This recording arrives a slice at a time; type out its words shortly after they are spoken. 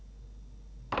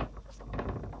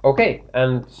Okay,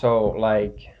 and so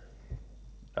like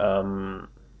um,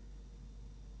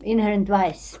 Inherent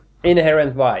Vice.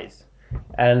 Inherent Vice,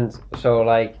 and so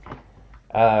like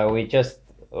we just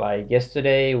like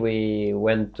yesterday we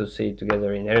went to see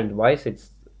together Inherent Vice.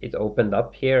 It opened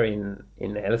up here in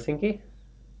Helsinki,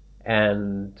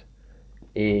 and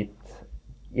it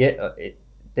yeah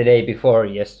the day before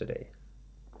yesterday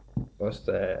was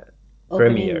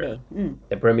Opening day.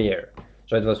 the premiere.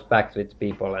 So it was packed with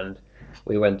people, and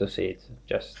we went to see it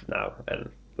just now. And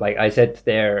like I said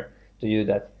there to you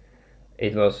that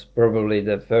it was probably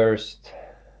the first.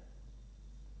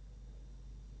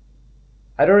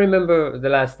 I don't remember the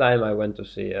last time I went to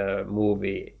see a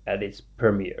movie at its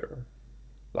premiere.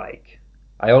 Like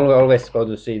I only always go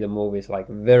to see the movies like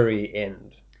very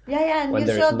end Yeah, and when you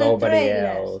there is saw the nobody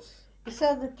trailers. else. You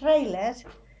saw the trailers,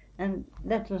 and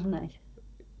that was nice.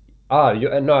 Ah, you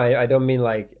no, I don't mean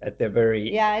like at the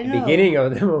very Yeah, I know. beginning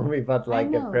of the movie, but I like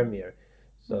a know. premiere.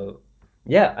 So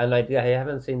yeah, and I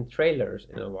haven't seen trailers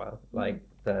in a while. Mm. Like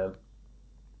the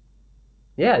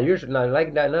yeah, usually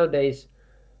like nowadays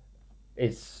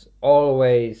it's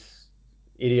always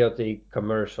idiotic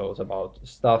commercials about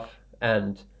stuff,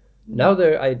 and now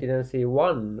there I didn't see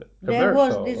one There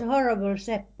was this commercial. horrible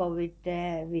Seppo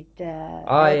with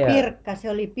Ah yeah, Pirkka. Se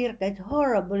oli Pirkka. It's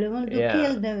horrible. You want to yeah,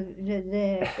 kill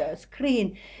the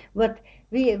screen. But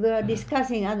we were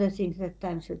discussing other things that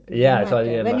time, so it doesn't yeah. So I matter.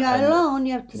 didn't When you are and alone,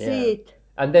 you have to yeah, see it.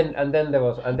 and then there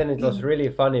was and then it was really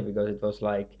funny because it was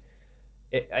like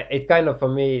it kind of for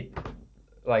me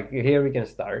like here we can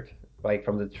start like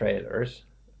from the trailers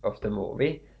of the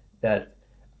movie that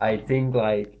I think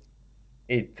like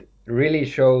it really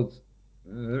showed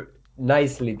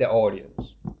nicely the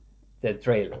audience, the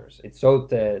trailers. It showed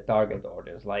the target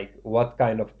audience, like what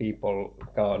kind of people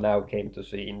now came to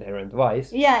see Inherent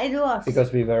Vice, Yeah, it was.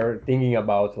 because we were thinking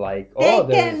about like, oh,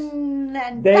 there's Taken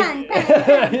and they bang, bang,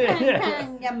 bang, bang,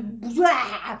 bang, and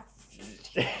blah.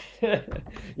 The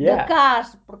yeah.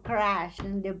 cars crash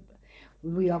and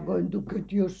we are going to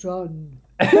get your son.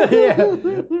 Yeah,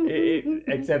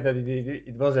 except that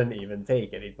it wasn't even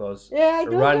taken. It was Yeah, it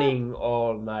was a running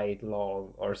all night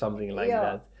long or something like yeah.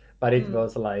 that. But it Mm.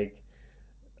 was like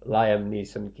Liam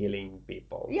Neeson killing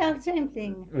people Yeah, same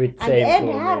thing. with And same Ed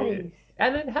movie. Harris.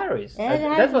 And then Harris. Ed That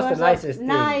Harris was the was a nicest thing.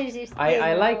 nicest I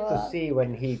thing like to ever. see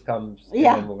when he comes in the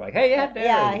Yeah. movie. Like, hey, yeah,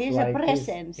 Yeah, Harris. he's a Like he's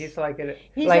presence. like a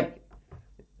He's a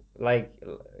like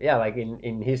yeah, like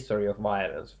in History of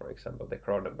Violence, for example, the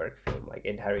Cronenberg film, like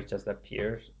Ed Harris just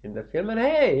appears in the film, and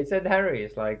hey, it's Ed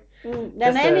Harris, like then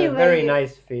just a very anyway,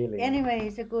 nice feeling. anyway,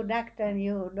 he's a good actor, and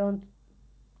you don't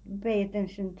pay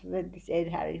attention to that it's Ed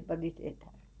Harris, but it's Ed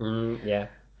Harris. Yeah,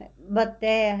 But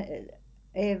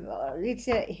it's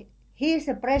he's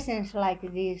a presence like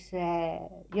this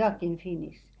Joaquin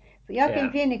Phoenix. Joaquin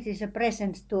yeah, Phoenix is a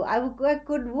presence too. I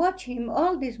could watch him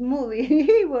all this movie.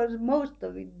 He was most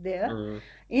of it there mm.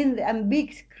 in the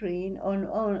big screen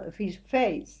on his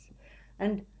face,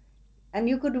 and and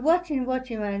you could watch him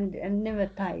and never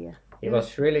tire. He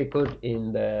was really good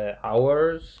in the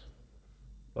Hours,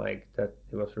 like that.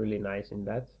 He was really nice in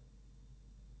that.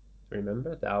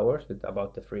 Remember the Hours with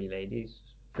about the three ladies,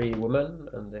 three women,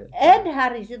 and the Ed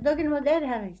Harris, you're talking about Ed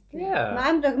Harris too. yeah.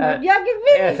 I'm talking Uh, about Joaquin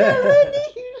Phoenix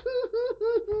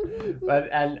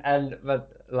but already.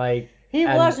 but like He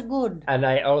and was good. and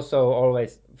I also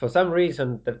always for some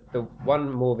reason the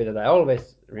one movie that I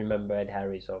always remember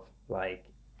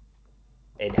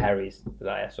Ed Harris that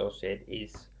I associate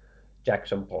is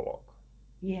Jackson Pollock.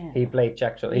 Yeah. He played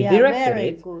Jackson. He Yeah, directed very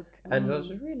it, good. and it was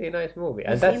a really nice movie.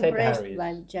 And He's that's Ed impressed Harris.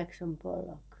 by Jackson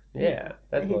Pollock. Yeah,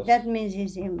 that That was means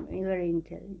he's very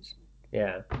intelligent.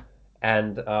 yeah.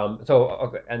 And so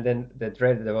okay, and then the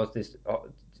trailer there was this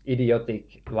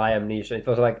idiotic Liam Neeson. It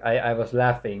was like I was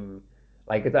laughing,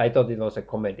 like I thought it was a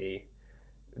comedy,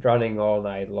 running all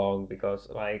night long because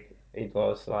like it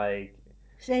was like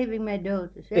Saving my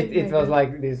daughter, saving it my was daughter.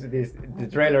 like this the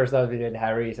trailer started with Ed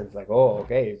Harris and it's like oh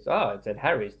okay it's Ed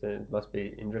Harris, then it must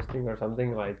be interesting or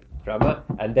something like drama,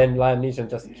 and then Liam Neeson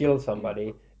just kills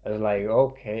somebody and it's like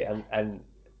okay and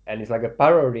it's like a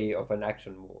parody of an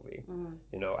action movie, Mm.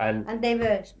 and And they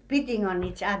were spitting on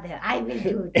each other. I will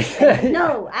do this. And,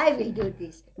 no, I will do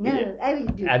this. yeah. No, I will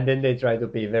do And this. then they try to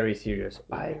be very serious.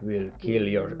 I Yeah. will kill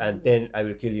your, Mm, and yeah. then I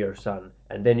will kill your son,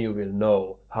 and then you will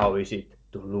know how is it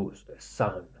to lose the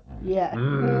son. Yeah.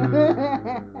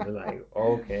 Like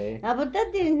okay, But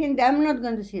that didn't. I'm not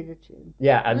going to see that film.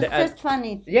 yeah, It was just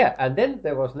funny. yeah, and then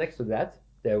there was next to that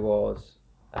there was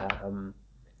um,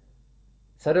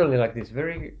 suddenly like this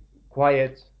very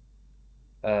quiet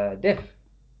deaf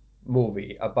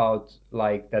movie about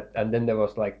like that, and then there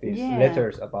was like these Yeah.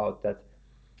 letters about that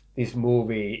this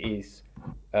movie is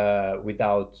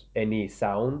without any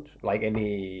sound, like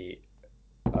any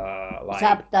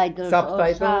Subtitles or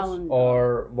subtitles sound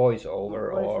or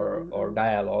voiceover or voiceover.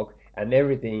 dialogue, and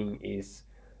everything is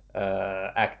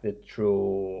acted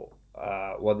through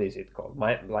what is it called?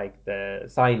 Like the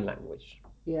sign language.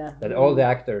 Yeah. That all the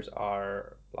actors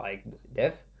are like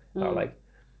deaf, are like,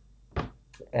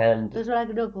 and It was like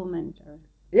a documentary.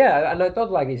 yeah, and I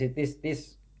thought like, is it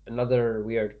this another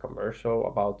weird commercial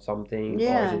about something, or is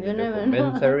Yeah, it a you never know.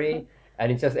 documentary?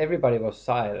 And it's just everybody was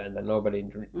silent and nobody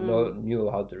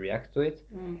knew how to react to it,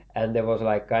 and there was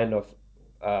like kind of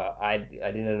I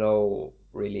didn't know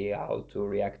really how to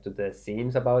react to the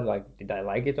scenes about it, like did I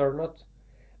like it or not,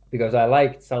 because I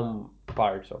liked some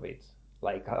parts of it,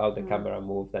 like how the camera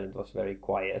moved and it was very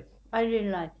quiet I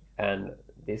didn't like it. and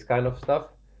this kind of stuff.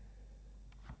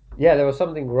 Yeah, there was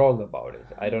something wrong about it.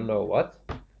 I don't know what,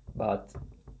 but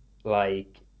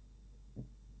like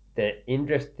the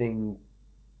interesting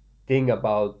thing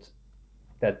about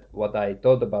that, what I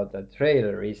thought about that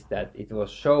trailer is that it was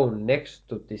shown next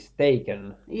to this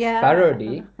Taken Yeah.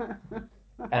 parody,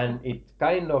 and it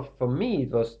kind of, for me,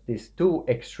 it was these two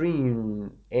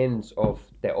extreme ends of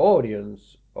the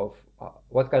audience of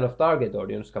what kind of target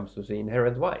audience comes to see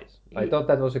Inherent Vice. I thought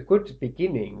that was a good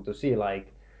beginning to see,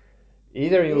 like,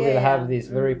 either you will have this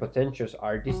very pretentious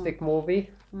artistic movie,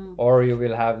 or you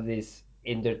will have this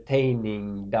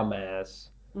entertaining dumbass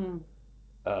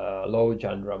low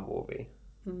genre movie,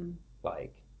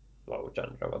 like low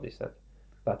genre, what is that,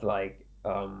 but like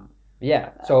yeah,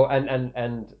 so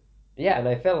and yeah, and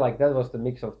I felt like that was the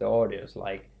mix of the audience,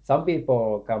 like some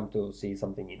people come to see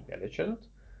something intelligent,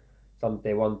 some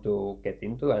they want to get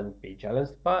into and be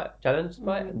challenged by,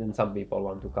 and then some people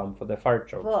want to come for the fart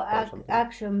jokes For or something.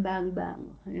 action bang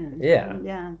bang. Yeah.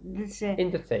 Yeah. This,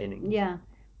 Entertaining. yeah.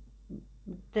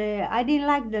 I didn't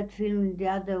like that film, the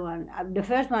other one. The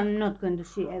first one I'm not going to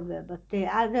see ever, but the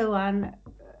other one,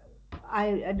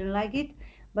 I don't like it.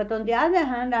 But on the other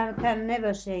hand, I can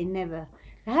never say never.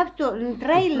 I have to, in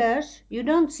trailers, you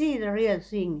don't see the real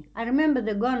thing. I remember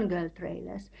the Gone Girl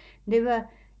trailers.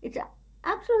 It's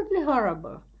absolutely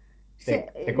horrible.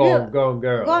 The Gone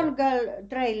Girl. Gone Girl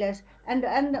trailers and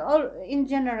all in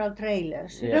general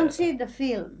trailers. You don't see the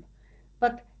film,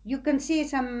 but you can see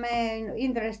some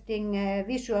interesting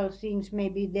visual things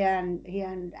maybe there and here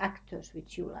and actors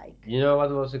which you like. You know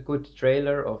what was a good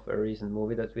trailer of a recent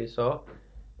movie that we saw?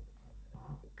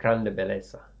 Grande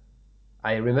Bellezza.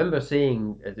 I remember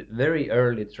seeing a very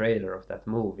early trailer of that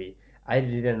movie. I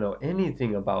didn't know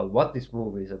anything about what this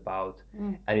movie is about,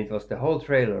 and it was, the whole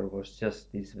trailer was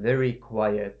just this very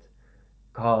quiet,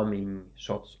 calming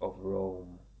shots of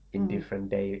Rome in different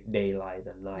daylight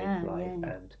and nightlife,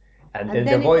 Yeah. and And then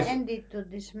the then it voice. ended to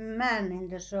this man in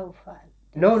the sofa.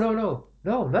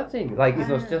 No, nothing. Like it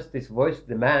was just this voice,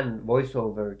 the man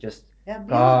voiceover, just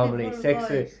calmly,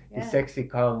 sexy, Voice. this sexy,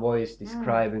 calm voice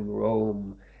describing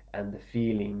Rome and the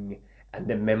feeling and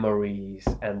the memories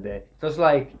and the. It was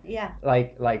like, Yeah.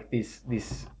 like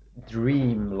this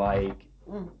dream, like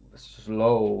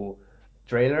slow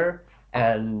trailer,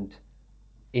 and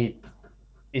it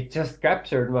it just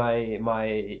captured my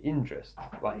interest.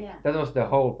 Like that was the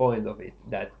whole point of it.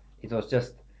 That it was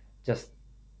just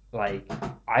like,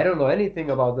 I don't know anything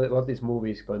about what this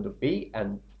movie is going to be,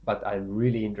 but I'm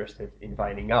really interested in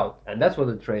finding out, and that's what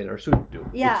the trailer should do.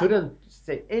 Yeah. It shouldn't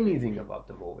say anything about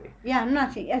the movie. Yeah,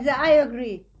 nothing. Yes, I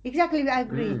agree. Exactly, I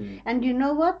agree. And you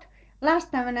know what?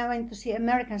 Last time when I went to see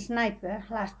American Sniper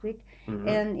last week,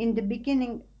 and in the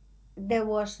beginning there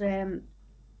was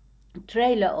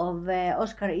trailer of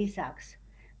Oscar Isaacs,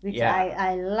 which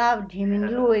I loved him in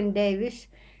Llewyn Davis,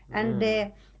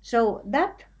 and so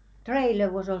that trailer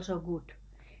was also good.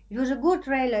 It was a good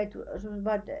trailer. It was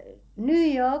about New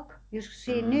York. You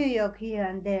see New York here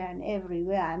and there and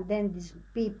everywhere, and then these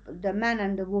people, the man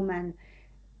and the woman,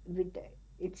 with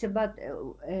it's about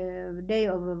Day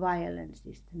of Violence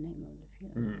is the name of the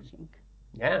film, I think.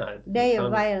 Yeah, Day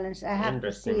of Violence. I have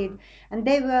to see it, and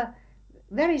they were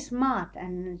very smart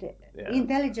and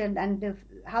intelligent, and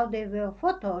how they were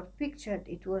photoed, pictured,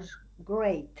 it was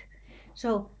great.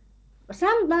 So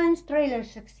sometimes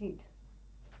trailers succeed.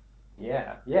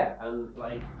 Yeah, and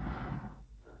like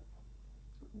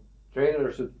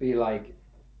trailer should be like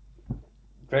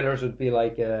trailer should be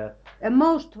like A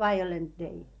most violent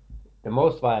day. the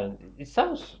most violent. It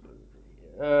sounds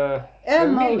A most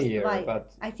familiar, violent.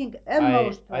 but I think a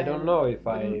most violent. I don't know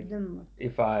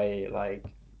if I like.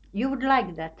 You would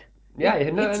like that. Yeah,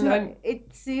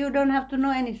 It's you don't have to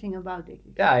know anything about it.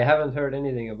 Yeah, I haven't heard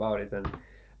anything about it,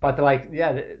 but like,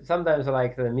 yeah, sometimes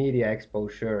like the media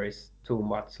exposure is too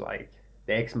much. Like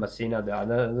the Ex Machina, the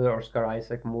another Oscar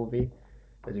Isaac movie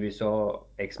that we saw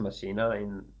Ex Machina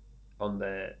in on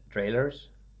the trailers.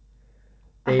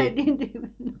 I didn't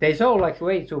even. They show like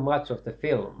way too much of the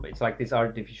film. It's like this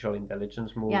artificial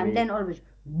intelligence movie. Yeah, and then always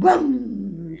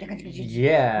boom.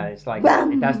 Yeah, it's like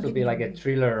it has to be like a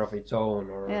thriller of its own,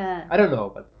 or Yeah. I don't know,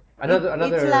 but another.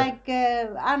 It's like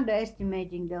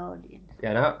underestimating the audience.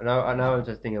 Yeah, now I'm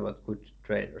just thinking about good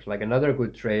trailers. Like another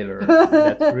good trailer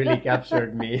that's really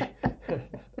captured me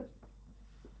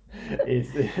is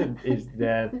the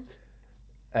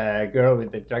girl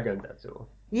with the dragon tattoo.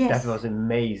 Yes. That was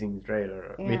amazing trailer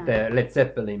Yeah. with the Led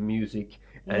Zeppelin music,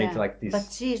 and it's like this. But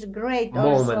she's great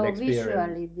moment also experience.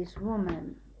 visually. This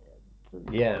woman.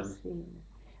 Yeah. See.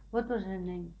 What was her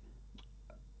name?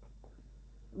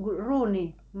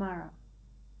 Rooney Mara.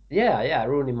 Yeah,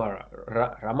 Rooney Mara.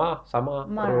 Rama, Sama,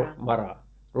 Mara. Mara.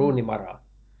 Rooney Mara.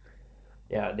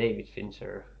 Yeah, David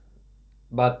Fincher.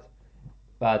 But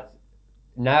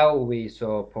now we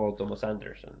saw Paul Thomas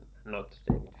Anderson, not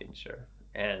David Fincher,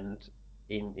 and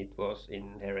it was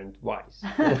Inherent Vice.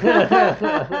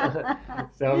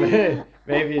 So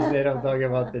maybe instead of talking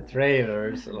about the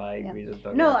trailers, like Yeah. we should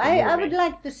talk No, about the movie. I would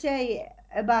like to say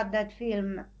about that film,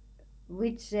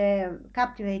 which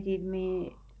captivated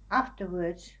me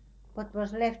afterwards. What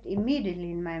was left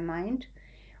immediately in my mind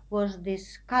was these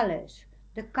colors,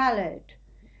 the colored,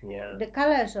 Yeah. the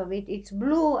colors of it. It's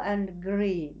blue and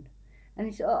green, and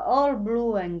it's all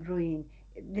blue and green.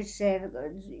 This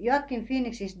Joaquin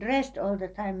Phoenix is dressed all the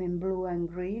time in blue and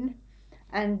green,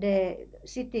 and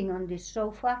sitting on this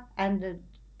sofa and the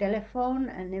telephone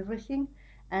and everything,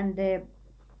 and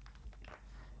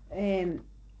um,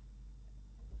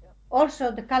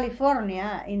 also the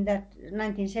California in that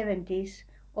 1970s,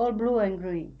 all blue and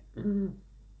green. Mm.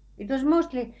 It was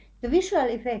mostly the visual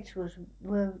effects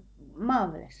were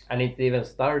marvelous. And it even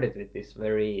started with this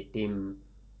very dim,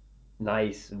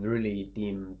 nice, really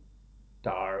dim,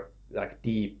 dark, like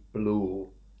deep blue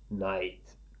night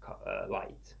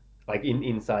light, like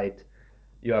inside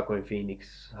Joaquin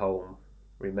Phoenix home.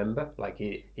 Remember, like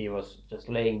he was just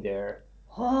laying there,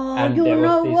 Oh, and you there was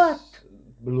know this what?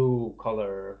 blue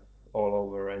color all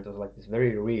over, and it was like this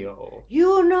very real.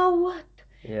 You know what?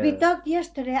 Yeah. We talked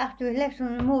yesterday after we left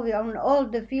from the movie on all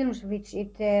the films which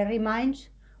it reminds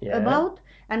Yeah. about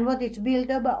and what it's built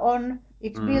on.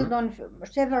 It's built on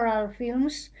several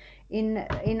films, in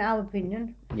our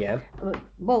opinion, Yeah.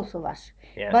 both of us.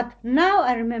 Yeah. But now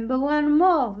I remember one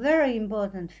more very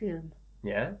important film,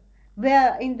 Yeah.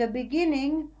 where in the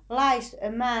beginning lies a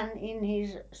man in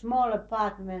his small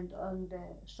apartment on the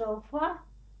sofa,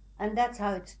 and that's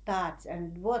how it starts.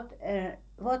 And what a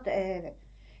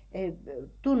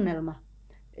tunnelma,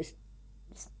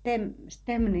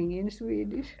 stämning in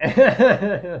Swedish.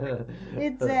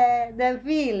 It's the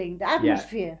feeling, the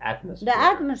atmosphere. Yeah, atmosphere. The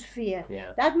atmosphere.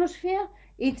 Yeah. The atmosphere.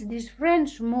 It's this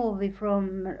French movie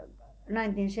from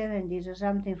 1970s or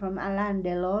something from Alain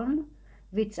Delon,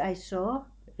 which I saw,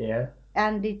 Yeah.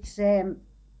 and it's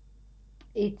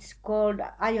called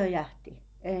Ajojahti.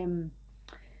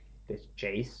 This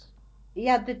chase.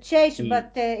 Yeah, the chase, Heat.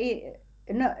 but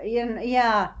no,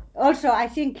 yeah. Also, I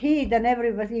think Heat and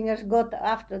everything else got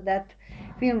after that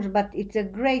films, but it's a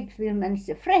great film and it's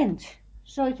French,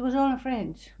 so it was all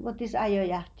French. What is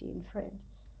Ajojahti in French?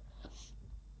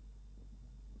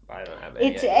 I don't have any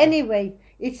It's idea. anyway.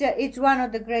 It's one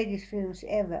of the greatest films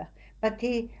ever. But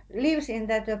he lives in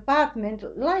that apartment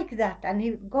like that, and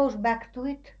he goes back to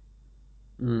it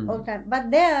all the time. But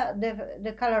there,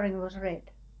 the coloring was red.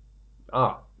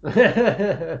 Ah.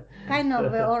 Kind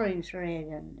of orange red.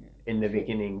 And in the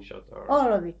beginning shot, or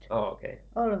all of it. Oh, okay.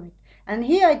 All of it. And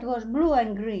here it was blue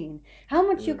and green. How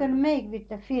much you can make with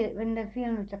the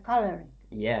film with the coloring?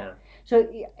 Yeah. So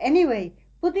anyway,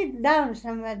 put it down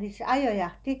somewhere. This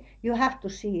Ajojahti, you have to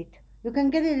see it. You can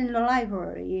get it in the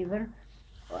library even.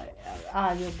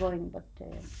 You're going, but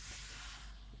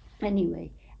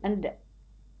anyway, and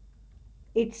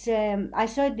it's I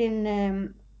saw it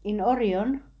in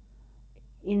Orion,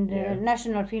 in the Yeah.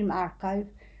 National Film Archive.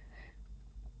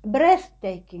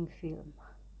 Breathtaking film.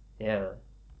 Yeah.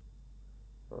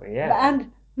 Oh, yeah.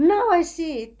 And now I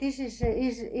see it. This is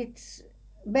it's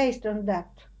based on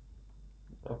that.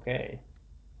 Okay.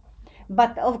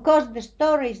 But of course the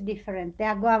story is different. They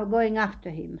are going after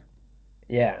him.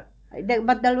 Yeah.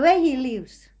 But the way he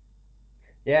lives.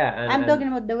 Yeah, I'm talking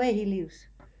about the way he lives.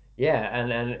 Yeah,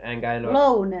 and kind of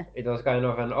Lone. it was kind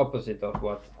of an opposite of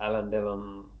what Alan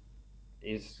Delon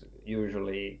is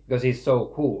usually, because he's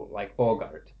so cool, like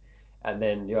Bogart, and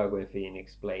then Joaquin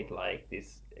Phoenix played like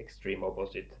this extreme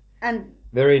opposite. And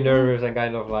very nervous and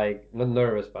kind of like not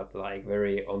nervous but like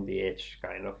very on the edge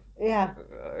kind of yeah,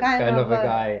 kind kind of of a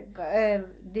guy.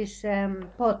 this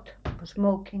pot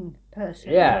smoking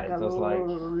person. Yeah, Like it was like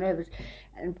nervous,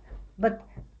 and but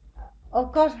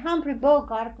of course Humphrey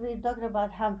Bogart. We talked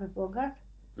about Humphrey Bogart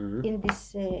mhm. in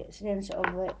this sense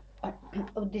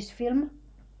of this film,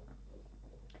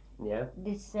 Yeah,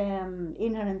 this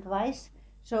Inherent Vice.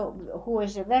 So who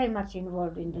is very much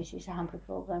involved in this is Humphrey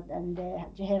Bogart and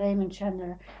Raymond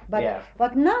Chandler. yeah,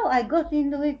 But now I got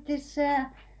into it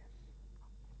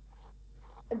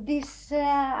this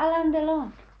Alain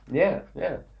Delon. yeah,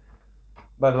 yeah.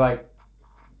 But like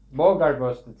Bogart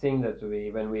was the thing that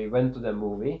we when we went to the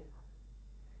movie,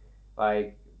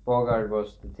 like Bogart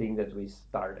was the thing that we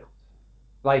started.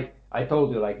 Like I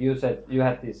told you, like you said, you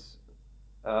had this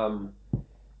um,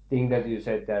 thing that you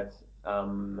said that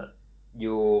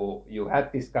you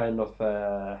had this kind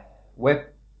of web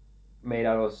made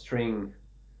out of string,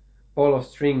 ball of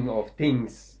string of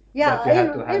things that Yeah, you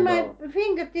had to in my handle.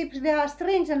 fingertips there are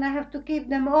strings and I have to keep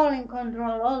them all in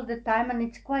control all the time and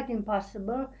it's quite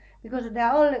impossible because they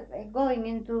are all going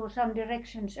into some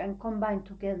directions and combined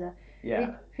together with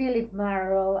Yeah, Philip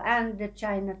Marlowe and the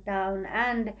Chinatown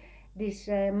and this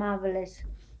marvelous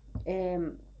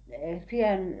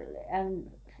Fear and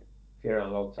Fear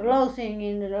and Loathing. Loathing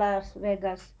in Las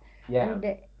Vegas Yeah,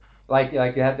 and like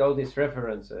you had all these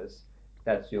references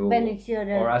that you Benicio or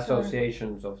del Toro.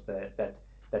 associations of the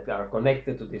that are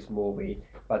connected to this movie,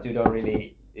 but you don't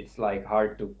really. It's like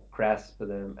hard to grasp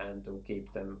them and to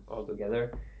keep them all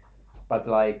together. But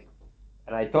like,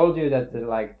 and I told you that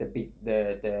like the big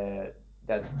the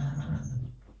that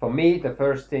for me the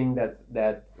first thing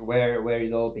that where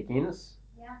it all begins,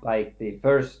 Yeah. like the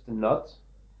first note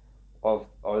of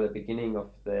or the beginning of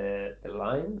the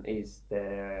line is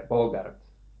the Bogart,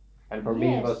 and for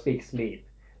me it was Yes. Big Sleep.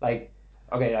 Like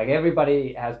okay, like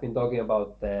everybody has been talking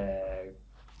about the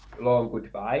Long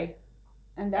Goodbye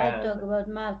And I and talk about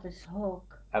Maltese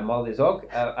Hawk. Maltese Oak,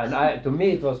 and I to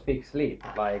me it was Big Sleep.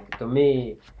 Like to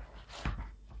me,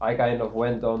 I kind of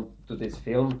went on to this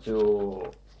film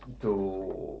to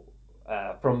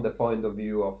from the point of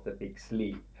view of the Big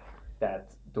Sleep.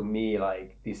 That to me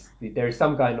like this there's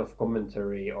some kind of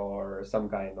commentary or some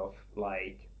kind of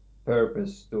like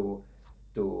purpose to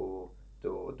to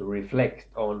reflect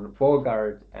on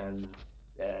Bogart and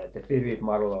the Philip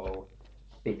Marlowe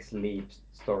Big Sleep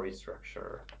story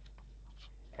structure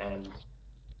and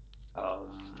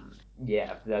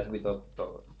yeah that we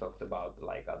talked about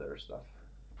like other stuff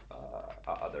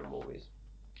other movies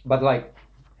but like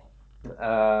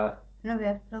uh, No, we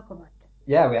have to talk about that.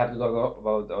 yeah we have to talk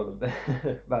about all of the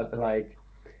but like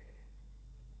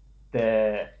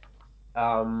the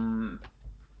um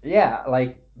yeah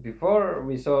like before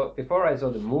I saw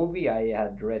the movie I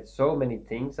had read so many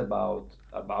things about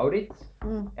it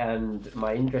and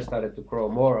my interest started to grow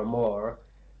more and more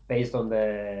based on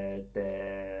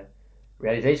the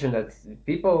realization that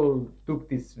people took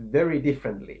this very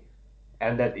differently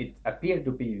and that it appeared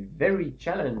to be very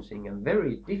challenging and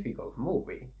very difficult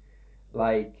movie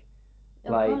like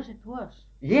Of like course it was.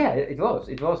 yeah it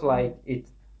was like it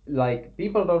like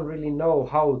people don't really know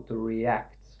how to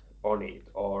react on it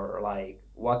or like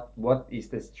what is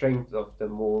the strength of the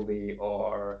movie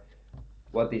or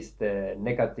what is the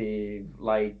negative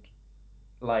like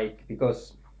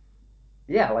because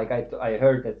yeah like I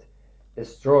heard that the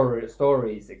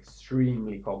story is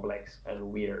extremely complex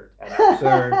and weird and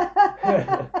absurd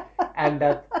and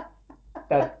that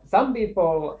some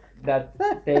people that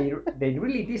they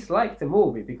really dislike the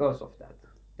movie because of that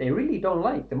they really don't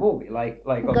like the movie like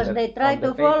Because they try on the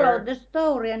to follow paper the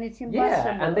story and it's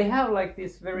yeah and they impossible. have like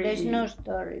this There's no very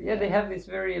story yeah they there. have this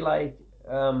very like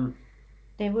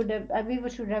They would have, we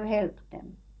should have helped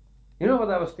them. you know what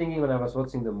I was thinking when I was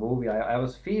watching the movie I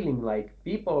was feeling like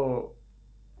people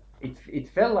it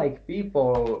felt like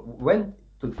people went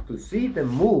to see the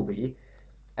movie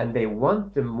and they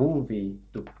want the movie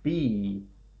to be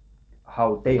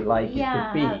how they like it to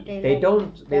Yeah, how be. they They like it.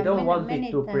 don't they There are don't many, want it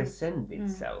many to times. present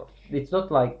itself. It's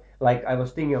not like I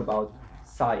was thinking about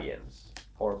science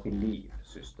or belief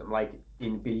system. Like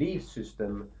in belief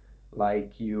system,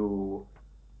 like you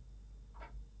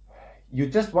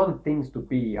just want things to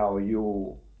be how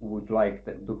you would like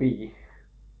them to be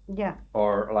Yeah,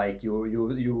 or like you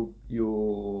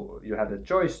have the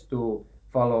choice to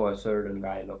follow a certain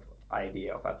kind of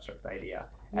idea of abstract idea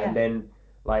yeah. and then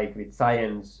like with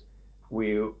science we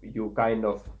you kind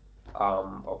of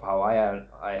how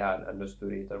I had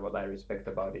understood it or what I respect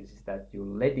about it is that you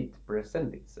let it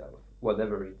present itself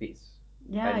whatever it is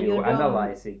Yeah, and you you don't.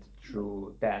 analyze it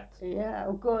through that Yeah,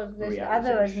 of course. There's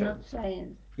otherwise realization not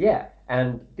science. Yeah,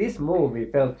 and this movie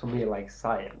felt to me like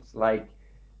science. Like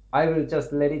I will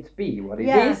just let it be what it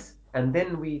Yeah. is, and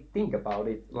then we think about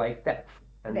it like that.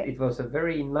 And The- it was a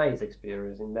very nice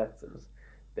experience in that sense.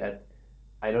 That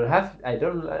I don't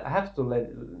have to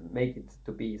make it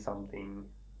to be something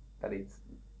that it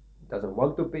doesn't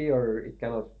want to be or it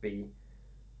cannot be.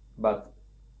 But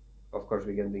of course,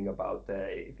 we can think about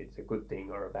if it's a good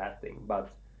thing or a bad thing. But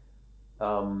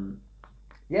um,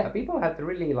 yeah, people had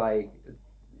really like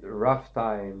rough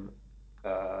time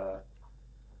uh,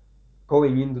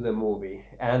 going into the movie,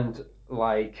 and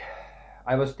like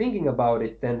I was thinking about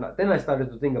it. Then I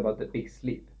started to think about the Big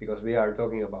Sleep because we are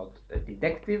talking about a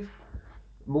detective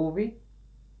movie.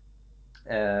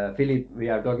 Philip, we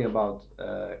are talking about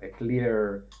a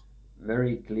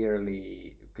very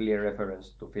clear reference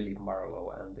to Philip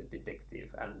Marlowe and the detective,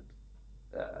 and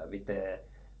with the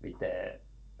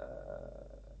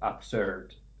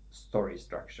absurd story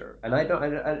structure. And I don't.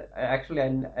 I actually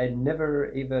I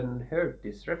never even heard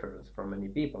this reference from many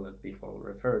people. That people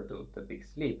refer to the Big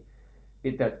Sleep.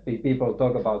 People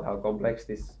talk about how complex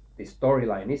this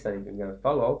storyline is and you can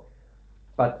follow.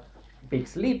 But Big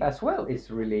Sleep as well is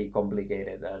really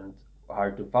complicated and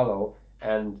hard to follow.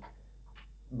 And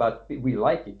but we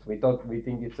like it. We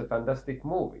think it's a fantastic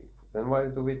movie. Then why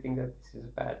do we think that this is a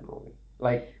bad movie?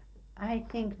 Like I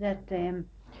think that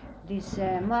this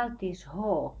Maltese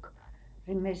hawk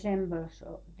resembles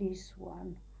this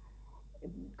one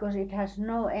because it has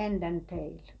no end and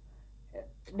tail.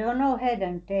 No head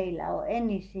and tail or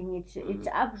anything. It's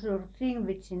absurd thing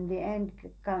which in the end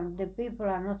the people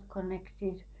are not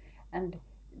connected, and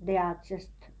they are just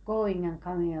going and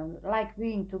coming and like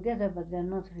being together, but they're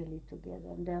not really together.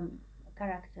 And they're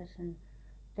characters, and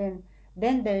then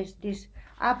then there is this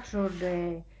absurd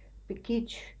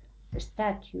kitsch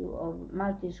statue of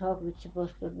Maltese hawk, which is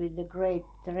supposed to be the great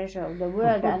treasure of the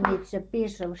world, and it's a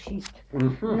piece of shit.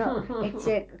 No, it's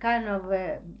a kind of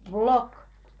a block,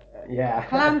 yeah.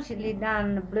 clumsily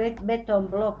done beton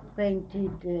block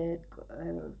painted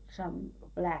some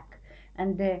black,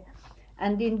 and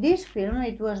in this film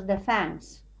it was the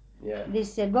fangs, Yeah.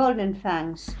 this golden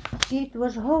fangs. See, it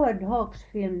was Howard Hawks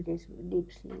film, this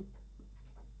Deep Sleep.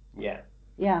 Yeah.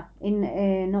 Yeah,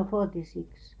 in no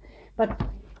 46, but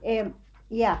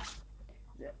yeah.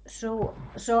 So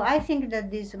I think that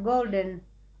this golden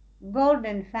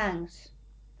fangs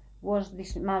was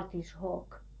this Maltese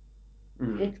hawk.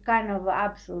 It's kind of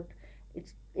absurd.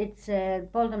 It's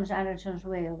Paul Thomas Anderson's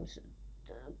way of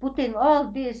putting all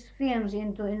these films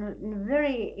into in a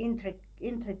very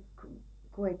intricate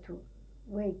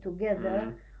way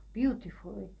together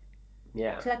beautifully.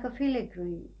 Yeah. It's like a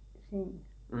filigree thing.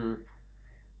 Mm.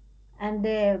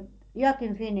 And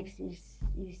Joaquin Phoenix is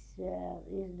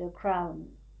the crown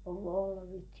of all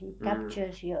of it. He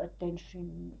captures your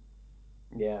attention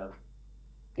Yeah.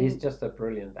 He's in just a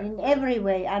brilliant actor. in every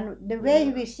way, and the way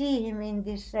we see him in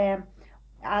this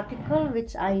article,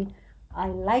 which I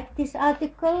like this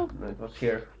article. It was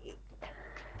here.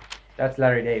 That's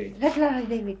Larry David. That's Larry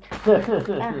David.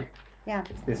 Yeah.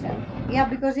 It's this one. Yeah,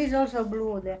 because he's also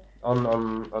blue there. On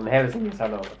Helsingin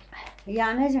Sanomat.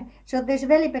 Yeah, so there's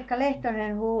Veli-Pekka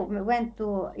Lehtonen who went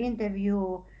to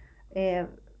interview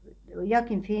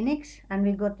Joaquin Phoenix, and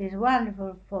we got this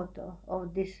wonderful photo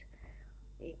of this.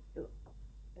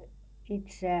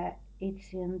 It's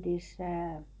in this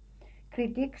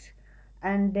critics,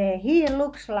 and he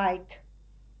looks like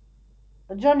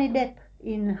Johnny Depp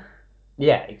in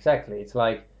Yeah, exactly. It's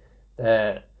like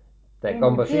the Fear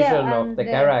composition of and the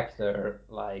character,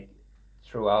 like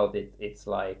throughout it. It's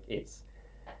like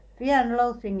Fear and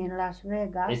Loathing in Las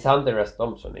Vegas. it's Hunter S.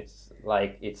 Thompson. It's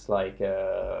like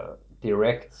a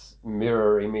direct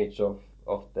mirror image of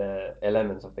the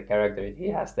elements of the character. He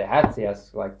has the hats. He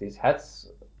has like these hats,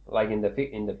 like in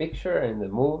the picture in the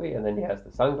movie, and then he has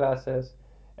the sunglasses,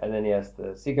 and then he has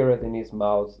the cigarette in his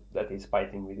mouth that he's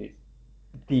biting with his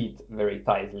teeth very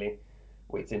tightly.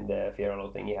 Which in the Fear and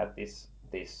Loathing he had this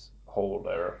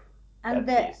holder and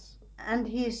that is and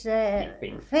his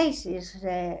keeping. face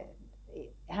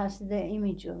has the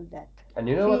image of that And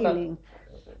you know feeling.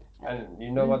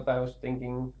 what I was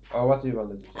thinking, or what do you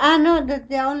wanted to say? I know that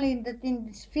the only that in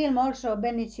this film also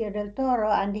Benicio del Toro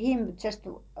and him just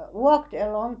walked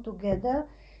along together.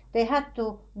 They had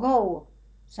to go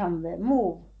somewhere,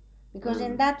 move, because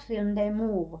in that film they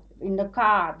move in the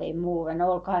car, they move, and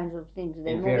all kinds of things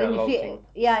they In move Fear and Loathing.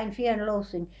 in Fear and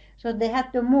Loathing. So they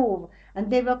had to move,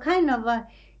 and they were kind of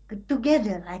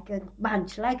together like a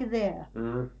bunch, like there.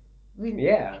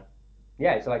 Yeah,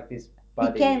 yeah, it's like this He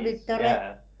buddies. came with the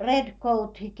Yeah, red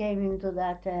coat. He came into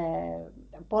that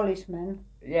policeman.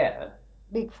 yeah,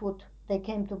 Bigfoot. They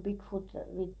came to Bigfoot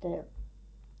with the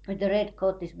with the red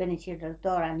coat is Benicio del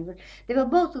Toro, and they were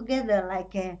both together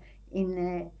like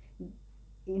in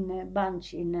a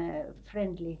bunch, in a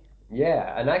friendly.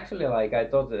 Yeah, and actually, like I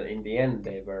thought that in the end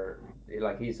they were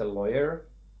like he's a lawyer,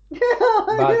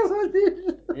 but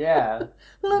yeah,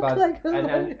 Look but like a and,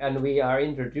 lawyer. and we are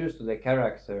introduced to the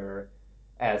character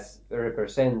as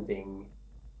representing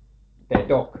the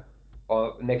dog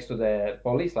or next to the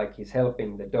police, like he's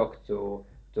helping the dog to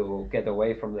get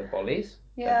away from the police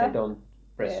that they Yeah. don't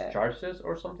press Yeah. charges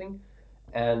or something,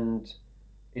 and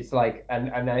it's like and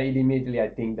immediately I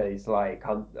think that it's like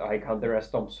like Hunter S.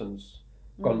 Thompson's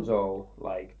Gonzo,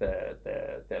 like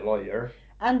the lawyer.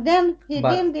 And then he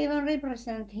But didn't even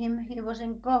represent him. He was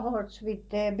in cohorts with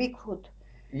Bigfoot.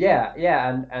 yeah,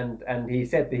 and he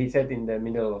said in the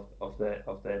middle of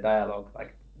the dialogue,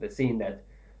 like the scene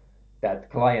that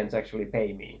clients actually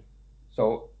pay me,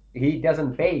 so he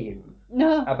doesn't pay him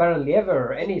No. apparently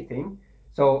ever anything.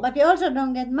 So But he also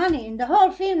don't get money. In the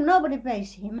whole film, nobody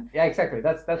pays him. yeah, exactly.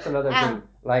 That's another thing.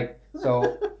 Like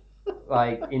so,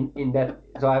 like in that.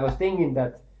 So I was thinking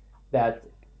that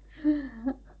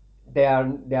they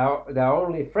are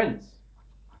only friends,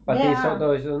 but They he's so are.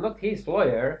 though he's not his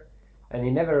lawyer, and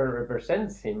he never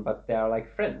represents him. But they are like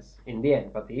friends in the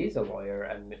end. But he is a lawyer,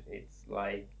 and it's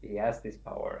like he has this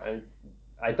power. And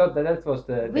I thought that was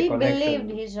the We connection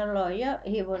believed he's a lawyer.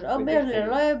 He was with the obviously a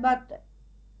thing. lawyer, but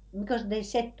because they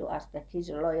said to us that he's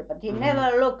a lawyer, but he Mhm.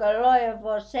 never looked a lawyer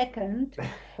for a second,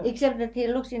 except that he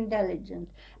looks intelligent.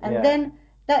 And Yeah. then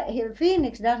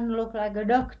Phoenix doesn't look like a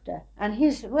doctor, and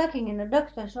he's working in a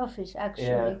doctor's office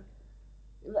actually.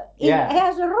 He Yeah.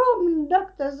 has a room in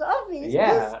doctor's office.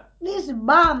 Yeah. This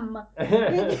bum,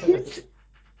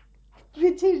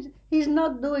 which is he's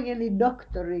not doing any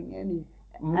doctoring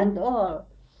at all.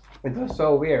 It was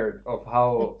so weird of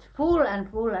how It's full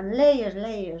and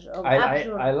layers of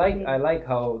absurd I like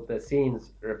how the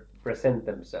scenes represent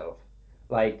themselves,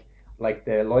 like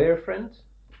the lawyer friend,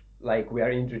 like we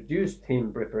are introduced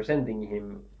him representing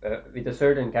him with a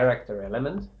certain character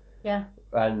element. Yeah.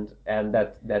 And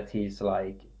that he's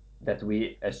like that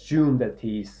we assume that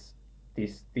he's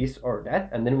this or that,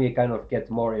 and then we kind of get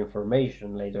more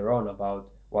information later on about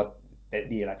what the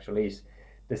deal actually is.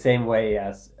 The same way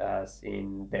as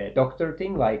in the doctor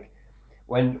thing, like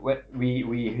when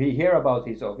we hear about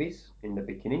his office in the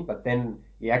beginning, but then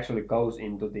he actually goes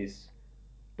into this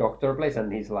doctor place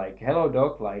and he's like, hello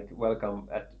doc, like welcome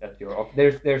at your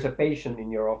office. There's a patient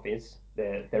in your office,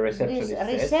 the receptionist This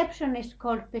says. receptionist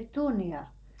called Petunia.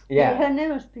 Yeah. Her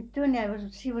name was Petunia.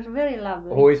 She was very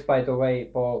lovely. Who is, by the way,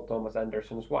 Paul Thomas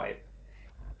Anderson's wife.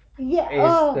 Yeah.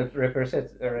 Is the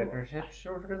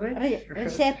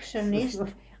receptionist.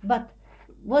 But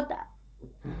what,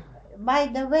 by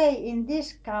the way, in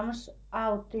this comes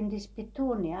out in this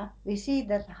Petunia, we see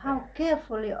that how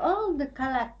carefully all the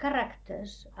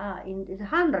characters are in the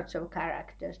hundreds of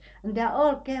characters, and they are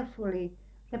all carefully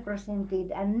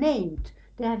represented and named.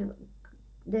 They had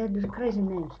these crazy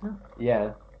names, no?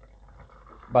 Yeah.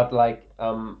 But like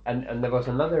and there was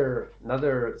another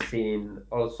scene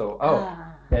also.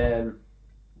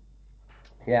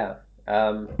 Yeah.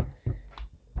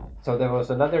 So there was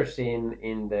another scene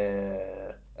in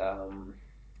the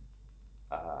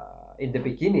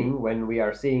beginning when we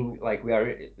are seeing, like we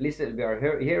are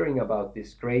hearing about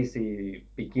this crazy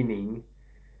beginning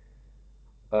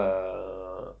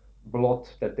plot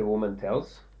that the woman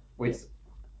tells, which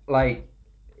like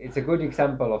it's a good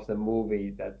example of the movie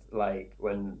that like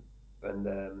when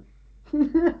the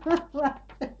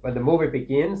when the movie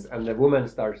begins and the woman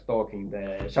starts talking,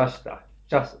 the Shasta,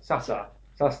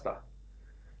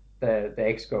 the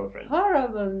ex-girlfriend.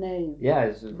 Horrible name. Yeah,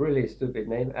 it's a really stupid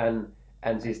name,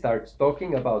 and she starts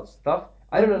talking about stuff.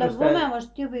 I don't The understand. woman was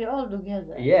stupid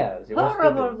altogether. Yeah, she was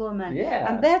Horrible stupid. woman. Yeah.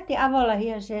 And Berti Avola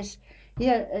here says,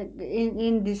 here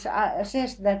in this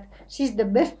says that she's the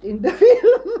best in the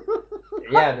film.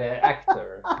 Yeah, the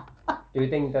actor. Do you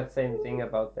think that same thing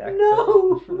about the actor?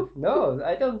 No. No,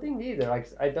 I don't think either. Like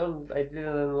I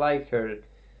didn't like her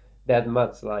that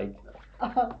much. Like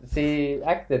she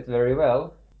acted very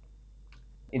well.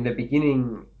 In the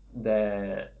beginning,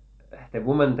 the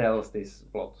woman tells this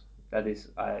plot that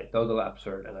is total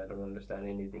absurd, and I don't understand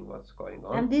anything what's going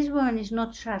on. And this one is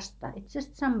not Shasta. It's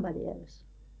just somebody else.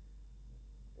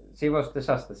 She was the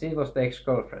Shasta. She was the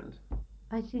ex-girlfriend.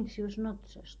 I think she was not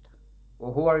Shasta.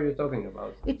 Well, who are you talking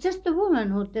about? It's just the woman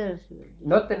who tells you.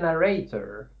 Not the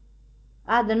narrator.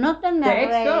 Not the narrator. The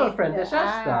ex-girlfriend, the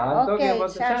Shasta. I'm talking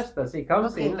about the Shasta. She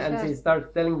comes Okay, in and she Shasta.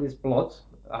 starts telling this plot,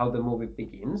 how the movie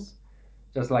begins.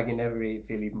 Just like in every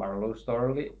Philip Marlowe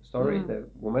story, the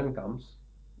woman comes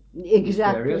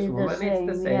Exactly the woman. It's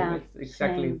the same, same. yeah, It's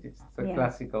exactly same, it's the yeah.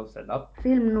 classical setup.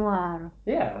 Film noir.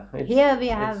 Yeah, Here we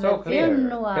it's have so a film clear.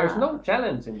 There's noir. no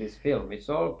challenge in this film. It's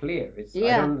all clear. It's I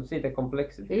Yeah, don't see the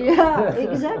complexity of yeah, it.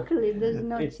 exactly. There's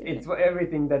no It's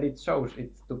everything that it shows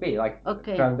it to be. Like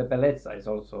okay, Grande Bellezza is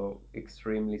also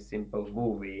extremely simple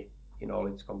movie in all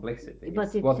its complexity. but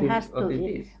It's it has to. what it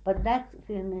is. But that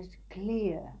film is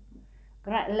clear.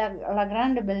 La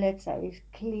Grande Bellezza is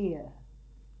clear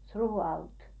throughout.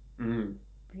 Mm.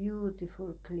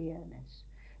 Beautiful clearness.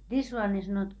 This one is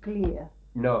not clear.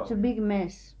 No. It's a big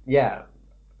mess. Yeah,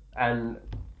 and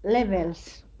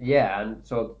Levels. yeah, and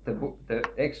so the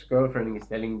ex-girlfriend is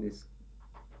telling this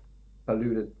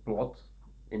polluted plot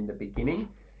in the beginning,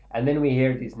 and then we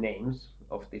hear these names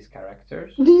of these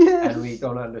characters, Yes. and we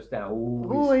don't understand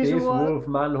Who is this what?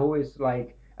 Wolfman, who is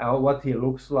like, what he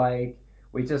looks like.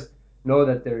 We just know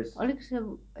that there's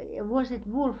Was it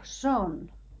Wolfson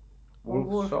or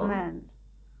Wolf's son. Wolfman?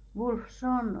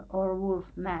 Wolfson or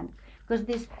Wolfman? Because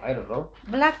this I don't know.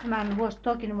 black man was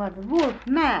talking about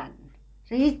Wolfman.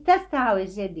 So that's how he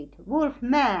said it.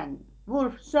 Wolfman.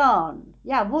 Wolfson.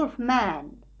 Yeah,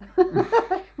 Wolfman.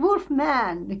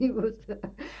 Wolfman. He was,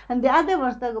 and the other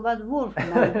was talking about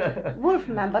Wolfman.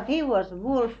 Wolfman, but he was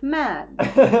Wolfman.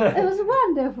 It was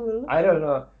wonderful. I don't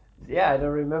know. Yeah, I don't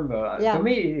remember. Yeah. To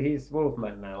me, he's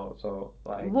Wolfman now. So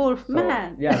like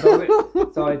Wolfman. So, yeah.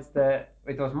 So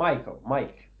it was Mike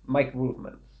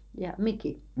Wolfman. Yeah,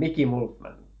 Mickey. Mickey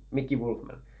Wolfman.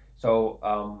 So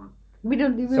We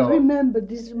don't even So- remember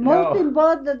this most No.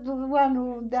 important one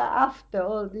who the after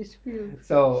all this film.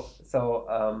 so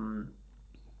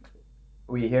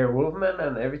we hear Wolfman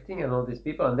and everything and all these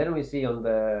people, and then we see on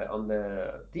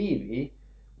the TV,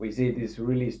 we see this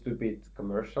really stupid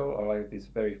commercial, or like this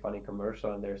very funny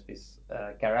commercial, and there's this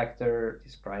character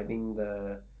describing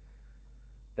the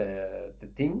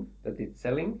thing that it's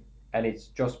selling, and it's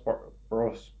Josh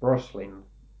Brolin,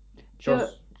 Josh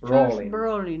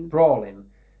Brolin,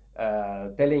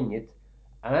 telling it,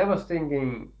 and I was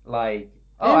thinking like,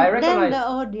 oh, I Then recognize. the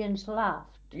audience laughed.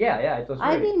 Yeah, it was.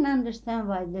 I Very, didn't understand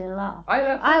why they laughed. I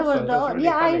laughed I also. was It the was really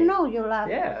yeah, I funny. know you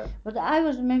laughed, Yeah, but I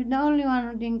was maybe the only one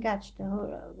who didn't catch the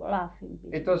whole laughing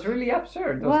business. it was really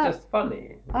absurd. It was What? just funny.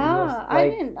 It Ah, was I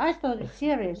like, didn't. I thought it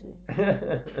seriously.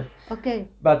 Okay.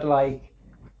 But like,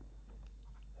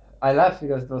 I laughed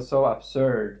because it was so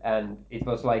absurd, and it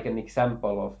was like an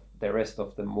example of the rest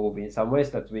of the movie in some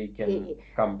ways that we can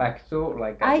come back to,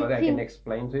 like I what I can think-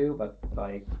 explain to you. But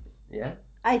like, yeah,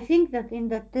 I think that in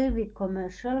the TV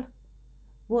commercial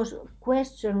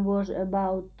question was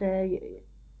about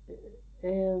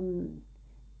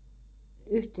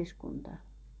yhteiskunta.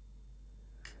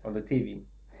 on the TV,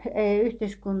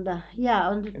 Yhteiskunta, yeah,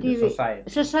 on the in TV. the society.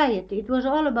 Society. It was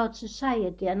all about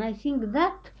society, and I think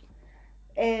that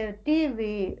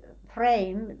TV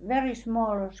frame, very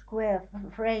small square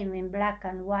frame in black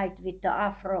and white with the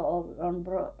afro on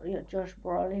Josh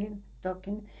Brolin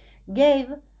talking, gave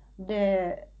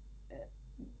the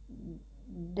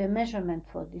measurement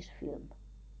for this film.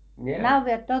 Yeah, Now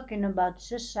we are talking about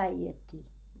society.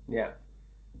 yeah,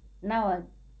 Now I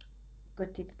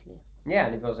got it clear. yeah,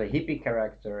 and it was a hippie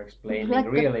character explaining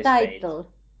Like real the estate.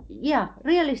 title. Yeah,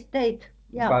 real estate.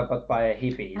 Yeah. But by a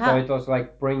hippie. So Ah. it was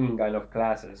like bringing kind of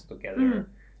classes together.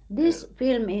 This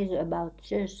film is about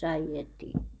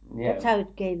society. Yeah. That's how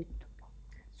it gave it.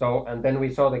 So, and then we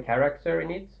saw the character in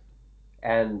it,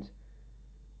 and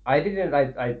I didn't.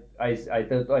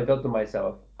 I thought to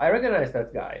myself, I recognize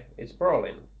that guy. It's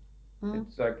Brolin.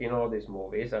 It's like in all these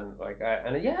movies, and like,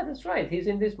 and yeah, that's right. He's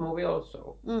in this movie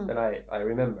also. Then I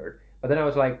remembered, but then I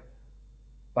was like,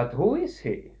 but who is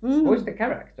he? Who is the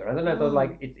character? And then I thought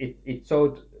like it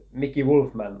showed Mickey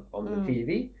Wolfman on the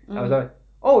TV. I was like,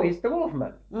 oh, he's the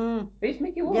Wolfman. He's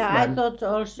Mickey Wolfman. Yeah, I thought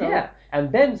also. Yeah,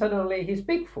 and then suddenly he's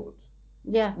Bigfoot.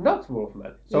 Yeah. Not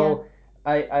Wolfman. So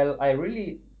I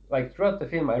really like throughout the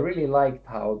film. I really liked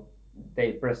how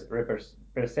they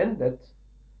presented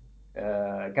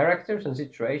characters and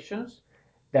situations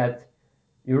that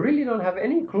you really don't have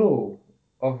any clue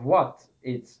of what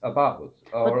it's about,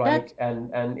 or But like,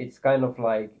 and it's kind of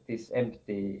like this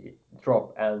empty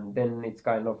drop, and then it's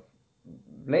kind of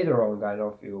later on kind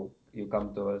of you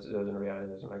come to a certain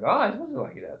realization like, it wasn't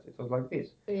like that, it was like this.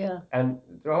 Yeah. And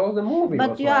the whole the movie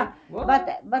But was yeah, like,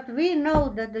 what? but we know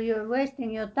that you're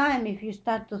wasting your time if you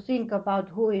start to think about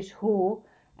who is who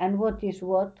and what is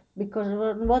what, because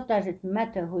what does it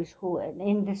matter who is who? And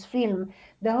in this film,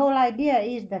 the whole idea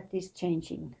is that it's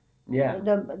changing. Yeah,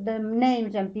 The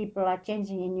names and people are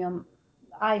changing in your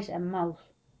eyes and mouth,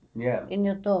 yeah. in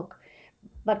your talk.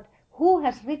 But who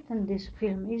has written this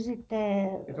film? Is it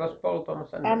It was Paul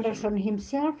Thomas Anderson. Anderson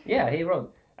himself? Yeah, he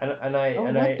wrote.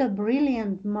 Oh, what a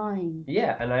brilliant mind!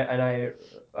 Yeah, and I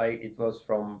like it was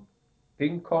from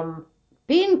Pincon.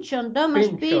 Pynchon, Thomas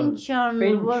Pynchon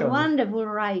was a Pynchon. wonderful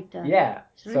writer. Yeah,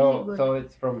 It's really good. so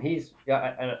it's from his.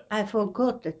 Yeah, and I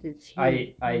forgot that it's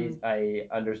him. I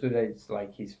understood that it's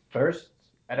like his first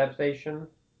adaptation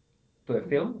to a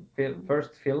film,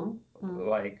 first film,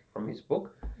 like from his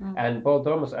book. And Paul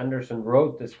Thomas Anderson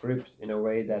wrote the script in a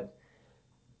way that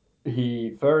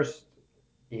he first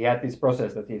he had this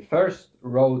process that he first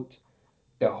wrote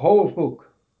the whole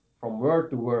book from word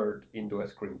to word into a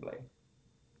screenplay.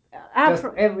 Just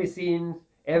every scene,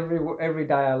 every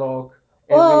dialogue,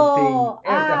 everything,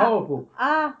 the whole book.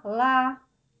 La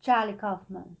Charlie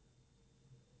Kaufman.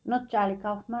 Not Charlie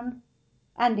Kaufman,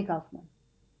 Andy Kaufman.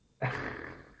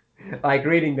 Like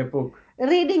reading the book.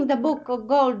 Reading the book of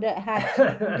Gold Hat,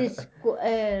 this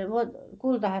what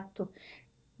Kultahattu.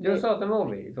 You saw the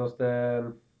movie. It was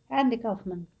the Andy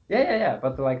Kaufman. yeah.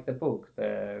 But like the book,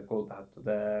 the Kultahattu,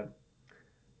 the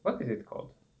what is it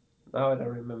called? Now I don't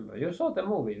remember. You saw the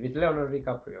movie with Leonardo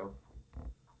DiCaprio.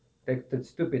 The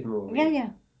stupid movie.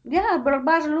 Yeah,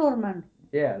 Baz Luhrmann.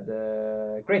 Yeah,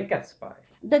 the Great Gatsby.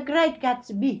 The Great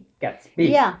Gatsby. Gatsby.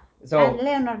 Yeah. So, and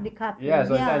Leonardo DiCaprio. Yeah,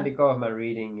 so it's Andy Kaufman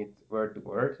reading it word to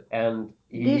word, and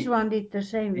this one did the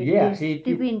same with yeah, this he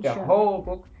did the whole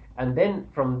book, and then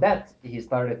from that he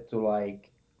started to like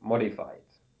modify it.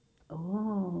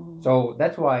 Oh. So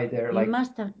that's why they're like. It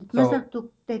must have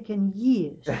taken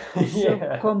years. It's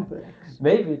so complex.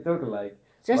 Maybe it took like.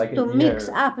 Just like to mix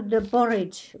up the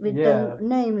porridge with the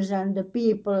names and the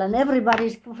people, and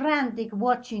everybody's frantic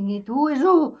watching it. Who is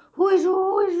who? Who is who?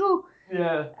 Who is who?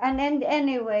 Yeah. And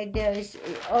anyway, there is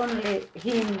only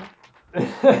him.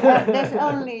 There's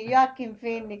only Joaquin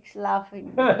Phoenix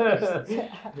laughing.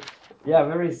 Yeah,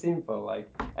 very simple. Like,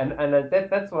 and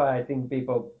that's why I think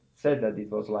people said that it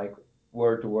was like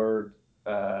word to word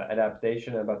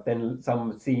adaptation, but then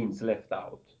some scenes left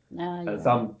out. And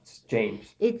some changed.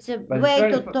 It's a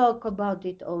way to talk about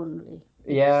it only.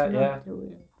 Yeah.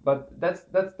 But that's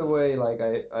the way like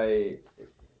I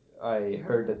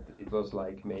heard that it was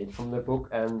like made from the book,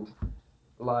 and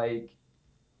like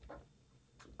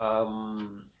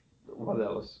what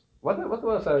else? What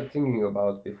was I thinking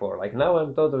about before? Like now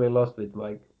I'm totally lost with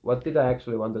like what did I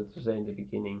actually wanted to say in the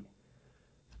beginning?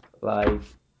 Like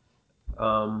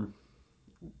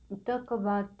talk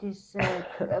about this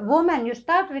woman. You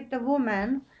start with the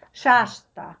woman,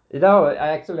 Shasta. No, I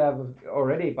actually have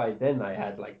already by then I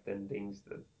had like 10 things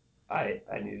that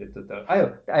I needed to tell.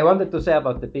 I wanted to say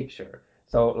about the picture.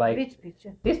 So like which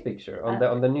picture? This picture on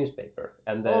the newspaper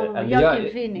and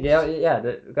Joaquin Phoenix.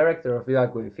 The character of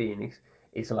Joaquin Phoenix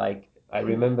is like I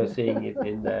remember seeing it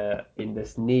in the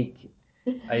sneak.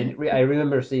 I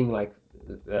remember seeing like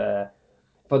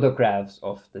photographs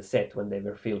of the set when they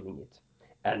were filming it,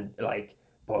 and like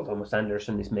Paul Thomas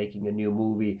Anderson is making a new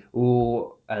movie,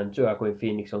 and Joaquin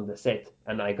Phoenix on the set,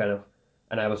 and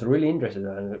I was really interested,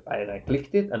 and I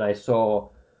clicked it, and I saw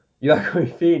Joaquin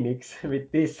Phoenix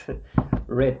with this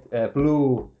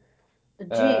blue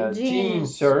jean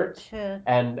shirt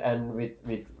and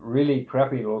with really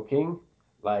crappy looking,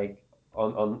 like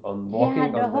on walking. He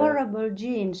had the horrible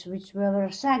jeans which were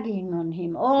sagging on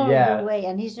him all the way,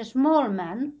 and he's a small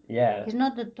man. Yeah. He's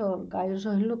not a tall guy,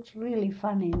 so he looks really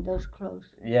funny in those clothes.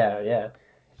 Yeah.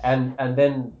 And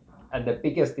then the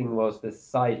biggest thing was the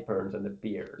sideburns and the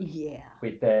beard. Yeah.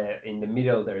 With in the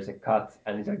middle there's a cut,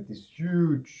 and it's like this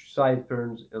huge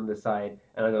sideburns on the side,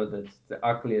 and I thought that's the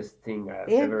ugliest thing I've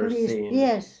ever seen.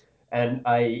 Yes. And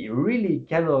I really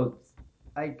cannot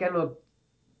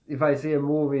if I see a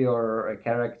movie or a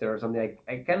character or something,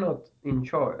 I cannot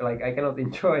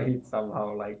enjoy it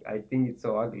somehow. Like I think it's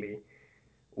so ugly.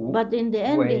 But in the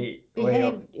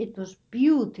end, it was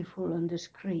beautiful on the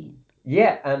screen.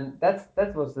 Yeah, and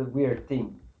that was the weird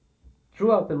thing.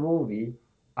 Throughout the movie,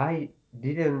 I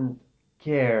didn't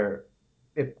care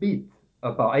a bit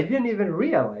about. I didn't even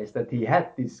realize that he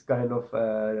had this kind of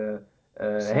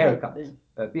haircut,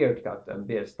 beard cut, and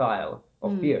beard style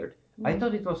of beard. I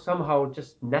thought it was somehow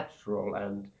just natural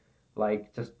and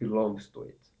like just belongs to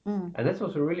it. And that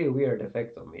was a really weird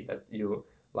effect on me that you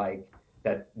like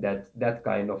that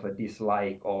kind of a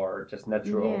dislike or just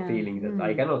natural feeling that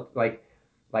I cannot like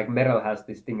Meryl has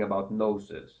this thing about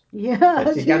noses.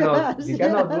 Yes, she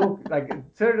cannot look like a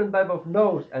certain type of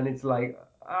nose, and it's like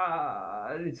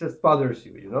it just bothers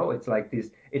you. You know, it's like this.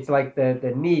 It's like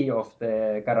the knee of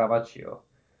the Caravaggio.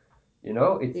 You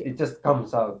know, it just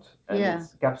comes out and it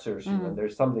captures you, and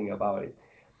there's something about it.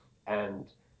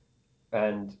 And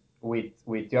with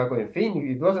Joaquin Phoenix,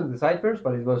 it wasn't the sideburns,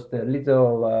 but it was the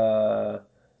little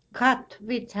cut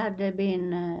which had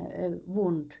been a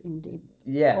wound in the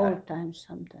Yeah, old times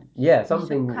sometimes. yeah, There's a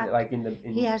something cut. like in the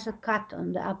He has a cut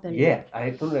on the upper lip. yeah.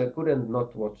 I couldn't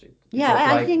not watch it. It Yeah, was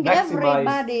I like think maximized.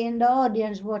 everybody in the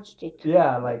audience watched it.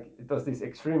 Yeah, like it was this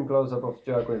extreme close up of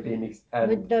Joaquin Phoenix, and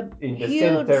With the in the huge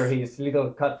center his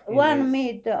little cut in 1 his.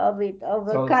 meter of it, of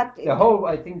a So cut. the whole,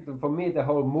 I think for me the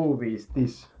whole movie is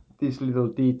this little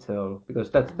detail,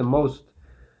 because that's the most,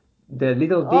 the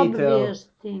little detail Obvious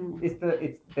thing. it's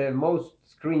the most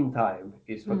screen time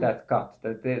is for that cut.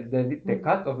 The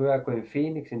cut of Joaquin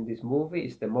Phoenix in this movie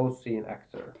is the most seen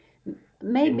actor.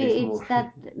 Maybe this it's movie. that.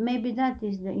 Maybe that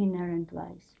is the inherent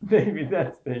vice. Maybe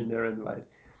that's the inherent vice.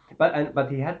 But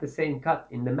he had the same cut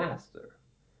in The Master.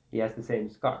 He has the same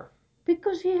scarf.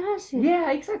 Because he has it.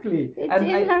 Yeah, exactly. It's And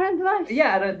inherent vice.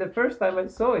 yeah, and the first time I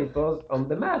saw it was on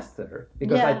The Master,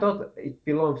 because I Yeah. thought it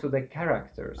belongs to the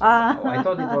character somehow. I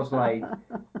thought it was like,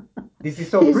 this is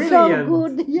so It's brilliant. so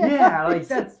good. Yeah, like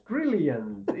that's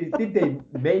brilliant. Did they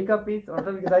make up it or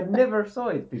something? Because I never saw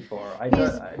it before. I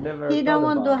never He thought don't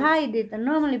want to about it. hide it. And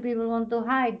normally people want to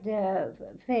hide their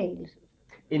fails.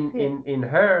 In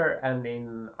her and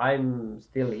in I'm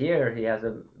Still Here, he has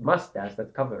a mustache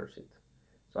that covers it,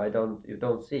 so you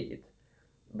don't see it.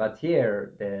 But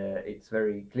here it's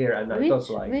very clear, and I thought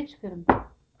like, Which film?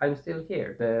 I'm Still Here,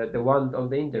 the one on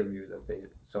the interview that they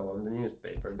saw on the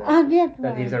newspaper,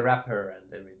 that he's a rapper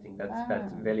and everything. That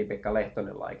Veli-Pekka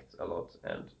Lehtonen liked a lot,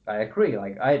 and I agree.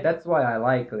 Like that's why I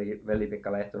like Veli-Pekka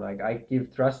Lehtonen. Like I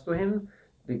give trust to him,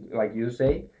 like you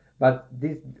say. But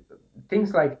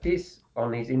things like this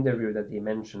on his interview that he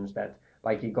mentions, that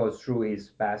like he goes through his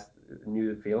past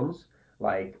new films,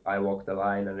 like I Walk the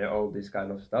Line and all this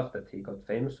kind of stuff that he got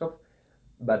famous of.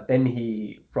 But then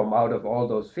he, from out of all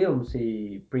those films,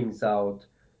 he brings out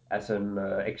as an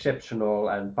exceptional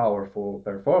and powerful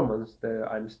performance the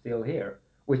I'm Still Here,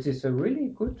 which is a really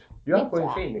good Joaquin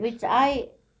Phoenix Which film. I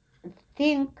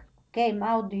think came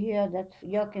out here that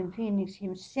Joaquin Phoenix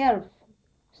himself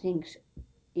thinks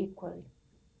equally.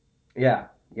 Yeah,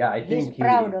 I think He's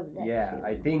proud of that yeah, film.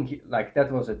 I think like that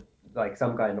was like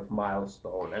some kind of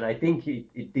milestone, and I think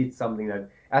it did something that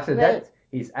after that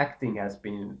his acting has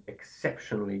been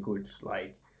exceptionally good.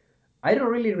 Like I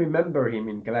don't really remember him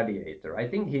in Gladiator. I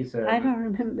think he's I don't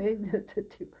remember either.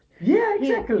 yeah,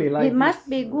 exactly. He must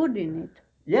be good in it.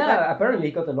 Yeah, apparently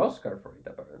he got an Oscar for it.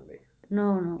 Apparently,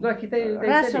 No. like they said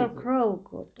Russell it. Crowe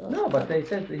got Oscar. No, but they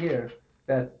said here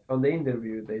that on the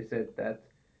interview they said that.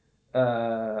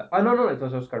 No, it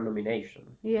was Oscar nomination,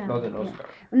 not an Oscar.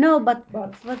 No, but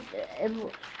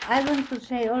I want to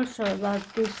say also about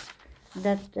this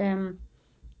that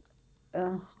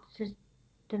just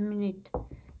a minute.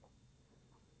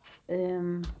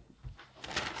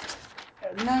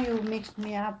 Now you mixed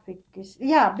me up with this.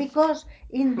 Yeah, because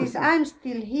in this I'm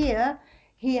Still Here,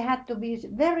 he had to be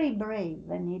very brave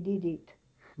when he did it,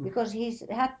 because he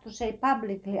had to say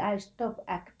publicly, "I stop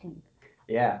acting."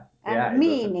 Yeah, and it was a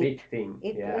mean big it. thing.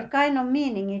 It kind of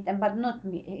meaning it, but not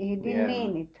me. He didn't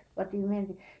mean it, but he meant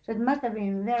it. So it must have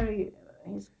been very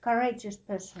he's courageous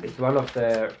person. It's one of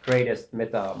the greatest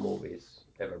meta movies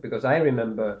ever, because I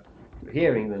remember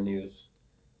hearing the news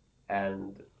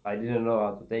and I didn't know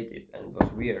how to take it, and it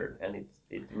was weird, and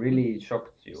it really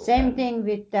shocked you. Same thing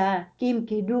with Kim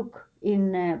Ki-duk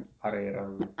in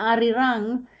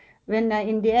Arirang, when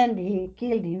in the end he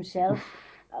killed himself.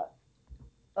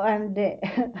 And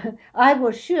I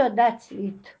was sure that's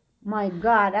it. My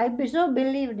God, I so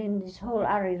believed in this whole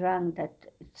Arirang that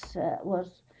it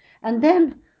was. And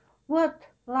then, what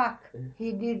luck,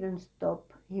 he didn't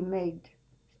stop. He made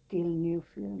still new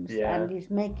films and is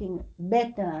making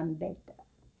better and better.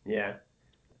 Yeah.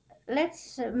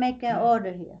 Let's make an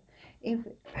order here. If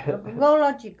go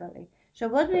logically. So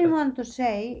what we want to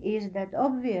say is that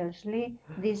obviously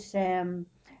this inherent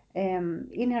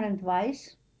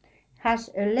vice has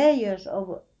layers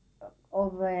of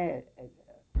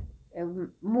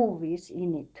movies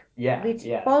in it, which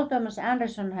Paul Thomas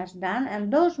Anderson has done,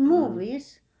 and those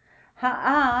movies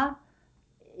are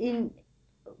in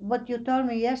what you told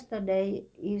me yesterday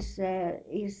is the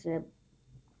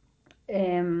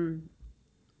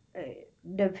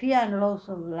Fear and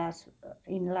Loathing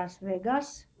in Las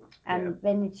Vegas, and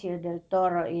Benicio del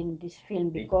Toro in this film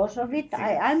because of it.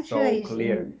 I'm so sure he's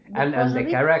clear. in And because the of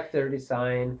it. character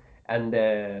design and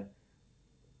the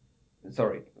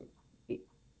sorry.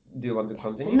 Do you want to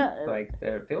continue? No, like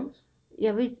their films?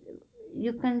 Yeah,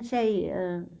 you can say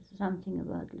something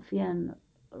about Fear and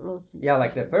Loathing. Yeah,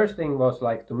 like the first thing was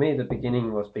like, to me the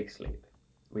beginning was Big Sleep.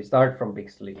 We start from Big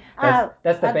Sleep.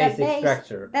 That's the basic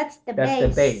structure. That's the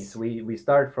base. We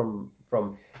start from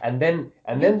and then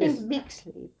think this Big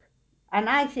Sleep. And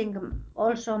I think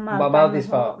also Maltese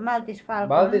Falcon. Maltese Falcon.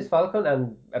 Maltese Falcon,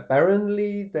 and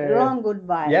apparently the Long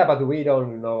Goodbye. Yeah, but we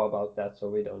don't know about that, so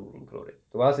we don't include it.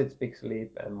 To us, it's Big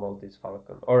Sleep and Maltese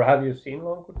Falcon. Or have you seen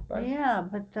Long Goodbye? Yeah,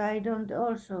 but I don't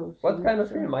also. What kind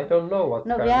of film? I don't know what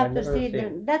No, kind. we have I've to never see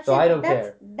seen. that's so it. I don't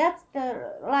care. That's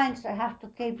the lines I have to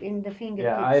keep in the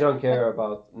fingertips. Yeah, I don't care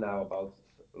about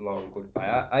Long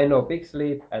Goodbye. I know Big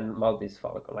Sleep and Maltese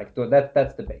Falcon. Like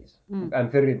that's the base.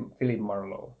 And Philip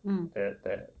Marlowe.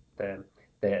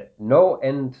 The no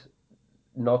end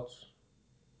knots.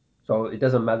 So it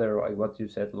doesn't matter like what you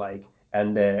said, like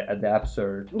and the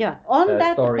absurd on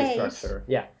that story base, structure.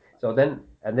 Yeah. So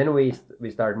then we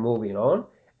start moving on,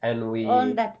 and we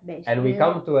on that base, and we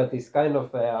come to this kind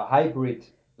of hybrid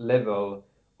level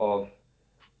of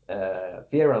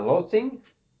Fear and Loathing,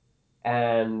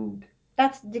 and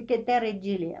that's the Terry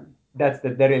Gilliam. That's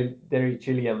the Terry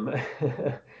Gilliam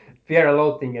Fear and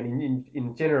Loathing, and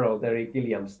in general Terry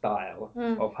Gilliam style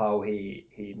of how he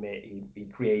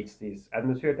creates this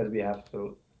atmosphere that we have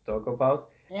to talk about.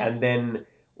 Yeah. And then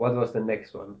what was the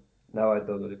next one? Now I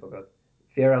totally forgot.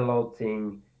 Fear and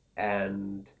Loathing,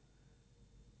 and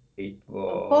it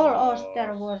was Paul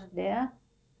Auster was there.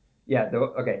 Yeah.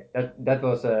 Okay. That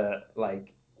was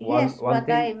like one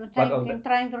thing. I'm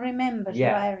trying to remember.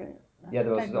 Yeah. Yeah,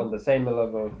 that was on the same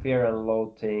level of Fear and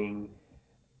Loathing,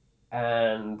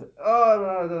 and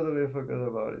no, I totally forgot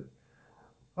about it.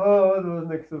 Oh, what was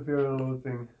next to Fear and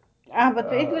Loathing?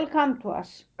 But it will come to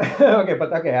us.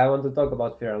 okay, I want to talk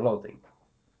about Fear and Loathing.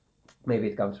 Maybe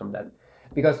it comes from that,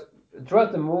 because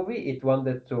throughout the movie it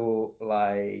wanted to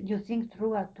like. You think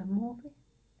throughout the movie?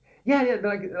 Yeah,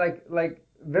 like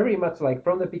very much like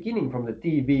from the beginning, from the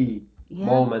TV. Yeah.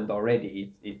 Moment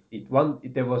already,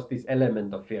 there was this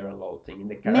element of Fear and Loathing in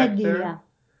the character. Media.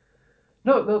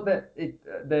 No,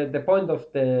 the point of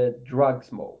the drug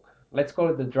smoke. Let's call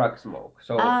it the drug smoke.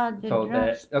 So okay,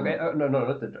 no,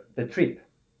 not the trip,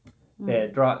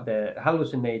 the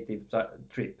hallucinative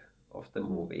trip of the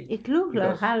movie. It looks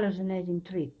like hallucinating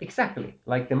trip. Exactly,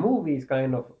 like the movie is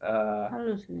kind of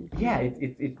hallucinating. Yeah,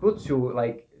 it puts you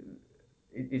like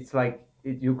it's like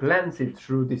you glance it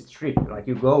through this trip, like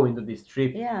you go into this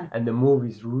trip, yeah. And the movie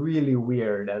is really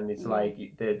weird, and it's like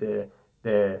the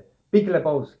Big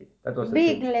Lebowski. That was the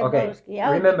Big thing. Lebowski.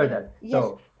 Okay, remember that. Yes,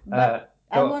 so, but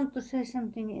I want to say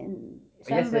something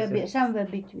somewhere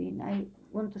between. I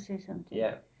want to say something.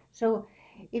 Yeah. So,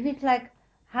 if it's like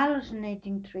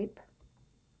hallucinating trip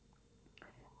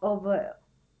of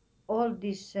all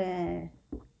this.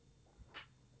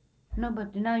 No,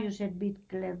 but now you said Big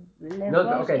Lebowski. No,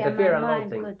 okay, the Fear and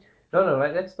Loathing. No,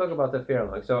 let's talk about the Fear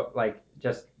and Loathing. So, like,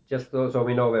 just so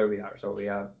we know where we are. So we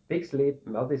have Big Sleep,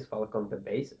 Maltese Falcon, the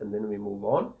base, and then we move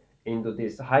on into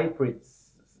this hybrid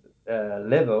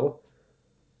level,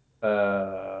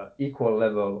 equal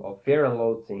level of Fear and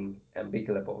Loathing and Big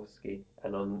Lebowski,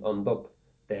 and on top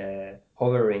the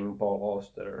hovering Paul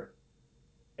Auster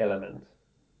element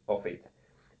of it.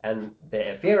 And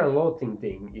the Fear and Loathing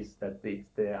thing is that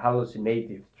it's the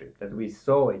hallucinative trip that we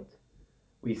saw it.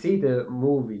 We see the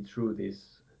movie through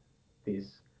this.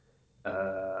 It's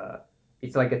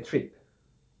like a trip.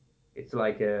 It's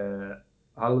like a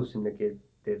hallucinative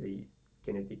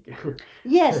kinetic.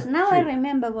 Yes, now I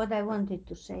remember what I wanted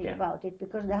to say about it,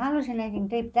 because the hallucinating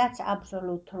trip, that's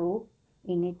absolute true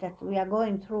in it, that we are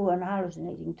going through an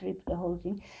hallucinating trip, the whole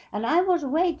thing. And I was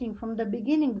waiting from the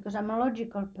beginning, because I'm a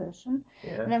logical person,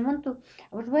 and I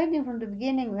was waiting from the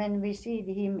beginning when we see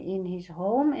him in his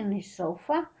home, in his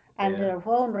sofa, and the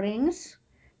phone rings.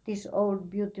 This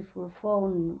old beautiful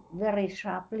phone very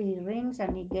sharply rings,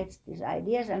 and he gets these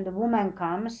ideas, and the woman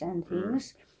comes and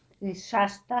things. This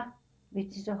Shasta,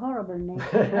 which is a horrible name.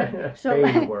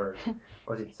 Fein word.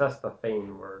 Was it just a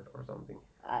fein word or something?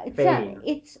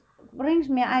 It brings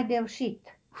me idea of shit.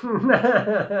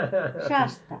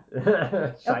 Shasta.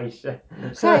 Scheisse.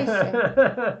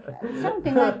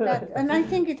 Something like that. And I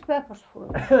think it's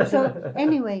purposeful. So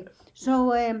anyway,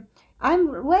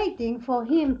 I'm waiting for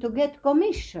him to get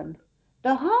commission.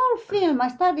 The whole film, I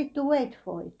started to wait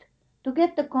for it, to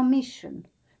get the commission.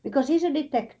 Because he's a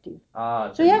detective.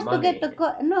 So he has to get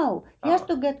he has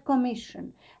to get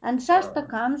commission. And Shasta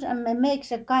comes and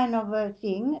makes a kind of a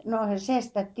thing. No, he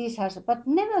says that this has, but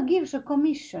never gives a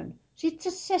commission. She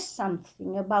just says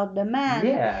something about the man.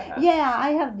 Yeah,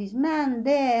 I have this man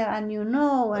there, and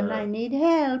and I need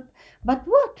help. But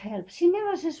what help? She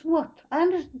never says what.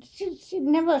 She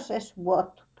never says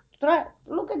what.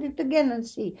 Look at it again and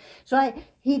see. So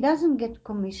he doesn't get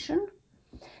commission.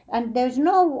 And there's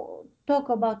no talk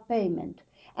about payment.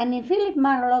 And in Philip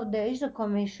Marlowe, there is a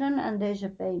commission and there is a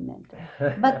payment.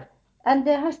 But And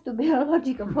there has to be a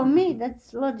logical. For me,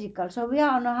 that's logical. So we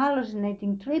are on a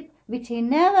hallucinating trip, which he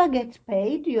never gets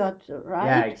paid. You're Yeah,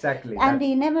 right, exactly. and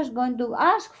he never is going to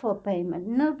ask for payment.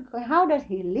 No, because how does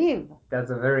he live?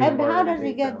 That's a very And how important does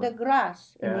he get the detail.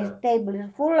 grass in his Yeah. table?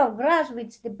 It's full of grass,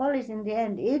 which the police in the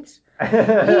end eats,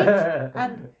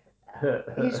 and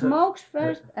he smokes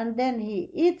first, and then he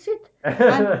eats it,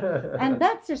 and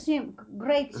that's a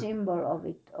great symbol of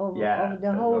it, Yeah, of the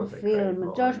that whole was a great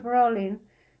film. Josh moment. Brolin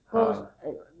goes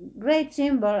great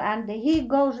symbol, and he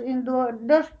goes into a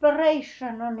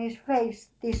desperation on his face.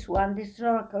 This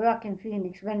Joaquin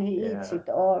Phoenix when he eats Yeah. it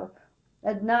all,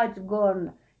 and now it's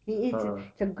gone. He eats it.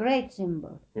 It's a great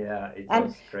symbol. Yeah, it And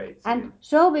was great and scene.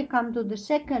 so we come to the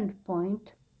second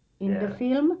point in the Yeah.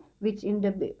 film,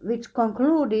 which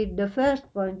concluded the first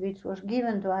point, which was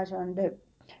given to us on the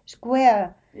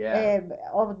square Yeah.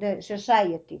 of the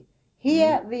society.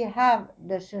 Here we have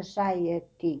the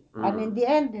society, and in the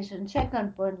end, there's a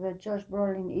second point where Josh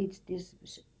Brolin eats this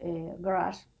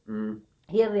grass.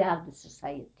 Here we have the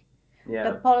society. Yeah.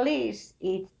 The police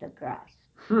eats the grass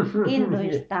into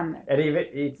his stomach. And even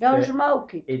eats Don't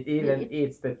smoke it. It even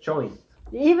eats the joint.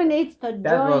 Even eats the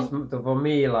That was joint. for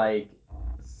me like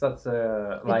such a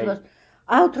It was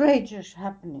outrageous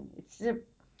happening.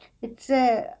 It's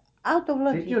out of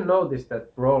logic. Did you notice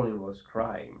that Brolin was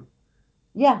crying?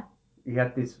 Yeah. He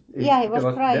had this. Yeah, he was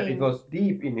crying. It was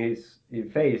deep in his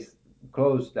face,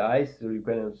 closed the eyes, so you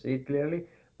couldn't see it clearly,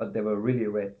 but they were really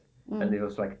red, and it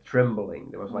was like trembling.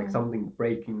 There was like something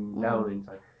breaking down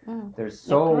inside. There's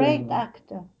so a great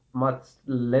actor. much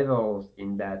levels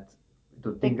in that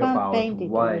to think can't about paint it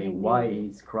why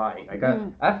he's crying. Like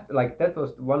after, like that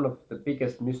was one of the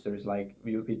biggest mysteries. Like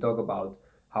we talk about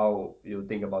how you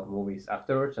think about movies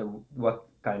afterwards and what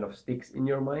kind of sticks in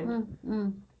your mind.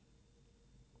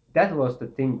 That was the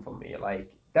thing for me.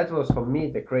 Like that was for me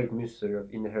the great mystery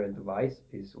of Inherent Vice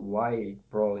is why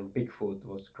Brolin Bigfoot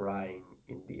was crying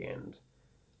in the end.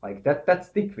 Like that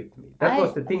stick with me. That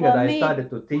was the thing that I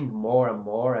started to think more and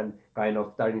more and kind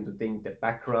of starting to think the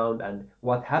background and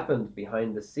what happened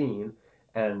behind the scene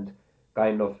and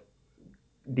kind of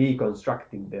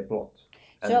deconstructing the plot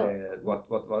and so,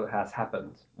 what has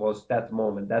happened was that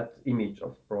moment, that image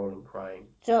of Brolin crying.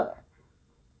 So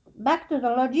back to the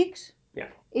logics. Yeah.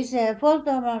 Is Paul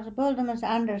Thomas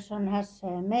Anderson has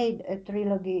made a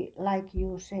trilogy like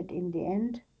you said in the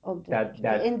end of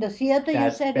the in the theater you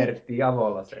said it. Pertti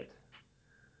Avola said.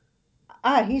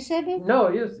 He said it? No,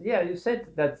 you said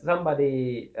that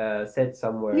somebody said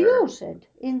somewhere. You said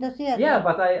in the theater. Yeah,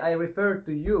 but I referred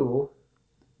to you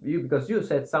because you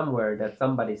said somewhere that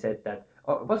somebody said that.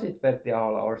 Or was it Pertti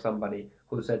Avola or somebody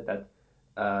who said that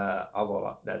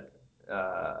Avola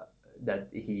that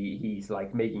he's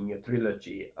like making a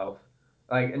trilogy of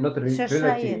like not a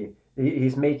trilogy.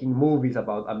 He's making movies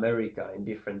about America in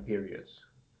different periods.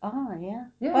 Oh yeah.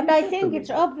 But I think it's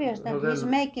obvious that he's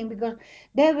making because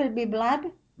there will be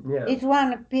blood. Yeah. It's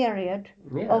one period.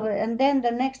 Yeah. And then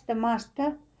the next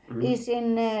master is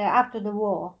in after the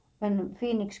war when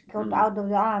Phoenix got out of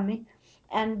the army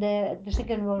and the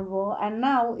Second World War, and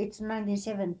now it's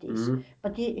 1970s.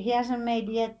 But he hasn't made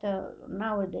yet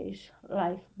nowadays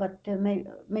life, but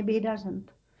maybe he doesn't.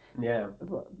 Yeah.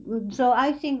 So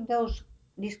I think those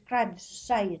describe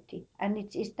society and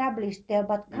it's established there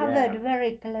but covered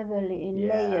very cleverly in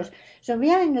layers. So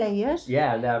we are in layers.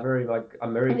 Yeah, and they are very like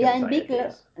American. We are in Big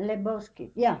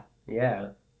Lebowski. Yeah.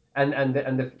 Yeah, and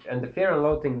the Fear and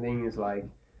Loathing thing is like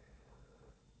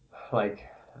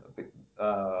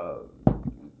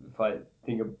if I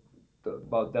think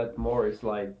about that more, it's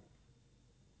like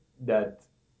that.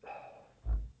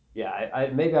 Yeah, I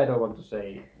maybe I don't want to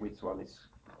say which one is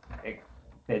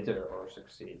better or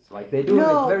succeeds. Like they do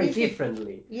it very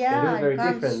differently. Yeah, they do it very I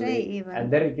can't differently. Say even. And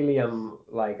Derek Gilliam,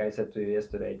 like I said to you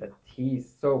yesterday, that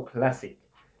he's so classic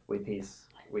with his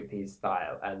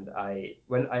style. And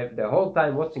when I the whole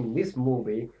time watching this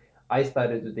movie, I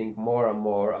started to think more and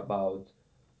more about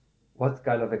what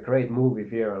kind of a great movie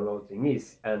Fear and Loathing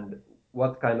is, and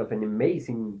what kind of an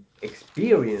amazing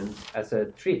experience as a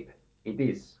trip it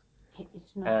is.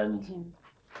 It's not and him.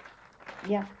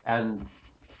 Yeah. And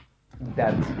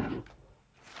that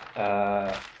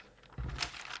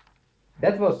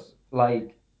that was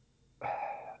like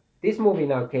this movie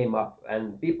now came up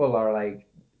and people are like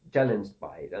challenged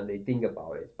by it and they think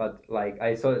about it, but like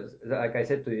I said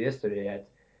to you yesterday,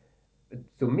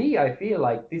 to me I feel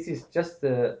like this is just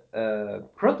a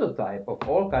prototype of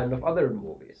all kind of other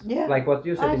movies. Yeah, like what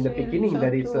you said in the beginning,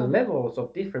 that it's the too. levels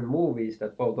of different movies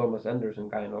that Paul Thomas Anderson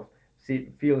kind of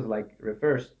feels like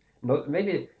refers. Not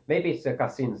maybe it's a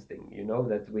Cousins thing,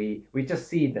 that we just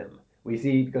see them. we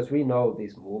see because we know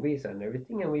these movies and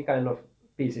everything, and we kind of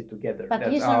piece it together. But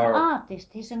That's he's an our artist.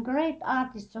 He's a great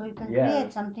artist, so he can yeah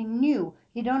create something new.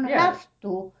 He don't yeah have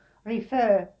to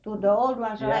refer to the old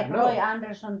ones yeah like no Roy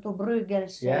Anderson to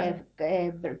Bruegel's yeah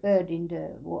bird in the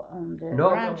on the no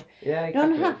branch. yeah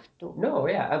Don't exactly have to. no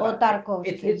yeah Or it's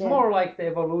Tarkovsky. it's more like the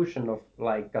evolution of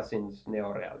like Cassin's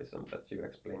neorealism that you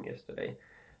explained yesterday.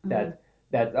 Mm.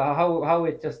 That how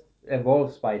it just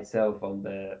evolves by itself on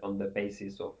the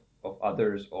basis of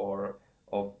others or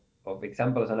of of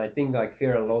examples. And I think like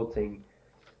Fear and Loathing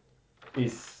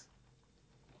is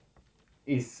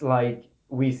like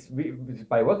we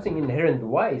by watching Inherent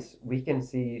Vice we can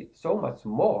see so much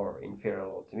more in Fear and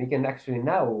Loathing. We can actually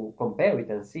now compare it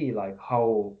and see like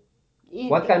how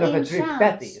what kind of a trip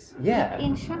that is. Yeah. It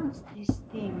enchants this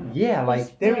thing. Yeah, This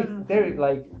like film there thing.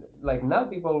 like now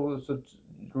people should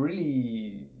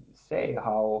really say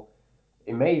how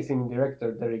amazing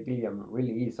director Terry Gilliam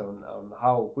really is on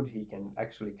how good he can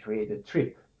actually create a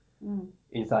trip Mm.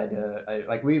 inside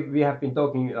like we have been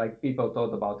talking like people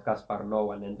thought about Gaspar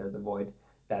Noé and Enter the Void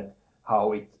that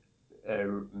how it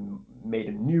made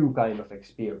a new kind of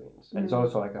experience and it's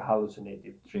also like a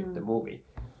hallucinative trip the movie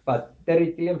but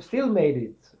Terry Gilliam still made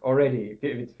it already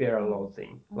with Fear and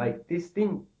Loathing like this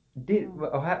thing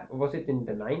was it in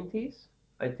the 90s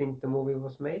I think the movie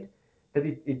was made that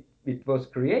it was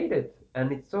created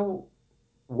and it's so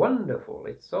wonderful.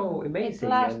 It's so It amazing and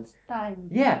lasts time.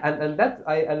 yeah, and that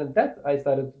I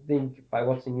started to think by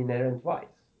watching Inherent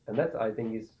Vice, and that I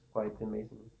think is quite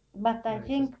amazing. But I I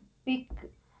think Big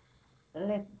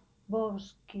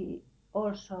Lebowski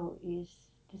also is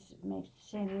this makes the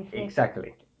same effect.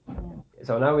 exactly. Yeah.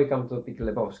 So now we come to Big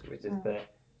Lebowski, which is the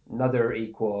another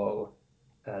equal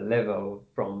level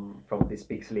from this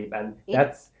Big Sleep, and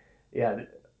that's yeah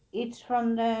It's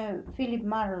from the Philip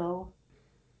Marlowe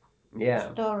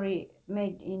yeah story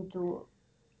made into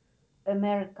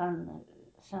American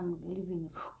some living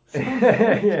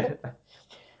yeah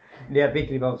yeah Big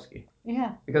Lebowski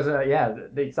yeah. because yeah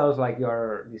it sounds like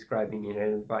you're describing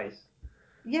Inherent Vice.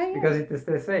 Yeah, yeah. Because it is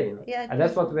the same. Yeah, and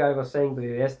that's what I was saying to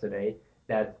you yesterday,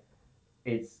 that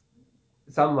it's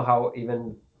somehow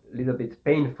even a little bit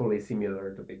painfully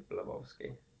similar to Big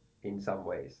Lebowski in some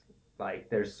ways.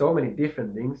 Like there's so many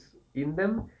different things in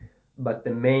them, but the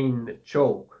main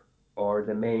joke or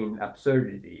the main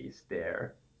absurdity is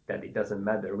there that it doesn't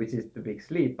matter, which is the Big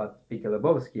Sleep. But Big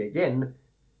Lebowski again,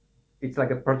 it's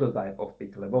like a prototype of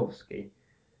Big Lebowski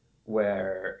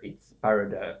where it's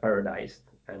parodized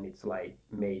and it's like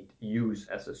made use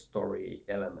as a story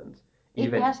element. It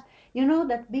Even has, you know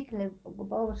that Big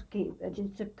Lebowski,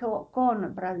 it's a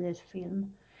Coen Brothers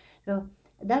film. So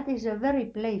that is a very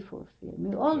playful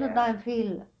film. You all the time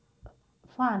feel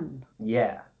fun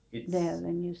yeah, it's there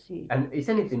when you see it. and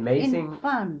isn't it It's amazing?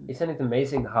 fun. Isn't it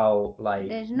amazing how like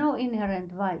There's no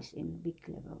inherent vice in Big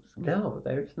Lebowski. no,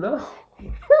 there's no.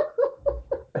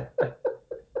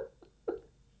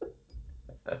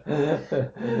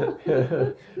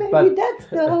 Maybe that's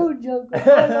the whole joke.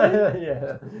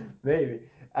 yeah, maybe.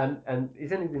 And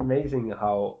isn't it amazing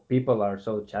how people are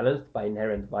so challenged by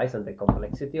Inherent Vice and the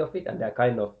complexity of it, and they're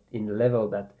kind of in level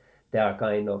that they are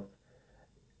kind of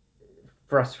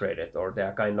frustrated or they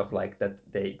are kind of like that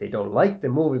they don't like the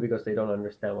movie because they don't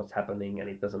understand what's happening and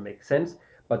it doesn't make sense.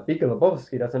 But Big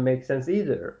Lebowski doesn't make sense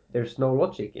either. There's no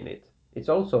logic in it. It's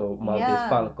also Maltese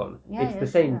Falcon. It's the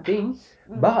same thing,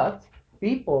 but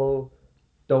people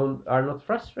don't are not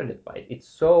frustrated by it. It's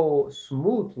so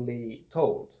smoothly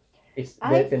told. It's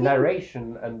the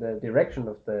narration and the direction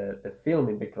of the film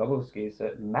in Big Lebowski is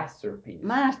a masterpiece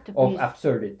of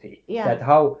absurdity. Yeah. That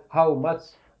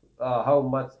how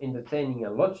much entertaining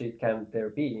and logic can there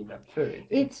be in absurdity?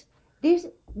 It's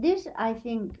this I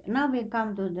think now we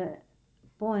come to the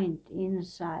point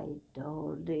inside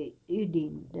or the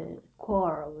ydin, the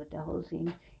core of the whole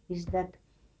thing is that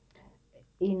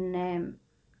in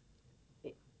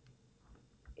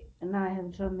and I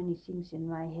have so many things in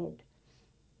my head,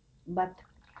 but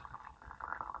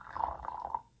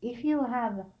if you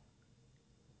have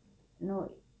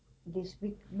no this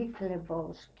big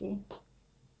Lebowski,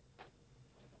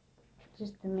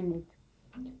 just a minute.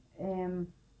 Um,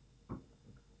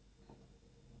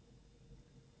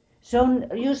 so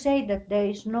you say that there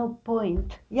is no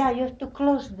point. Yeah, you have to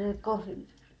close the coffee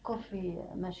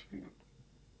machine.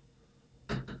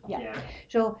 Yeah.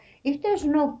 So if there's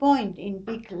no point in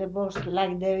Big Lebowski,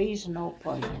 like there is no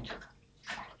point,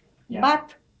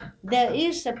 but there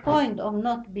is a point of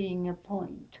not being a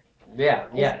point. Yeah,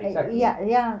 exactly.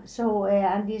 Yeah. So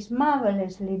and it's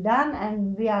marvelously done,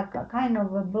 and we are kind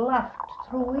of bluffed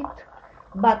through it,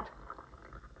 but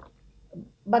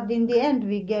in the end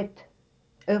we get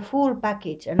a full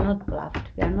package and not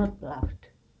bluffed. We are not bluffed,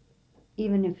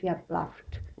 even if we are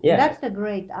bluffed. Yeah. That's the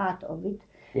great art of it.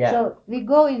 Yeah. So we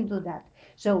go into that.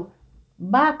 So,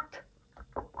 but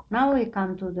now we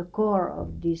come to the core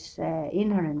of this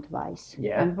inherent vice.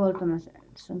 Yeah. And Paul Thomas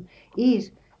Anderson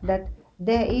is that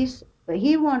there is.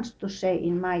 He wants to say,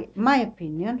 in my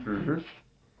opinion,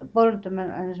 Paul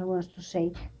Thomas Anderson wants to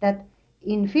say that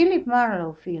in Philip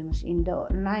Marlowe films in the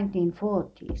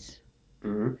 1940s,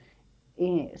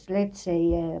 let's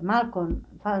say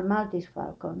Maltese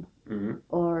Falcon,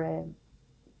 or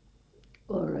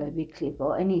Wycliffe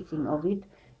or anything of it.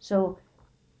 So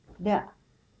there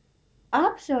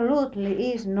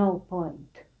absolutely is no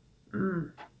point.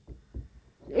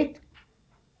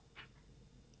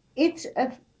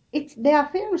 There are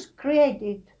films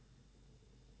created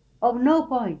of no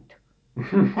point,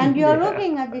 and you're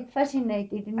looking at it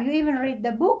fascinated, and you even read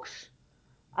the books.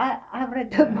 I've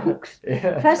read the books,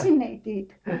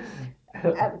 fascinated.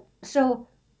 So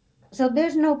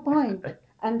there's no point,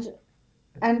 and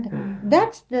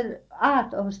that's the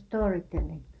art of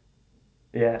storytelling.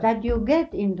 Yeah. That you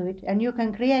get into it and you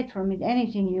can create from it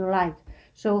anything you like.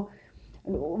 So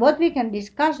what we can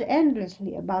discuss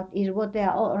endlessly about is what they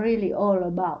are really all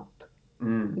about.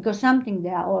 Because something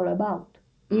they are all about,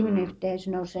 even if there's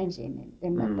no sense in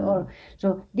them at all.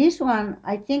 So this one,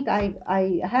 I think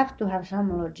I have to have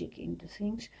some logic into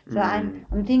things. So I'm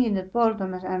thinking that Paul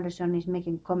Thomas Anderson is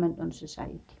making comment on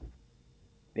society.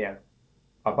 Yeah.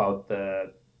 About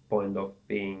the point of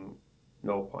being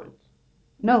no point.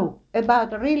 No,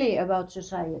 really about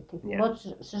society. Yeah. What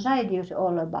society is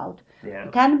all about. Yeah.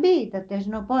 It can be that there's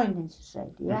no point in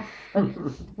society, yeah. But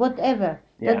whatever,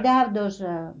 Yeah. that they have those.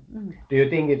 Do you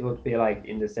think it would be like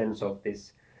in the sense of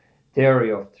this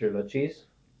theory of trilogies,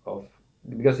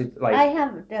 because it's like I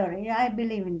have a theory. Yeah, I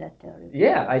believe in that theory.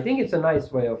 Yeah, I think it's a nice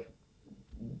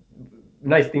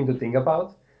thing to think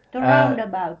about. To round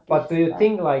about. But do you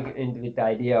think like with the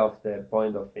idea of the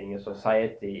point of being a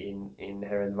society in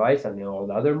Inherent Vice and in all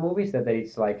the other movies, that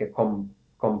it's like a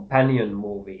companion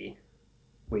movie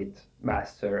with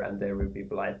Master and There Will Be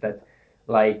Blood, that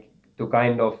like to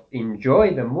kind of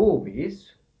enjoy the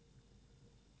movies,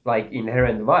 like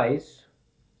Inherent Vice,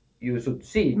 you should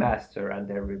see Master and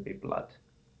There Will Be Blood,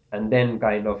 and then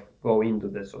kind of go into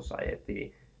the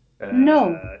society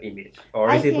image,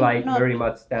 or is it like very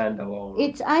much standalone?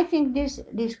 I think this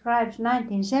describes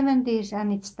 1970s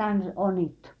and it stands on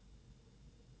it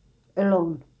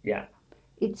alone. Yeah.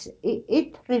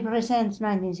 It represents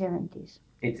 1970s.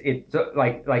 It's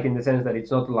like in the sense that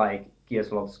it's not like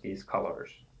Kieslowski's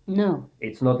Colors. No.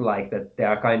 It's not like that they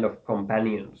are kind of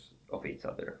companions of each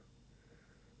other.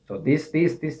 So this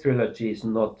trilogy is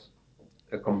not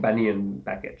a companion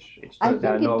package. I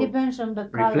think it depends on the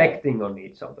color. Reflecting on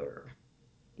each other.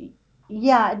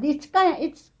 Yeah, it's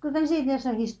you can see there's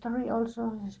a history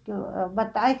also,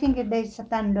 but I think they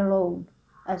stand alone.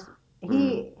 As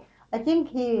I think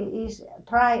he is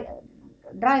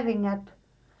driving at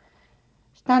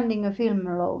standing a film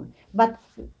alone. But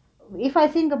if I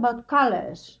think about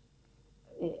colors,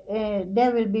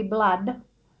 There Will Be Blood,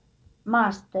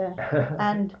 Master,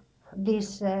 and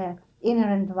this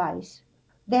Inherent Vice.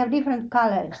 They have different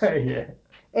colors. Yeah.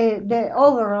 The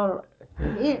overall,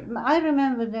 I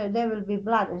remember There Will Be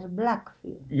Blood as a black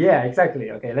film. Yeah,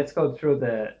 exactly. Okay, let's go through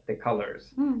the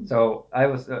colors. So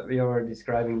we were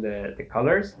describing the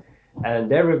colors, and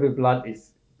There Will Be Blood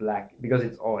is black because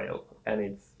it's oil, and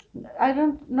it's. I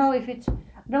don't know if it's. I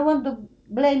don't want to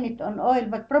blame it on oil,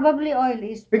 but probably oil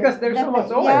is. Because there's so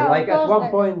much oil. Yeah, like at one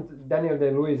point, Daniel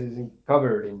Day-Lewis is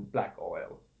covered in black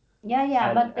oil.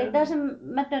 Yeah, but it doesn't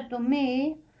matter to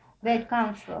me where it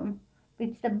comes from.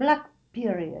 It's the black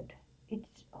period.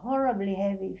 It's horribly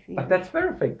heavy film. But that's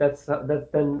perfect. That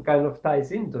then kind of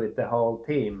ties into it, the whole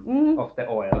theme of the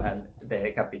oil and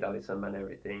the capitalism and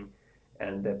everything,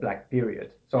 and the black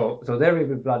period. So There Will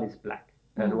Be Blood is black.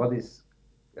 And what is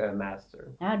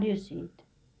Master? How do you see it?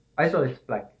 I saw it's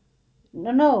black.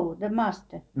 No, the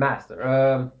Master.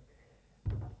 Master.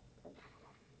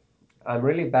 I'm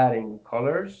really bad in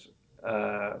colors,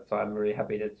 so I'm really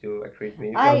happy that you agreed with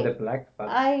me on the black. But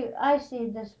I see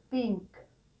this pink.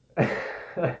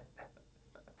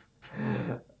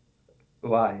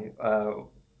 Why?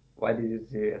 Why did you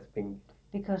see it as pink?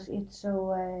 Because it's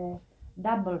so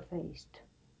double-faced.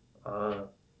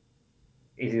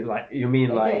 Is it like, you mean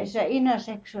like... There's an inner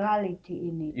sexuality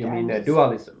in it. You mean a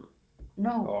dualism?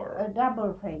 No, a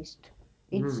double-faced.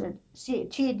 It's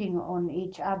cheating on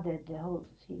each other, the whole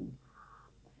thing.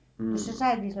 The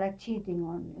society is like cheating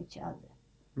on each other.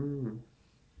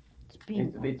 It's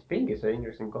pink. It's pink is an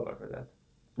interesting color for that.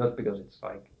 Not because it's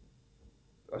like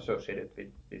associated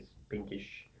with this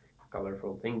pinkish,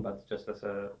 colorful thing, but just as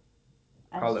a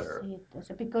I color. see it as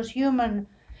because human,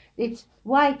 it's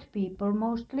white people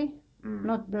mostly,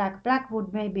 not black. Black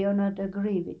would maybe or not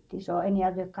agree with this or any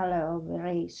other color of a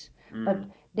race, but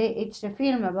it's a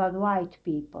film about white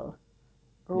people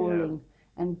ruling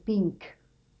and pink.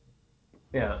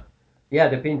 Yeah, yeah,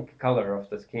 the pink color of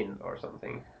the skin or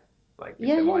something, like with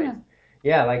Yeah, the yeah, white. no.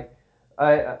 Yeah, like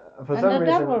I for And some the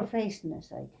reason. double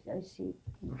facedness, I see.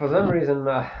 For some reason,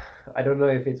 I don't know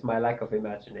if it's my lack of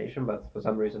imagination, but for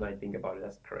some reason I think about it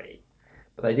as gray.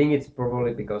 But I think it's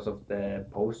probably because of the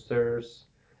posters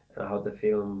and how the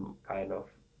film kind of.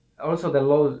 Also, the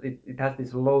low. It has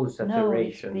this low No, it's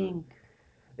saturation. pink.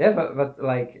 Yeah, but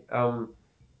like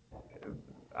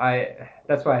I.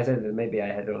 That's why I said that maybe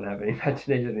don't have an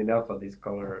imagination enough for these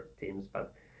color themes,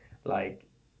 but like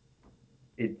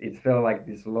it felt like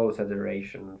this low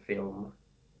saturation film,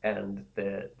 and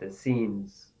the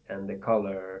scenes and the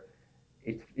color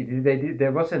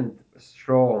there wasn't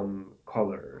strong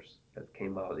colors that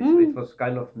came out. It was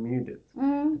kind of muted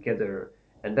together,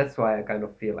 and that's why I kind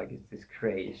of feel like it's this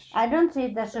grayish. I don't see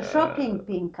it as a shocking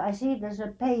pink. I see it as a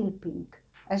pale pink,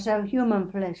 as a human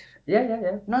flesh.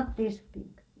 Yeah. Not this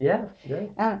pink. Yeah.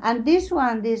 And this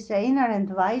one, this Inherent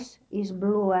Vice, is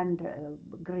blue and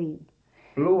green.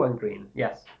 Blue and green,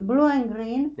 yes. Blue and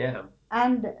green. Yeah.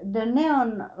 And the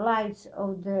neon lights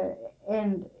of the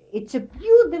end. It's a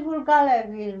beautiful color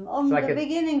film from like the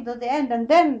beginning to the end, and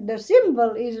then the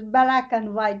symbol is black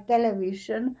and white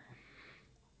television,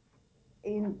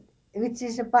 which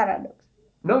is a paradox.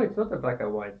 No, it's not a black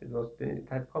and white. It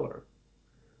had color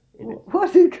in it.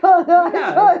 What's it called? Yeah,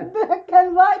 I saw it black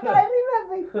and white. I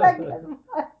remember it black and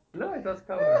white. No, it was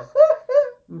color.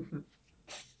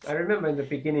 I remember in the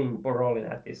beginning, Borolin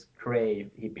had this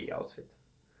gray hippie outfit.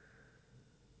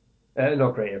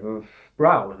 No gray,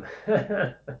 brown.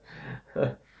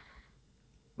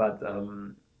 But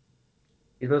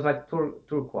it was like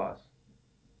turquoise.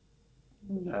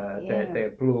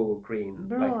 The blue green,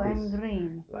 blue like and this,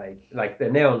 green, like the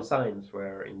neon signs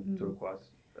were in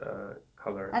turquoise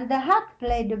color. and the hat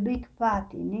played a big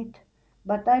part in it,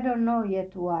 but I don't know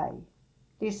yet why.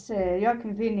 This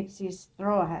Joaquin Phoenix's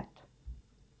straw hat.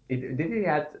 Did it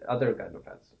had other kind of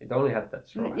hats? It only had that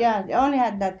straw hat. Yeah, they only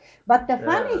had that. But the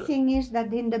funny thing is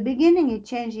that in the beginning he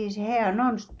changed his hair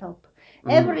non-stop.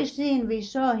 Every scene we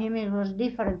saw him, it was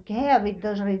different hair with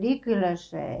those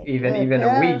ridiculous even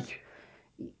a wig.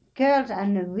 Curls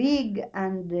and a wig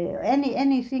and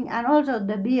anything, and also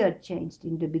the beard changed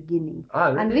in the beginning.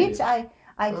 Really? And which I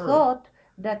thought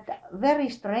that very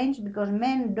strange because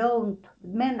men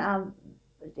are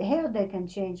hair they can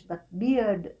change, but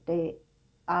beard they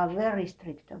are very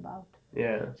strict about.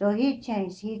 Yeah. So he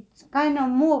changed. He kind of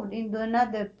moved into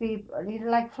another people. He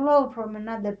like flowed from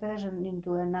another person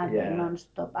into another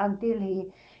non-stop until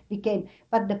he became.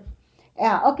 But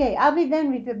okay. Are we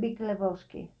done with the Big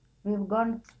Lebowski? We've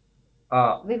gone.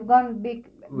 We've gone big.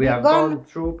 We have gone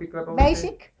through Big Lebowski.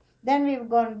 Basic. Then we've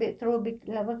gone through Big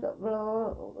Lebowski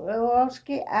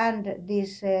and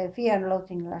this Fear and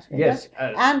Loathing in Las Vegas.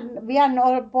 Yes. And we are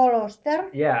all Paul Auster.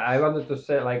 Yeah, I wanted to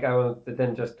say, I wanted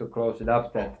then just to close it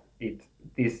up that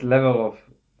this level of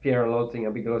Fear and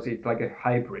Loathing, because it's like a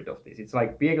hybrid of this. It's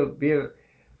like Fear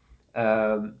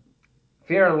and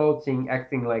Loathing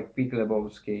acting like Big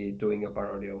Lebowski doing a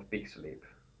parody of Big Sleep.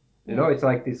 You know, it's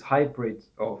like this hybrid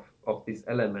of these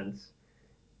elements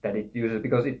that it uses,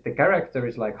 because the character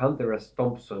is like Hunter S.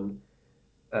 Thompson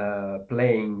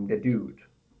playing the dude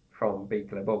from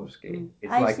Big Lebowski.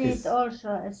 It's I like see it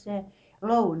also as a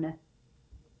loner.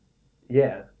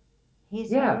 Yeah.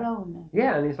 He's a loner.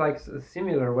 Yeah, and it's like a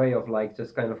similar way of like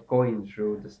just kind of going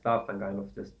through the stuff and kind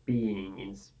of just being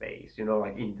in space, you know,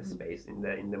 like in the space in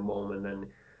the moment,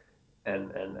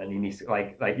 and in his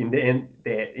like in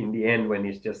the end when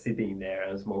he's just sitting there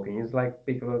and smoking, it's like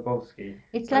Big Lebowski.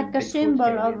 It's like a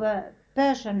symbol of a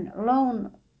person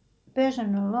alone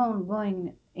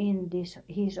going in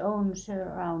his own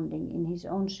surrounding, in his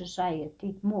own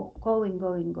society,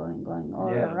 going all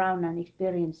around and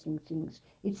experiencing things.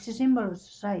 It's a symbol of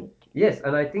society. Yes,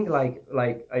 and I think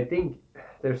I think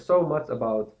there's so much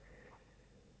about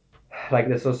like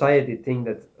the society thing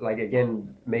that like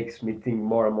again makes me think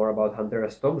more and more about Hunter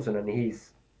S. Thompson and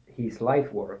his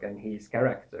life work and his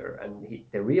character and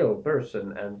the real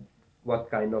person, and what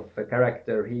kind of a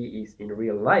character he is in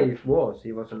real life.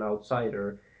 He was an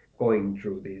outsider going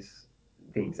through these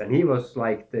things, and he was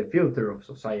like the filter of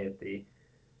society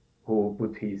who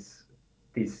put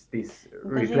this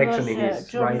reflection in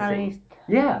his writing.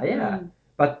 Yeah.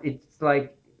 But it's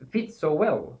like fits so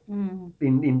well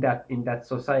in that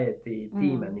society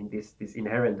theme and in this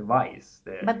inherent vice.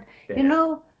 But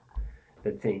the,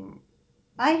 the thing.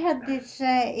 I had this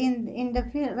in the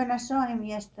film when I saw him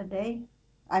yesterday.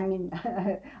 I mean,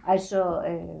 I saw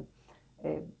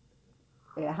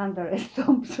Hunter S.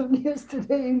 Thompson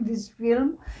yesterday in this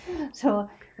film. So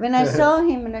when I saw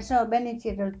him and I saw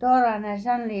Benicio del Toro and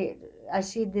I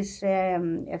see this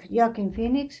Joaquin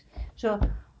Phoenix. So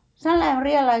suddenly I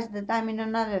realized that I'm in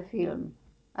another film.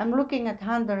 I'm looking at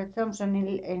Hunter S. Thompson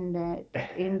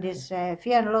in this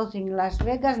Fear and Loathing in Las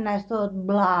Vegas, and I thought,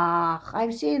 blah,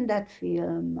 I've seen that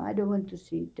film. I don't want to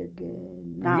see it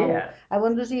again now. Yeah. I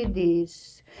want to see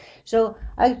this. So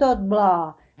I thought,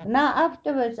 blah. Now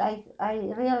afterwards, I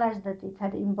realized that it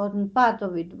had important part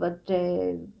of it, but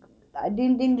I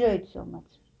didn't enjoy it so much.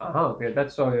 Okay,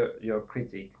 that's all your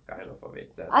critique kind of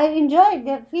it. I enjoyed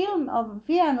the film of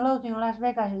Fear and Loathing in Las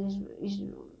Vegas is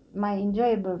my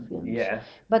enjoyable films. Yeah.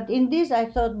 But in this, I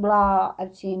thought, blah,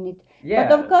 I've seen it. Yeah.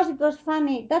 But of course, it was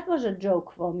funny. That was a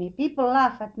joke for me. People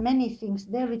laugh at many things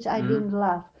there which I didn't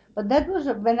laugh. But that was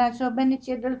when I saw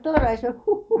Benicio del Toro. I said,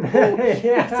 hoo, hoo, hoo.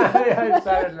 Yeah, I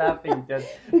started laughing just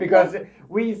because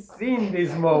we've seen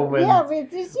this moment. Yeah, we've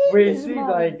seen this moment.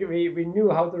 Like we knew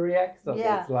how to react on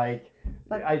Yeah. it. Like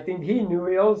But I think he knew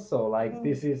it also. Like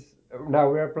this is now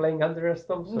we are playing Hunter S.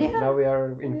 Thompson. Yeah. Now we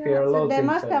are in Fear and So they Loathing.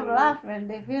 must have laughed when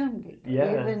they filmed it.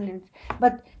 Yeah.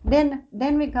 But then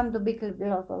we come to Big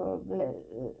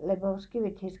Lebowski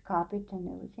with his carpet and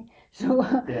everything. So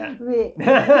Yeah. we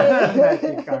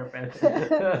Magic carpet.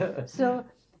 so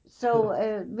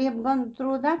we have gone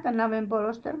through that, and now in Paul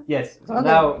Auster. Yes. So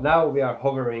Okay. now we are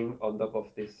hovering on top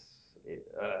of this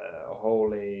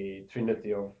holy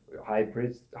trinity of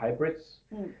hybrids,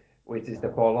 which is the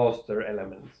Paul Auster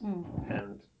element.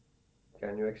 And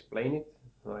can you explain it?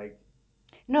 Like.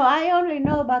 No, I only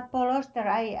know about Paul Auster.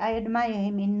 I admire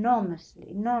him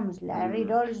enormously. I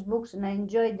read all his books and I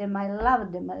enjoy them. I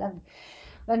love them.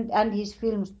 And his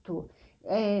films too.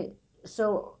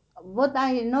 So what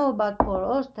I know about Paul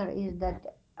Auster is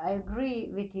that I agree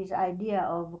with his idea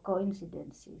of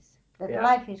coincidences. That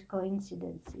life is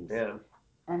coincidences. Yeah.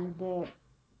 And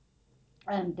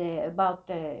about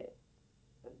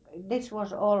this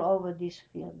was all over this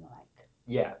film, like.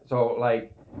 Yeah. So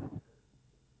like.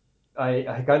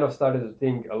 I kind of started to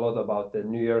think a lot about the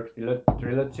New York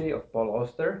trilogy of Paul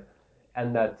Auster,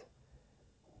 and that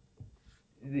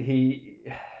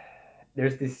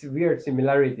there's this weird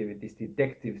similarity with this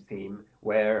detective theme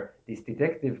where this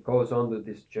detective goes on to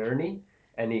this journey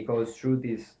and he goes through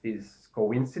this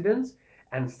coincidence,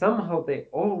 and somehow they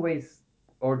always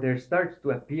or there starts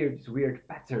to appear this weird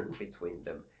pattern between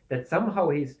them, that somehow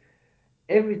he's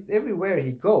everywhere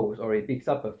he goes, or he picks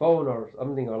up a phone or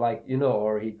something, or like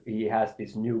or he has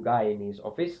this new guy in his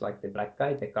office, like the black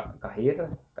guy, the Kahir.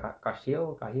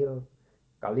 Khalil.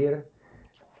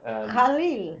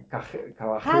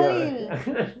 Khalil.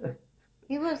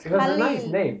 He was It was Khalil. a nice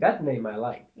name. That name I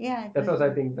like. Yeah. That was, I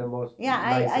think, the most. Yeah,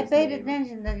 I nicest paid name.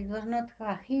 attention that it was not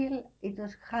Khahil, it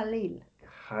was Khalil.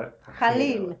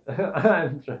 Khalil.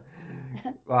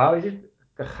 Well, how is it?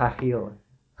 Khalil.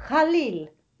 Khalil.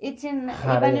 It's in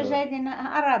Khalil. when you say it in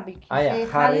Arabic, you say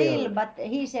Khalil, but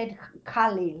he said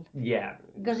Khalil. Yeah.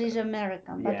 Because he's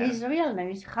American, but his real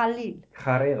name is Khalil.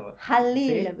 Khalil.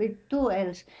 Khalil with two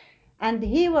L's, and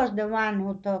he was the one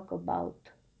who talked about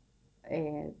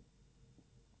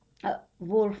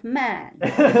Wolfman. I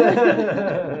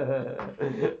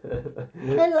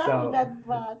love that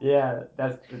part. Yeah,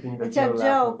 that's the thing that it's a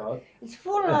joke. About. It's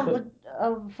full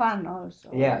of fun also.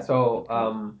 Yeah, so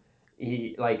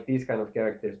he like these kind of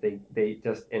characters, they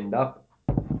just end up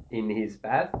in his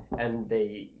path and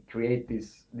they create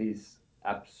this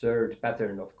absurd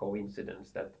pattern of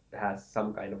coincidence that has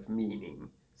some kind of meaning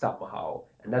somehow,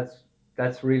 and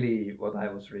that's really what I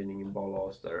was reading in Paul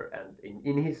Auster, and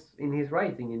in his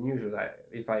writing. In usual,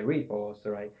 if I read Paul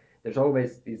Auster, there's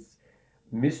always this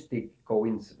mystic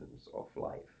coincidence of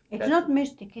life. It's not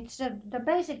mystic. It's the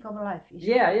basic of life. Is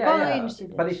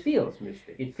coincidence. But it feels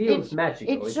mystic. It feels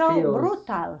magical. It's so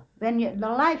brutal when the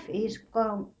life is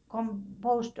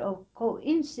composed of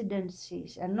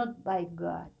coincidences and not by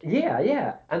God.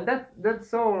 Yeah, and that's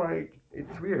so like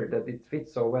it's weird that it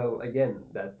fits so well again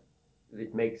that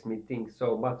it makes me think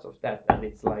so much of that, and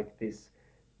it's like this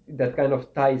that kind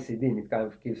of ties it in. It kind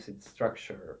of gives it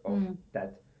structure of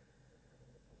that.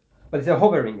 But it's a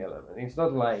hovering element. It's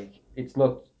not like it's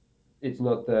not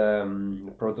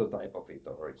prototype of it,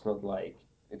 or it's not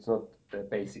the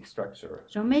basic structure.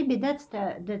 So maybe that's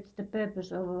the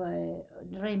purpose of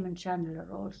Raymond Chandler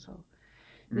also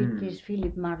with this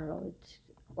Philip Marlowe. It's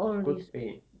all Could these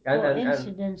be. and or and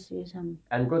and incidences and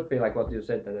and could be like what you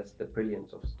said, that that's the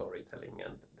brilliance of storytelling,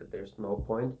 and that there's no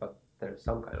point, but there's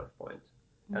some kind of point.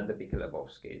 And the Big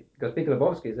Lebowski, because Big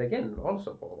Lebowski is again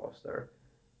also Paul Auster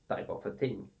type of a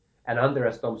thing, and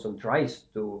Andreas Thompson tries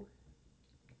to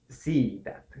see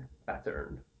that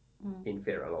pattern in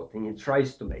Fear and Loathing. He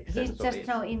tries to make he's sense of just it.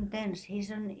 so intense. He's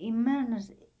an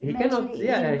immense, He cannot, immensely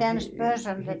yeah, intense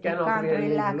person he that he cannot can't really leave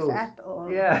relax loose. at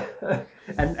all. Yeah,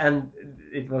 and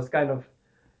it was kind of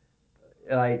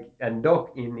like, and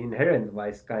Doc in Inherent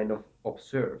Vice kind of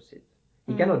observes it.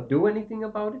 He cannot do anything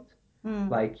about it.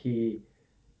 Like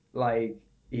like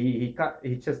he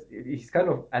just, he's kind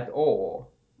of at awe.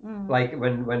 Like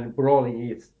when Brawling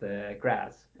eats the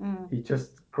grass, he's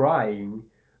just crying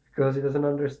because he doesn't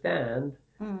understand,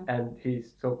 and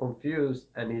he's so confused,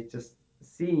 and he's just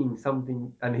seeing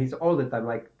something, and he's all the time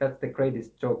like, that's the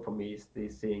greatest joke for me, is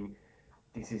this seeing,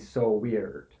 this is so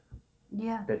weird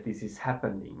Yeah. that this is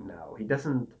happening now. He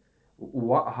doesn't.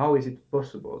 How is it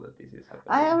possible that this is happening?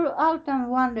 I often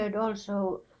wondered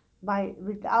also, by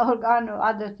with all kind of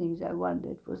other things I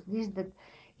wondered, was this, that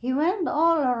he went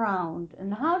all around,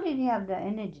 and how did he have the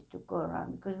energy to go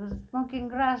around? Because he was smoking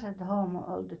grass at home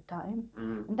all the time,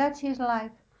 and that's his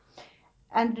life.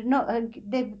 And no,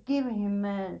 they give him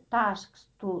tasks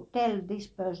to tell this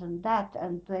person that,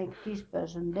 and take this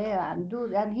person there, and do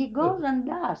that. And he goes and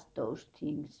does those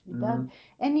things without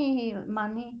any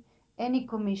money, any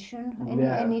commission,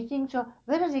 anything. So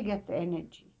where does he get the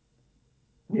energy?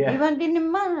 Yeah. He went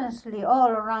immensely all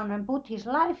around and put his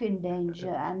life in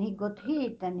danger, and he got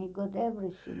hit, and he got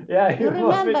everything. Yeah, he You was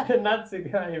remember? with the Nazi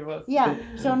guy. He was. Yeah.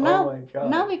 So Oh now, my God.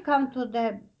 now we come to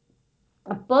the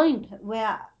point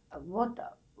where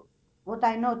what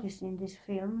I noticed in this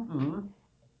film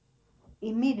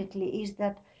immediately is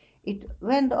that it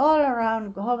went all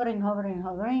around,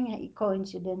 hovering,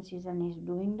 coincidences, and he's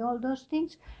doing all those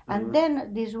things. And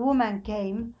then this woman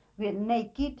came with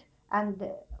naked, and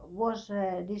was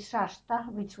this Shasta,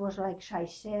 which was like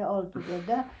Shaise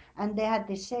altogether, and they had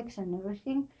this sex and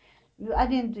everything. I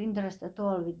didn't interest at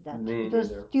all with that. Me It was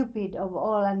neither. stupid of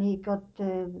all, and he got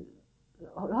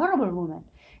horrible woman.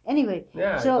 Anyway,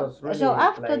 Yeah, it so was really so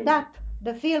after lame. that,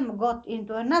 the film got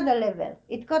into another level.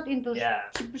 It got into Yeah.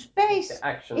 space. The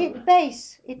action.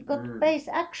 It got space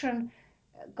action,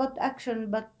 got action,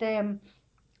 but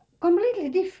completely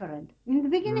different. In the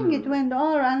beginning, it went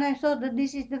all, and I thought that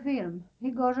this is the film. He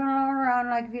goes all around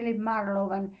like Philip Marlowe,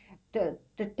 and the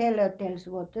teller tells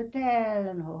what to tell,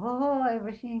 and ho ho ho,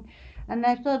 everything. And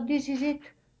I thought this is it.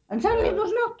 And suddenly it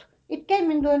was not. It came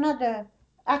into another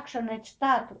action. It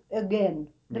started again.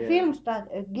 The film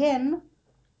started again.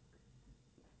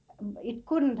 It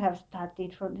couldn't have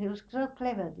started from. He was so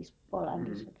clever, this Paul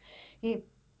Anderson. He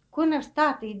couldn't have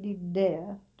started it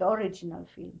there, the original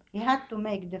film. He had to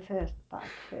make the first part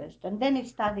first, and then it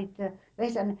started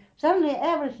this, and suddenly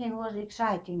everything was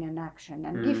exciting and action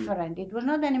and different. It was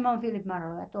not anymore Philip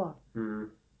Marlowe at all.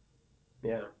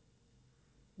 Yeah.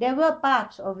 There were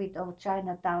parts of it, of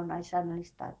Chinatown, I suddenly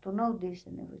start to notice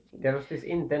and everything. There was this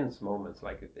intense moments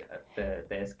like the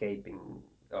escaping,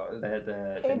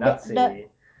 the The- Nazi.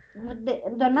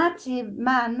 The Nazi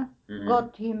man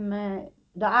got him,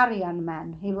 the Aryan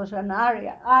man. He was an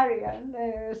Aryan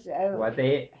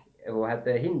Who had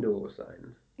the Hindu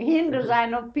sign. Hindu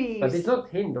sign of peace. But it's not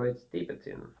Hindu, it's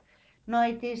Tibetan. No,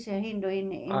 it is a Hindu.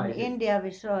 In India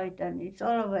we saw it, and it's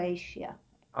all over Asia.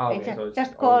 Okay, It's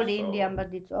just called Indian,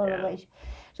 but it's all over Asia.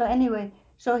 So anyway,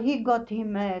 so he got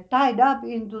him tied up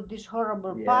into this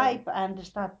horrible pipe and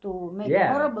start to make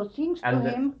horrible things to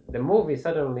him. The movie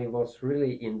suddenly was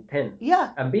really intense.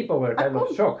 Yeah. And people were kind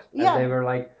of shocked. Yeah. And they were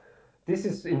like, this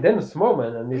is intense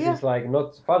moment, and this is like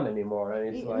not fun anymore.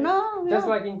 And it's like, just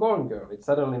like in Gone Girl, it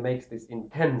suddenly makes this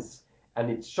intense,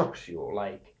 and it shocks you,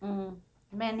 like.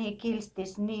 When he kills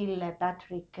this Neil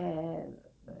Patrick,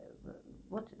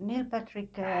 Neil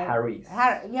Patrick Harris.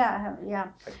 Yeah.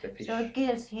 Like the fish. So it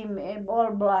kills him,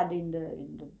 all blood in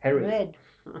the red.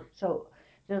 So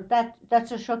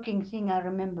that's a shocking thing I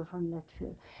remember from that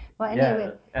film. But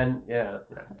anyway.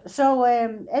 So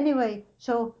anyway,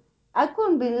 so I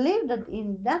couldn't believe that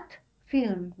in that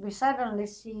film we suddenly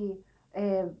see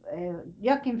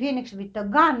Joaquin Phoenix with a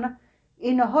gun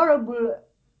in a horrible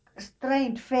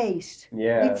strained face,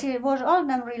 which was all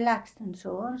them relaxed and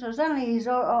so on. So suddenly he's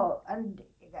all and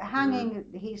hanging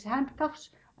his handcuffs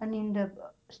and in the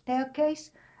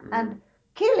staircase and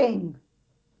killing.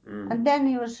 And then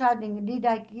he was shouting, "Did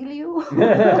I kill you?"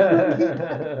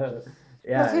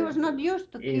 Because he was not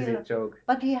used to easy kill. joke.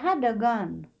 But he had a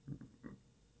gun.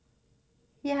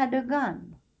 He had a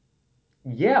gun.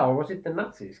 Yeah, or was it the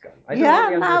Nazis' gun? I don't Yeah,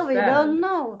 really now we don't understand.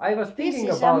 know. I was This thinking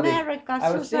is about it. American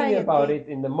I was thinking about society.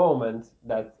 it in the moment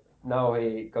that now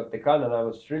he got the gun, and I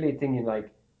was really thinking like,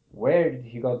 where did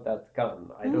he got that gun?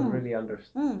 I don't Mm. really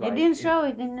understand. He Like, didn't show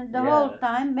it in the whole yeah,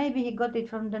 time. Maybe he got it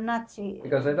from the Nazi.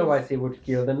 because otherwise he would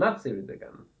kill the Nazi with the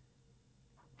gun.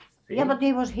 Yeah, See? but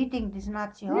he was hitting this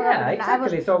Nazi Yeah, horribly. And I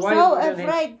was exactly. So why so wouldn't he?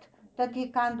 afraid that he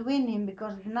can't win him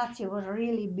because the Nazi was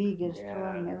really big and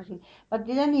strong and Yeah. everything. But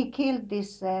then he killed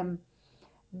this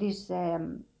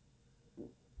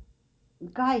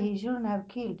guy he shouldn't have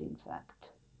killed, in fact.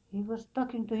 He was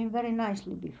talking to him very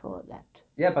nicely before that.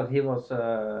 Yeah, but he was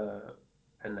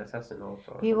an assassin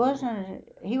also. Or He something. wasn't.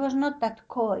 He was not that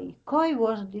coy. Coy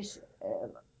was this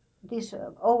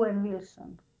Owen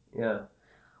Wilson, Yeah.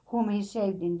 whom he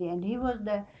saved in the end. He was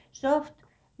the soft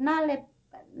Nale.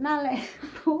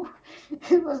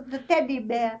 He was the teddy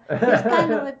bear. He's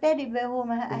kind of a teddy bear whom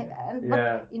but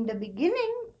Yeah. in the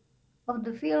beginning of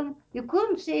the film you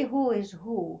couldn't see who is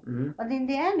who. Mhm. But in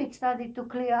the end it started to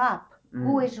clear up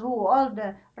who Mm. is who. All the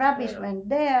rubbish Yeah. went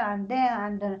there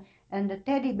and the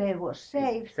teddy bear was It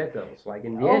saved. settles. Like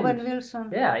in the Owen end. Wilson.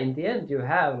 Yeah, in the end you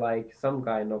have like some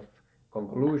kind of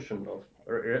conclusion of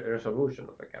resolution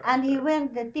of a And he character. went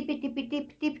the tippy tippy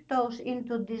tiptoes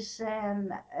into this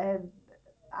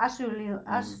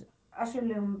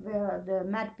asylum where the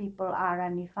mad people are,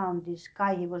 and he found this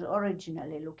guy he was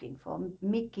originally looking for,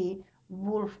 Mickey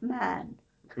Wolfman.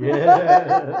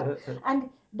 Yeah. And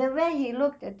the way he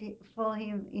looked at it for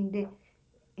him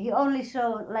he only saw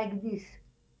like this.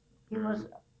 He was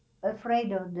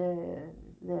afraid of the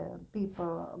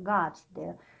people, guards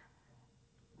there.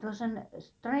 It was a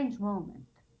strange moment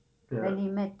Yeah. when he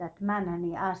met that man and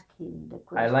he asked him the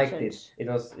I liked it. questions. It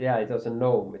was it was a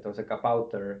gnome. It was a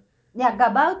kabouter. Yeah,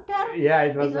 Gabauter. Yeah,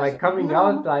 it was like coming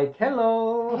out No. like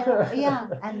hello. Yeah,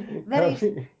 and very.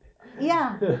 Coming- Yeah,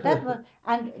 that was,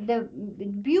 and the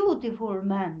beautiful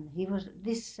man. He was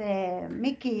this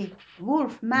Mickey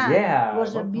Wolf man Yeah,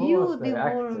 was a who was the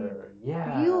beautiful, actor?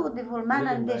 Yeah, beautiful man,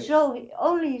 really and they nice. show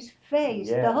only his face.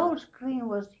 The Yeah, whole screen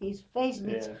was his face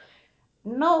with yeah,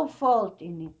 no fault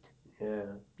in it. yeah.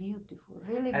 Beautiful,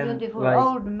 really And beautiful like,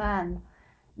 old man.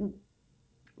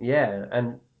 yeah,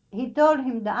 and He told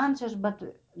him the answers, but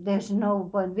there's no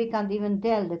point. We can't even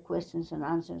tell the questions and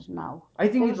answers now. I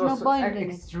There think it was no was point in it.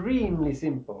 extremely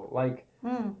simple.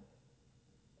 Mm.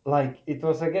 Like it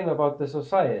was again about the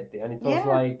society, and it was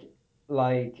Yeah,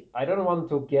 like I don't want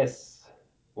to guess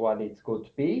what it could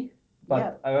be,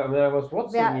 yeah, but when I was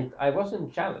watching yeah. it, I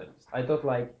wasn't challenged. I thought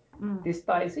like Mm. this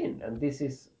ties in, and this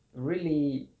is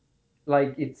really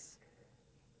like it's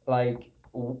like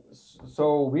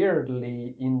so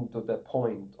weirdly into the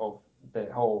point of the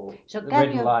whole So can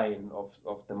red you? line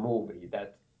of the movie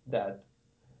that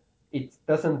it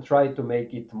doesn't try to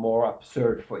make it more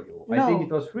absurd for you. I think it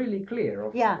No. was really clear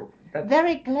Yeah, of that.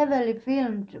 very cleverly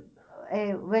filmed.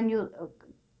 When you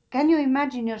can you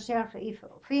imagine yourself if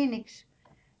Phoenix,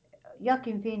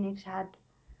 Joaquin Phoenix had,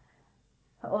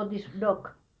 or this dog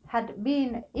had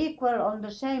been equal on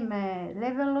the same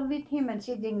level with him and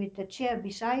sitting with the chair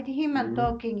beside him and Mhm.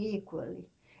 talking equally.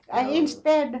 Yeah.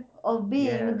 Instead of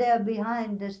being Yeah. there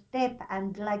behind the step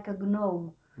and like a gnome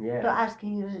to Yeah.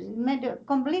 asking you, it made a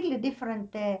completely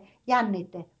different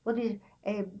jännite. What is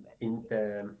In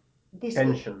the this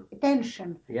tension. tension?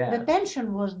 The Yeah.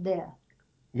 tension was there.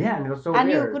 Yeah, and it was so And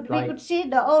weird. we Like could see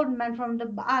the old man from the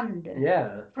under, yeah.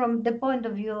 from the point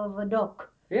of view of a dog.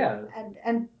 Yeah.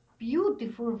 And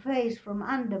beautiful face from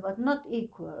under, but not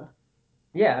equal.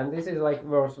 Yeah, and this is like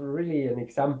was really an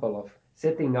example of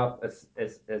setting up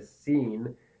a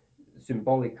scene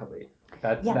symbolically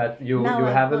Yeah, that now you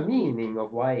I have a got it. meaning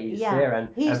of why he's Yeah, there and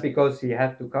he's because he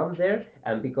had to come there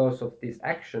and because of this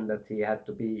action that he had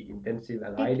to be intensive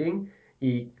and it. hiding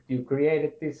you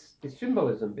created this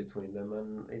symbolism between them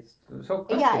and it's so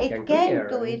Yeah, classic it and came clear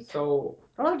to and it's it. so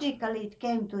Logically, it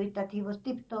came to it that he was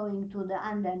tiptoeing to the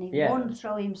end and he yeah wouldn't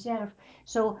show himself.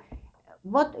 So,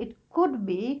 what it could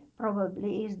be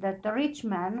probably is that the rich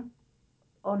man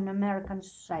on American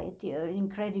society, an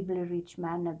incredibly rich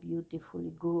man, a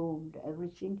beautifully groomed,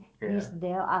 everything, yeah he's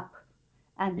there up,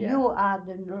 and yeah you are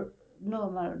the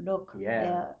normal dog yeah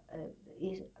there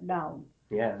is down.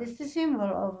 yeah This is the symbol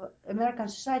of American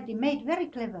society, made very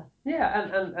clever. yeah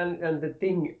and the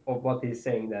thing of what he's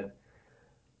saying that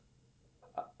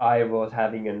I was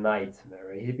having a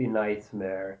nightmare, a hippie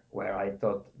nightmare, where I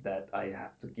thought that I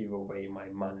have to give away my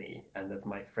money and that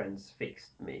my friends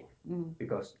fixed me Mm.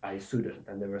 because I shouldn't.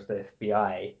 And there was the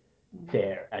FBI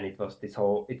there, and it was this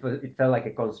whole. It felt like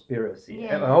a conspiracy.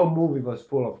 Yeah, The yeah. whole movie was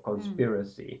full of Mm.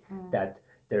 conspiracy Mm. that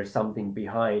there's something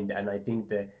behind, and I think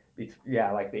that it's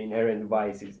yeah, like the inherent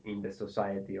vices in the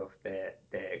society of the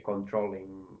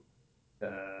controlling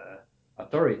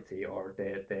authority or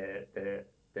the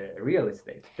real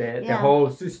estate. The whole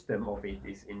system of it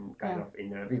is in kind of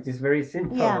inner, which is very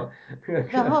simple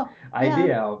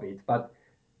idea of it, but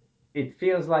it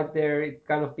feels like there it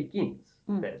kind of begins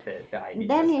the idea.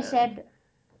 Then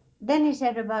he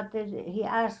said about this.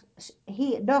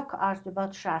 Doc asked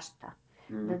about Shasta.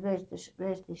 Where's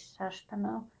this Shasta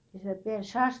now? He said, "Where's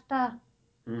Shasta?"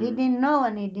 He didn't know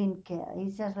and he didn't care. He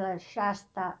says like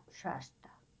Shasta.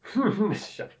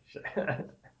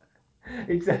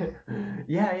 It's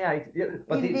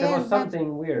but there was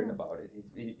something weird about it.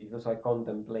 He was like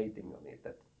contemplating on it,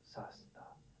 that Shasta,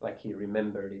 like he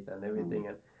remembered it and everything,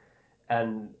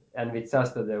 and with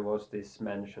Shasta there was this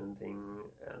mansion thing,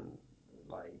 and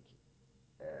like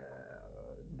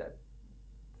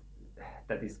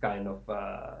that is kind of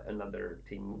another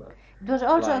thing. But it was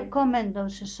also a comment on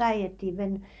society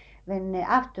when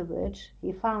afterwards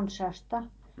he found Shasta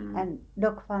and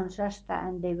Doc found Shasta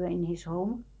and they were in his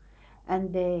home.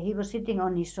 And he was sitting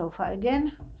on his sofa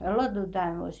again. A lot of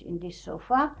time was in this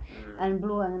sofa, and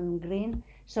blue and green.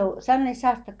 So suddenly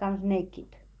Shasta comes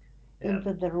naked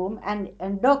into the room,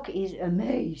 and Doc is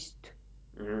amazed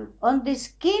on this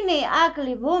skinny,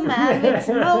 ugly woman with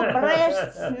no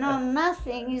breasts, no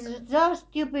nothing. He's so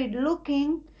stupid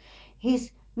looking.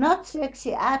 He's not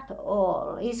sexy at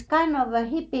all. He's kind of a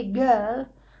hippie girl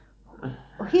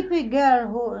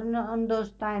who on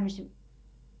those times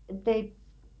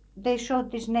they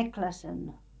showed this necklace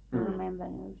and remember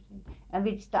everything, and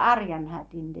which the Aryan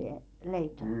had in there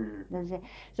later.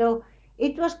 So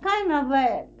it was kind of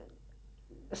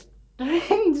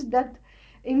strange that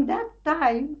in that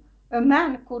time a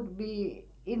man could be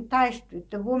enticed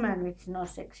with a woman which is not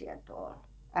sexy at all,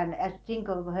 and think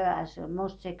of her as the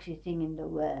most sexy thing in the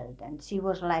world, and she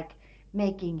was like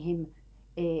making him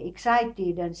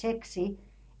excited and sexy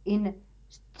in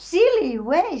silly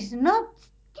ways, not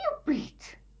stupid.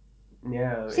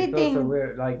 Yeah, it also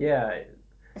weird. Like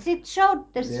it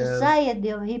showed the society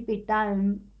of hippie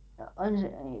time.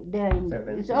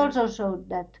 It also showed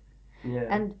that,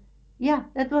 and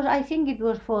that was. I think it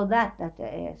was for that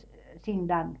thing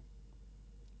done.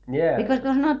 Yeah. Because it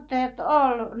was not at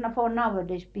all for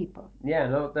nowadays people. Yeah,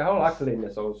 no, the whole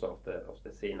ugliness also of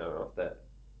the scene or of the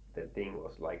thing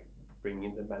was like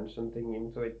bringing the mansion thing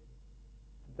into it.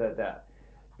 That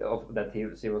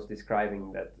she was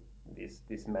describing that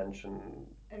this mansion.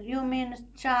 You mean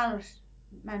Charles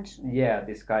Manson? Yeah,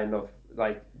 this kind of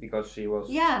like, because she was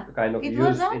kind of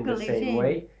used in the same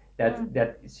way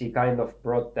that she kind of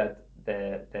brought that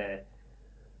the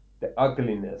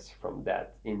ugliness from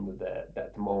that into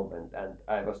that moment, and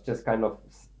I was just kind of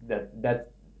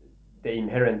that the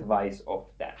inherent vice of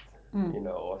that,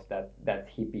 of that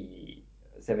hippie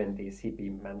 70s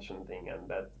hippie mansion thing, and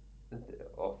that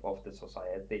of the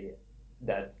society,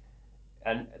 that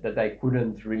and that I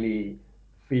couldn't really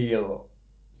feel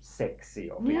sexy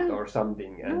of it or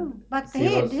something. And but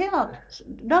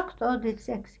Doc thought it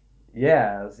sexy.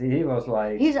 Yeah, he was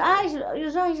like his eyes.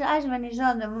 You saw his eyes when he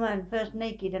saw the woman first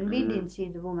naked, and we didn't see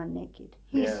the woman naked.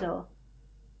 He saw.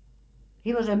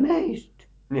 He was amazed.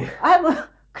 I was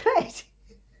crazy.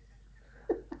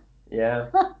 Yeah,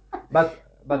 but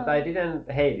I didn't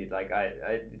hate it. Like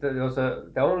it was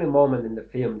the only moment in the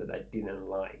film that I didn't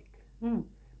like.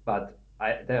 But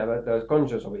I was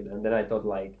conscious of it, and then I thought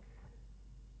like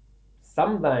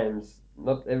sometimes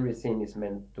not every scene is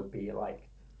meant to be liked.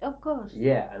 Of course.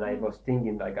 Yeah, and I was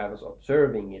thinking, like I was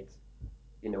observing it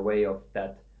in a way of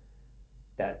that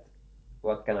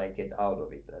what can I get out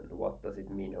of it, and what does it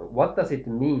mean, or what does it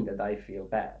mean that I feel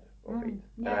bad of it.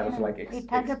 And I was like it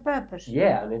had a purpose.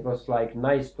 Yeah, and it was like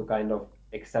nice to kind of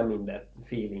examine that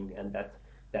feeling, and that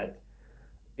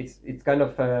it's kind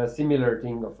of a similar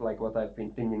thing of like what I've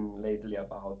been thinking lately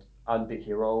about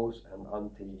anti-heroes and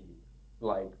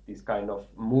like these kind of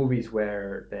movies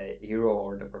where the hero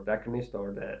or the protagonist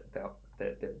or the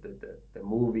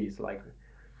movie is like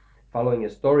following a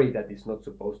story that is not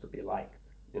supposed to be liked.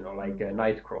 Like a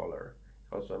Nightcrawler,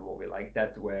 also a movie like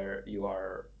that, where you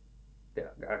are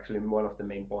actually one of the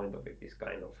main point of it is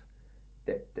kind of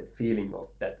the feeling of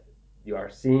that you are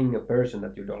seeing a person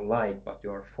that you don't like, but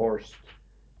you are forced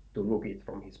to look it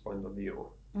from his point of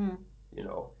view.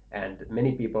 And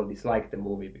many people dislike the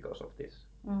movie because of this.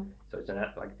 So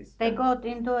it's like this. They got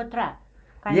into a trap.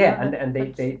 And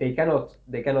they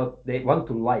want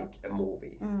to like a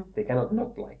movie. They cannot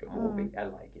not like a movie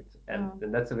and like it,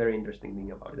 and that's a very interesting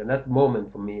thing about it. And that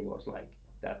moment for me was like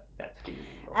that feeling.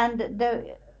 And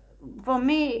for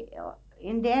me,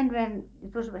 in the end, when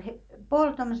it was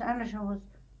Paul Thomas Anderson was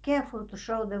careful to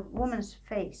show the woman's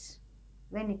face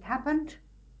when it happened.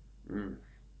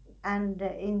 And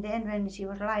in the end, when she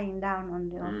was lying down on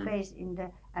her face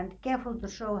and careful to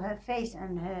show her face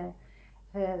and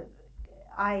her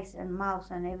eyes and mouth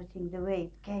and everything the way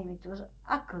it came. It was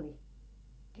ugly,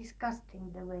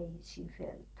 disgusting the way she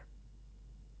felt.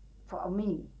 For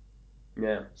me.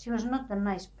 Yeah. She was not a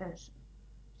nice person.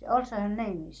 Also, her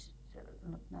name is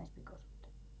not nice because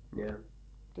of Yeah.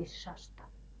 This Shasta.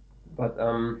 But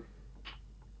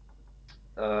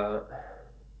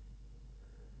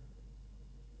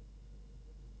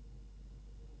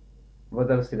what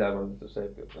else did I want to say?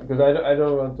 Because I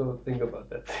don't want to think about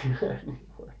that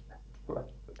anymore.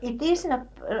 It is a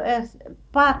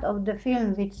part of the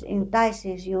film which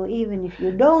entices you, even if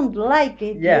you don't like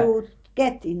it. Yeah. You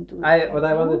get into it. What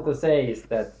I wanted to say is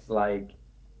that like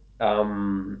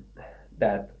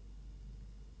that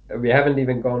we haven't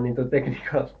even gone into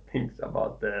technical things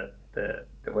about the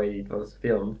way it was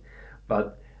filmed,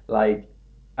 but like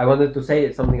I wanted to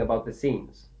say something about the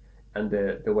scenes and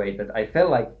the way that I felt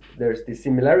like there's this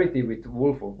similarity with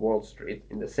Wolf of Wall Street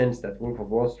in the sense that Wolf of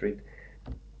Wall Street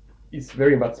is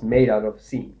very much made out of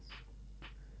scenes.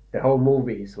 The whole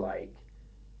movie is like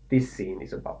this scene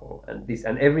is a bubble and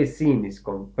every scene is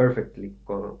perfectly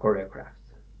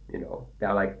choreographed. You know,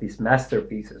 they're like these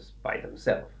masterpieces by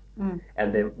themselves.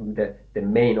 And the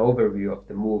main overview of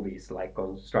the movie is like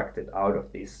constructed out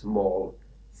of these small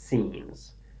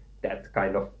scenes that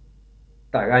kind of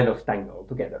tangle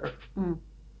together.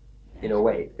 In a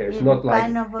way, there's not like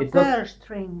kind of a pearl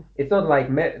string. It's not like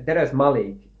Terrence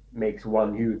Malick makes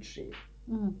one huge scene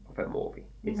of a movie.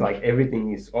 It's like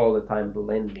everything is all the time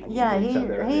blending into each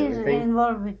other. Yeah, he's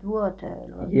involved with water.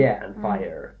 Yeah, and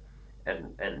fire,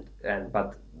 and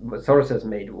but Soros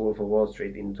made Wolf of Wall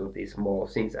Street into these small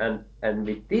scenes, and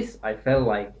with this I felt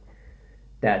like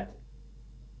that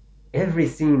every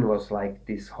scene was like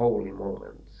this holy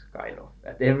moment, kind of.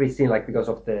 At every scene, like because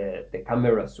of the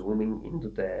camera zooming into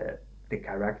the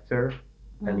character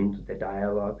and into the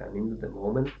dialogue and into the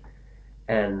moment,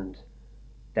 and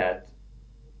that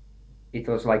it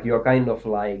was like you're kind of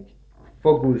like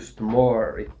focused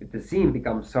more. The scene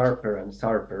becomes sharper and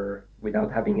sharper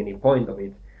without having any point of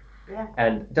it. Yeah.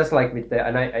 And just like with the,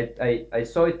 and I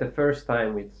saw it the first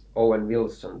time with Owen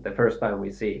Wilson, the first time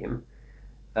we see him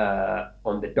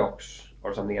on the docks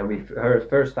or something, and we heard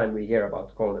first time we hear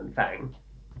about Golden Fang.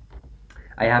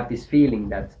 I have this feeling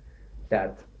that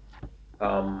that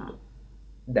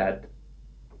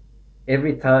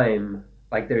every time,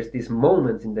 like there's these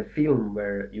moments in the film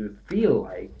where you feel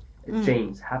like a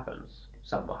change happens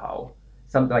somehow,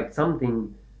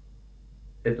 something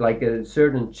like a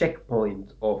certain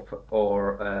checkpoint of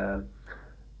or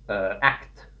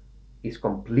act is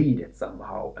completed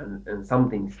somehow and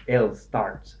something else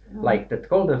starts. Like that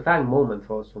Golden Fang moment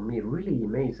was for me really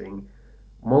amazing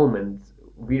moment,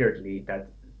 weirdly, that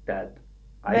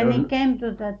when he came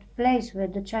to that place where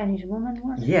the Chinese woman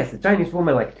was? Yes, the Chinese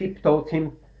woman like tiptoed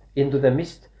him into the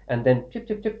mist and then chip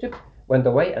went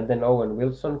away, and then Owen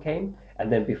Wilson came, and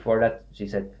then before that she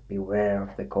said, "Beware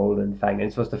of the Golden Fang."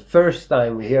 And it was the first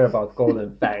time we hear about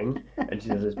Golden Fang, and she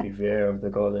says, "Beware of the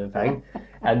Golden Fang."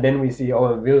 And then we see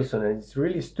Owen Wilson, and it's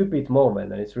really stupid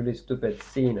moment, and it's really stupid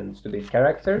scene and stupid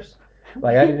characters.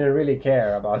 Like I didn't really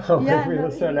care about Owen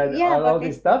Wilson and all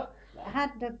this stuff.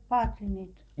 Had the part in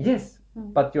it. Yes,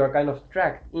 but you are kind of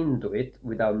dragged into it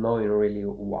without knowing really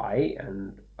why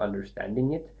and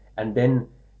understanding it. And then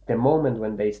the moment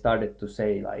when they started to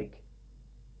say like,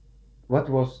 "What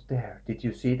was there? Did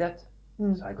you see that?"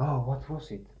 It's like, "Oh, what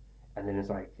was it?" And then it's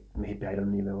like, maybe I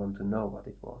don't even want to know what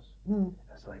it was.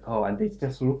 It's like, oh, and they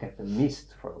just look at the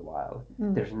mist for a while.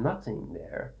 There's nothing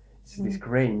there. It's this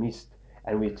gray mist,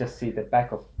 and we just see the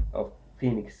back of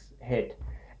Phoenix's head,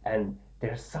 and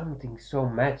there's something so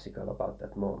magical about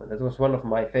that moment. That was one of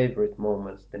my favorite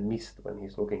moments, the mist, when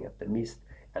he's looking at the mist,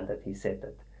 and that he said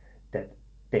that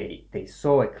they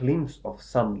saw a glimpse of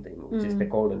something, which is the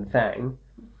Golden Fang.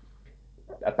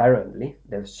 Apparently,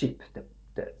 the ship, the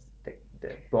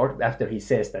board, after he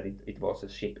says that it was a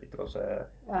ship, it was a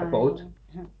boat,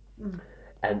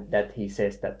 and that he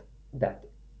says that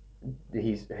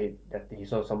he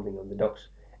saw something on the docks,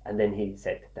 and then he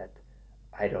said that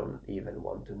I don't even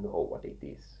want to know what it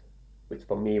is, which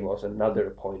for me was another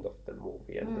point of the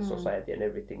movie and the society and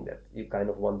everything, that you kind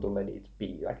of want to let it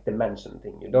be, like the mansion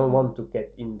thing. You don't want to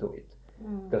get into it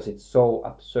because it's so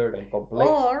absurd and complex,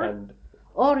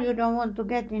 or you don't want to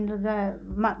get into the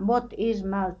what is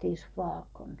Maltese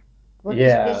Falcon. What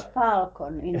is this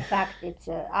falcon? In fact, it's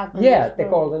a ugly the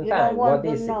Golden Fang. What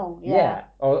is it?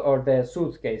 Or the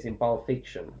suitcase in Pulp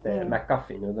Fiction, the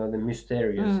MacGuffin, the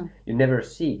mysterious. You never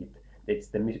see it. it's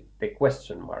the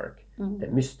question mark, the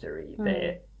mystery,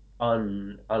 the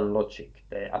unlogic,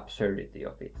 the absurdity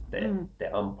of it, the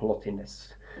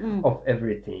unplottiness of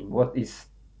everything. What is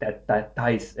that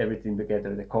ties everything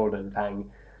together, the Golden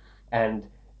Fang. And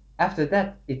after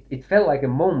that, it felt like a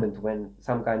moment when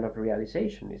some kind of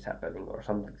realization is happening, or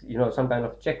something, some kind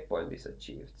of checkpoint is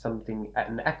achieved, something,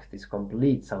 an act is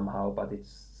complete somehow, but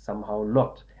it's somehow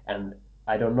not. And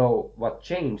I don't know what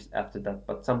changed after that,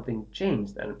 but something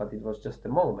changed, but it was just a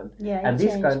moment. Yeah, and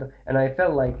this changed. And I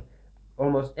felt like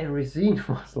almost every scene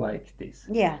was like this.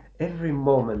 Yeah. Every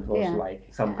moment was like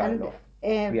some kind of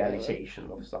realization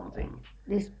of something.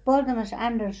 This Paul Thomas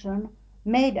Anderson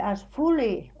made us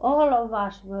fully, all of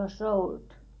us were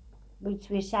sold, which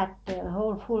we sat there,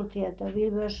 whole full theater. We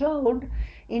were sold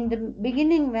in the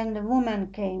beginning when the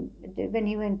woman came, when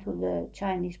he went to the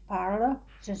Chinese parlor,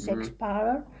 the sex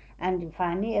parlor, and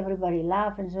finally everybody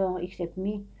laughed and so on, except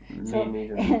me.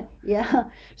 Yeah,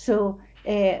 so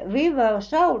we were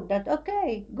sold that,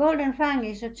 okay, Golden Fang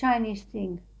is a Chinese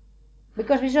thing.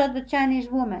 Because we saw the Chinese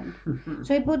woman.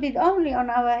 So he put it only on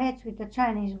our heads with the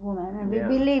Chinese woman, and we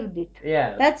believed it.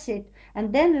 Yeah. That's it.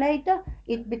 And then later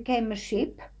it became a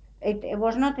ship. It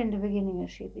was not in the beginning a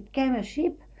ship. It became a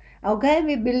ship. Okay,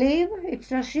 we believe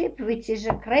it's a ship, which is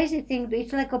a crazy thing.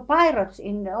 It's like a pirates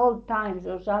in the old times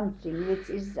or something, which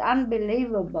is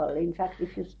unbelievable, in fact,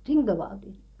 if you think about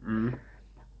it.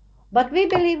 But we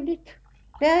believed it.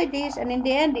 There it is, and in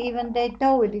the end, even they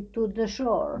towed it to the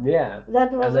shore. Yeah,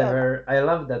 that was. I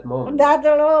love that moment. That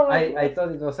alone. I thought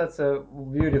it was such a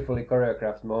beautifully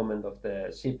choreographed moment of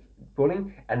the ship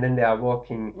pulling, and then they are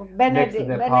walking next to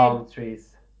the palm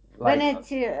trees.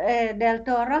 Benicio del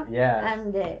Toro. Yes.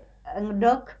 And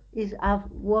Doc is out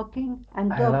walking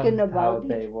and talking about how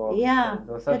they walk. Yeah, It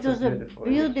was that such was a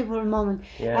beautiful moment.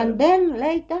 Yeah. And then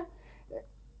later,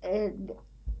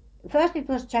 first it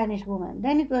was Chinese woman,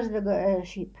 then it was the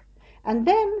ship. And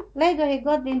then later he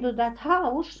got into that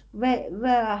house where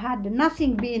had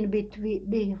nothing been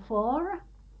before,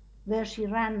 where she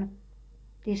ran,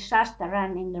 this Shasta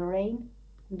ran in the rain.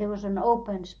 There was an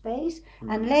open space,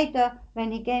 and later,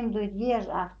 when he came to it years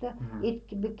after,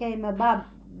 it became a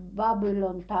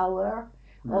Babylon Tower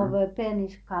of a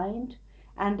Spanish kind,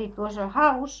 and it was a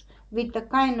house with a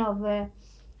kind of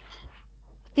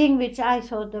thing which I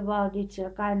thought about. It's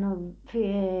a kind of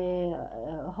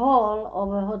hall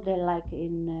of a hotel like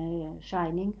in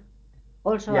Shining.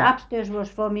 Also upstairs was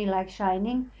for me like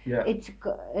Shining. Yeah.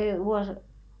 It was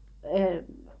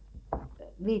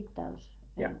Viittaus.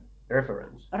 Yeah,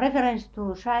 reference. Reference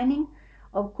to Shining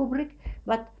of Kubrick,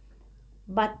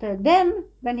 but then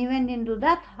when he went into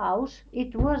that house,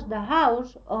 it was the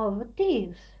house of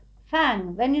thieves.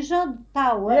 Fang. When you saw the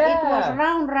tower, it was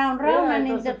round, and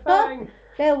in the top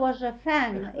there was a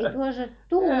fang. It was a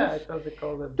tooth. Yeah, it was a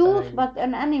golden tooth, fang. But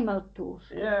an animal tooth.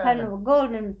 Yeah. Kind of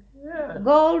golden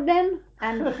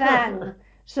and fang.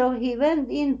 So he went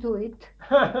into it.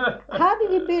 How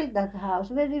did he build that house?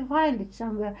 Where did he find it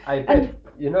somewhere? I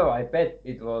bet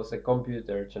it was a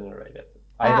computer generated.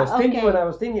 I was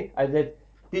thinking, I said,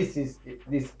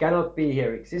 this cannot be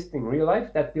here existing real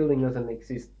life. That building doesn't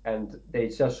exist, and they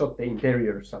just shot the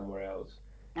interior somewhere else.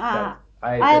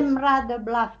 I'm rather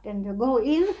bluffed and to go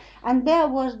in, and there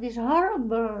was this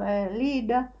horrible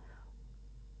leader,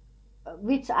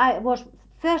 which I was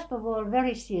first of all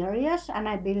very serious, and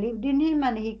I believed in him,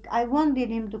 and I wanted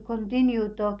him to continue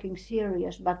talking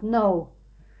serious, but no.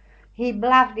 He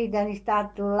bluffed it and he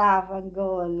started to laugh and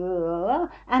go,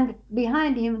 and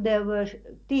behind him there were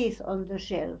teeth on the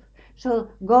shelf. So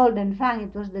Golden Fang,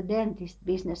 it was the dentist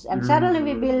business, and suddenly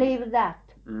we believe that.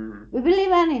 We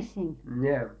believe anything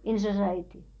in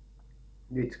society.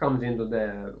 It comes into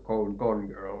the Gone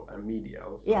Girl and media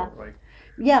also.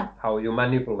 Yeah. How you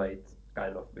manipulate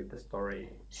kind of with the story.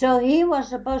 So he was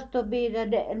supposed to be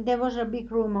there was a big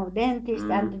room of dentists,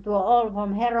 and it were all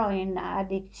from heroin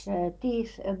addicts'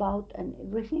 teeth about and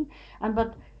everything,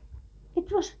 but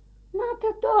it was not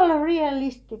at all a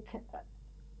realistic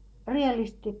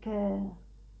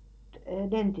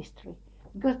dentistry,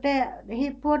 because he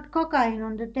poured cocaine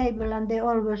on the table and they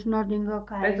always nodding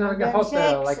cocaine. It's like a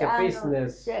hotel, like a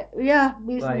business.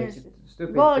 Business. Like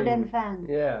stupid Golden thing. Fang.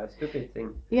 Yeah, stupid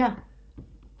thing. Yeah.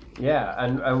 Yeah,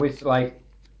 and which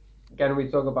can we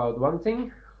talk about one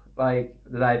thing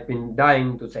that I've been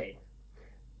dying to say,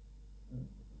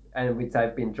 and which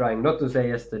I've been trying not to say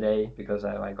yesterday because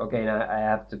okay, now I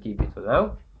have to keep it for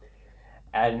now,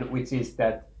 and which is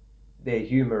that the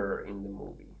humor in the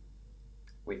movie,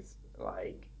 which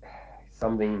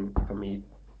something for me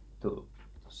to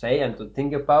say and to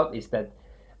think about, is that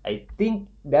I think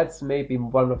that's maybe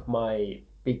one of my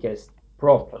biggest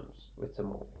problems with the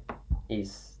movie,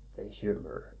 is the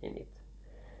humor in it.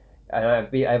 And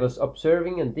I was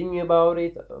observing and thinking about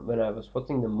it when I was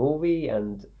watching the movie,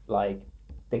 and like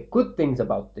the good things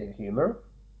about the humor,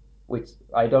 which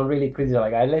I don't really criticize.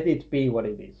 Like I let it be what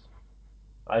it is.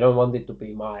 I don't want it to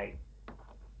be my.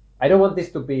 I don't want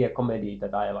this to be a comedy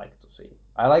that I like to see.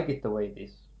 I like it the way it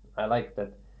is. I like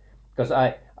that because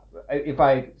if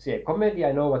I see a comedy,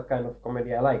 I know what kind of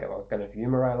comedy I like, what kind of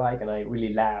humor I like, and I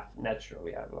really laugh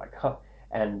naturally. I'm like, huh.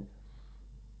 And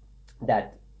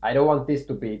that I don't want this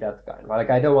to be that kind. Like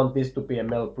I don't want this to be a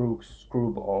Mel Brooks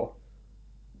screwball,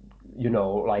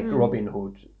 like Robin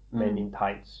Hood, Men in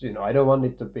Tights. I don't want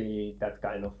it to be that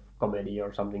kind of comedy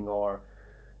or something, or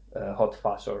Hot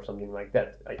Fuzz or something like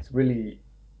that. It's really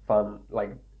fun.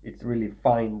 Like it's really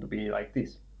fine to be like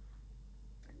this.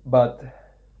 But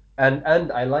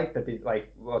and I like that it,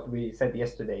 like what we said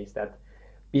yesterday, is that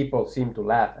people seem to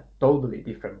laugh at totally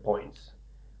different points,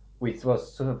 which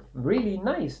was sort of really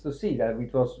nice to see. That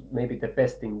it was maybe the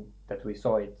best thing that we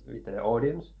saw it with the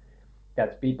audience,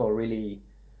 that people really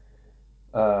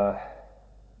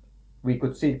we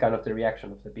could see kind of the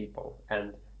reaction of the people,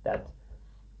 and that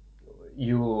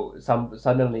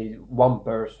suddenly one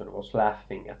person was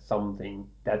laughing at something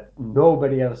that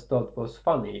nobody else thought was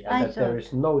funny, and that there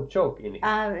is no joke in it.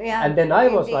 Yeah, and then I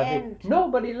was the like, end.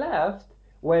 nobody laughed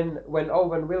when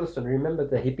Owen Wilson. Remember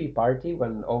the hippie party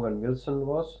when Owen Wilson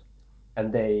was,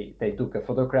 and they took a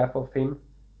photograph of him,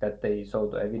 that they saw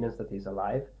the evidence that he's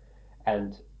alive,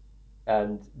 and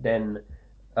then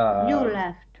You um,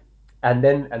 laughed. and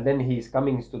then he's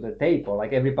coming to the table,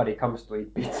 like everybody comes to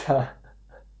eat pizza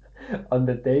on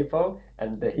the table,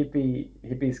 and the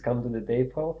hippies come to the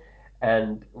table,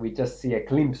 and we just see a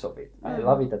glimpse of it. I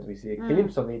love it that we see a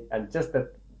glimpse of it, and just that,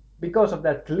 because of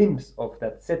that glimpse of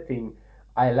that setting,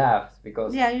 I laughed,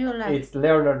 because Yeah, you laughed. it's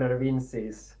Leonardo da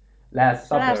Vinci's Last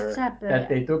Supper, Supper. that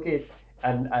they took it,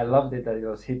 and I loved it that it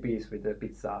was hippies with the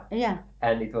pizza, Yeah.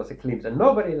 and it was a glimpse, and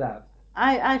nobody laughed.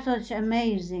 I thought it's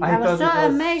amazing. I I was thought so it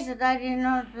was- amazed that I did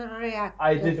not react.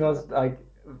 It was like,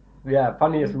 yeah,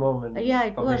 funniest moment. Yeah,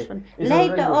 it for was me. fun. It was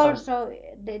Later really fun. also,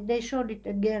 they showed it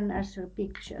again as a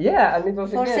picture. Yeah, and it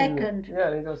was For again. second. Yeah,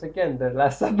 it was again the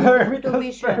Last Supper. It To was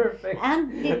be sure. perfect.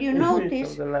 And did you image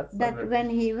notice of the Last that Supper. when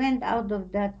he went out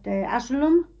of that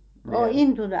asylum, or Yeah.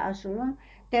 into the asylum,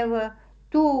 there were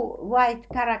two white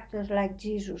characters like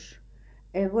Jesus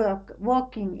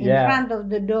walking in Yeah. front of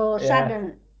the door, Yeah.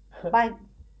 sudden, by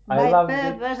I loved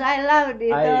purpose. I loved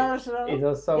it also. It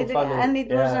was so funny. And it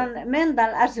was on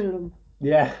mental asylum.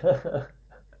 Yeah.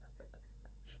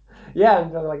 Yeah,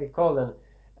 and it was like a cold,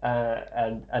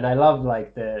 and I loved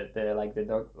like the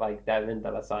doc, like the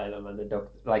mental asylum, and the doc,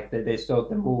 like they showed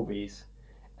the movies,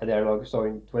 and they're like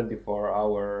showing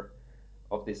 24-hour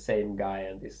of the same guy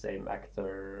and the same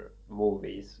actor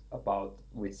movies,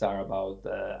 which are about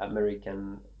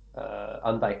American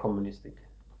anti-communistic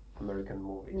American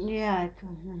movies. Yeah,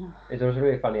 It was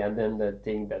really funny, and then the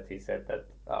thing that he said,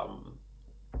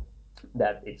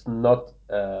 that it's not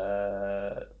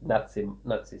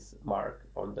Nazi's mark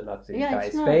on the Nazi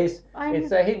guy's face.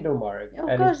 It's a Hindu mark,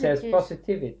 and it says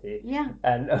positivity,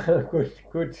 and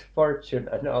good fortune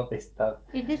and all this stuff.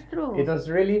 It is true. It was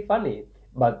really funny,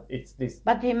 but it's this.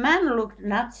 But the man looked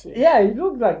Nazi. Yeah, it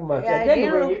looked like much. Yeah, it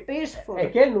didn't look peaceful.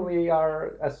 Again, we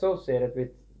are associated with.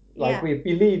 Like we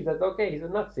believe that he's a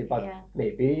Nazi, but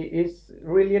maybe he's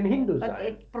really a Hindu But side.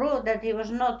 it proved that he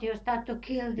was not. You start to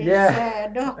kill this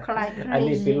dog like crazy. And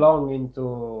he belonged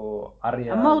into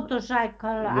Aryan. A motorcycle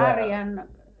Aryan,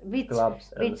 which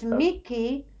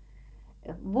Mickey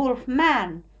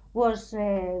Wolfman was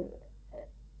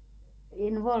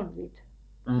involved with.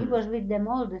 He was with them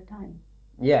all the time.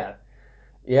 Yeah,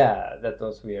 that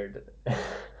was weird.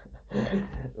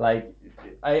 Like,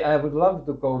 I would love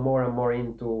to go more and more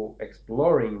into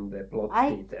exploring the plot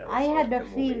details. I had a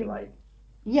feeling.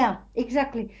 Yeah,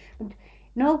 exactly. But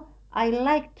no, I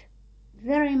liked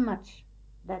very much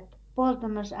that Paul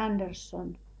Thomas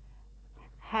Anderson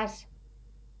has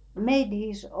made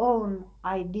his own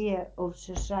idea of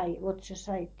society, what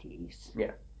society is.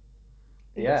 Yeah.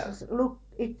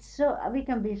 It's so, we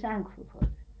can be thankful for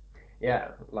it. Yeah,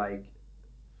 like,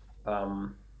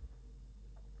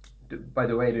 by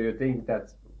the way, do you think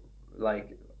that,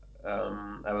 like,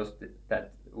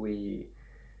 that we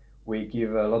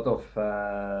give a lot of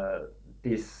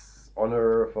this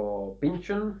honor for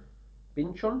Pynchon,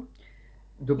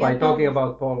 by talking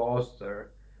about Paul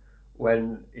Auster,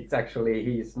 when it's actually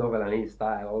his novel and his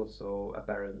style also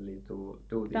apparently to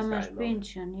do this Thomas kind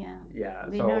Pynchon, of. Yeah.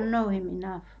 We don't know him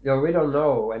enough. Yeah, we don't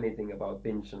know anything about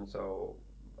Pynchon, so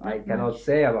I cannot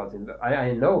say about him.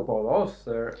 I know Paul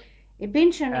Auster.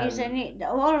 Pynchon is And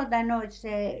all that I know. It's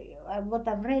what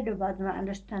I've read about and I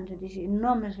understand that he's an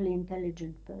enormously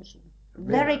intelligent person,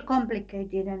 very yeah,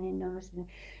 complicated and enormously.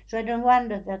 So I don't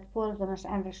wonder that Paul Thomas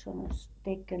Anderson has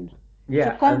taken so yeah,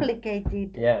 and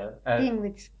complicated yeah, thing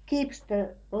which keeps the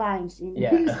lines in his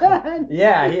yeah, hands.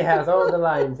 yeah. He has all the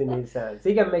lines in his hands.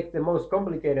 He can make the most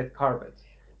complicated carpet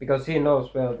because he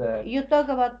knows well the. You talk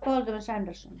about Paul Thomas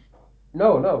Anderson.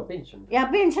 No, no, Pynchon. Yeah,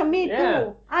 Pynchon, me Yeah.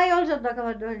 too. I also talk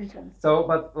about Pynchon. So,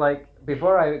 but like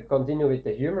before I continue with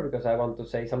the humor, because I want to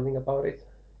say something about it.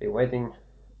 Been waiting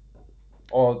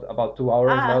all about 2 hours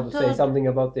now I to say thought something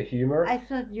about the humor. I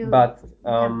thought you. But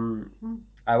Yeah. Hmm.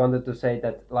 I wanted to say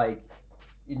that like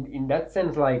in that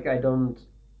sense, like I don't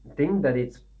think that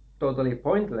it's totally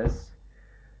pointless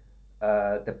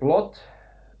the plot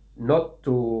not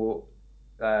to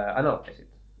analyze it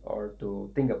or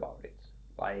to think about it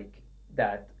like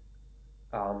that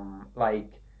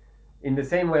like in the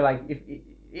same way like if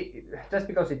just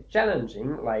because it's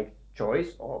challenging like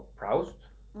Joyce or Proust.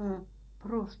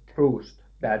 Proust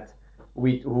that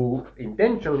with who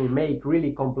intentionally make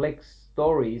really complex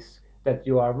stories that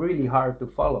you are really hard to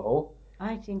follow.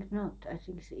 I think not. I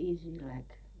think it's easy, like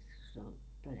it's so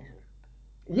pleasure.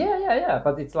 Yeah,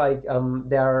 but it's like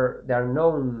they are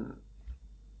known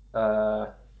uh,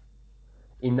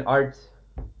 in art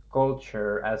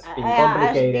culture as being As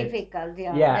complicated. difficult,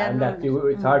 yeah. They Yeah, are and that known as. you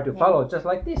it's hard to Yeah. follow just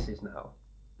like this is now.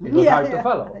 It was Yeah, hard to yeah,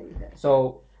 follow. yeah.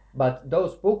 So but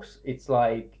those books it's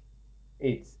like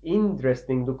it's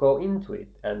interesting to go into it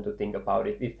and to think about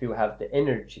it if you have the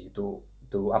energy to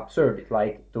observe it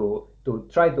like to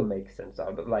try to make sense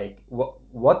out of like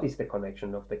what is the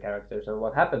connection of the characters and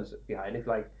what happens behind it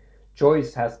like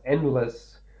Joyce has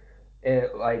endless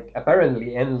like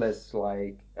apparently endless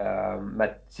like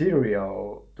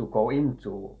material to go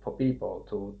into for people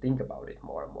to think about it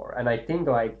more and more and I think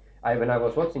like when I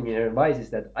was watching Inner Vices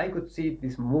that I could see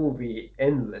this movie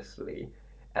endlessly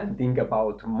and think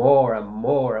about more and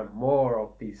more and more of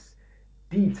these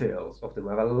details of the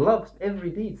movie. I loved every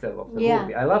detail of the Yeah.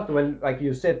 movie. I loved when, like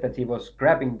you said, that he was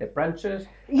grabbing the branches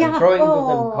and Yeah. throwing to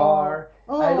the Oh. car.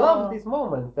 I love Oh. this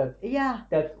moment that Yeah.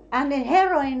 that And the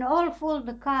heroin all full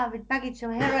the car with package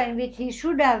of heroin, which he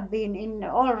should have been in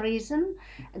all reason,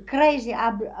 crazy,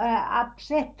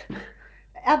 upset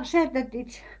that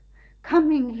it's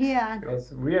coming here.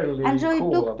 was And really so he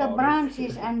cool took the about it.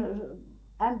 branches and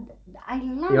I He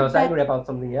love was angry about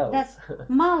something that else.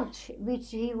 mulch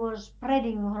which he was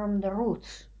spreading from the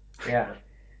roots. Yeah.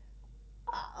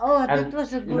 Oh, that And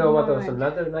was a you good know what was moment.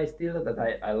 another nice deal that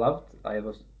I loved? I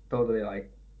was totally like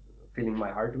filling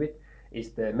my heart with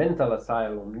is the mental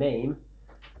asylum name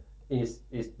is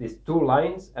these two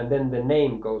lines and then the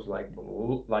name goes like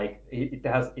it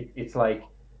has it's like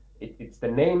it's the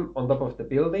name on top of the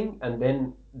building and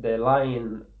then the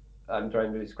line I'm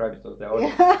trying to describe it to the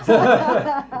audience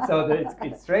so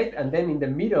it's straight and then in the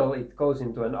middle it goes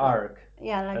into an arc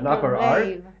Yeah, like an a upper arc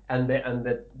wave. and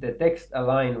the text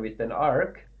align with an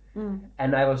arc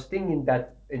and I was thinking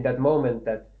that in that moment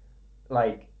that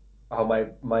like how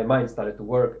my mind started to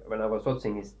work when I was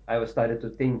watching is I was started to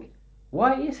think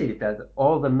why is it that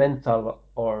all the mental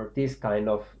or this kind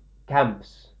of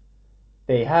camps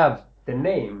they have the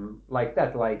name like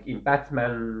that like in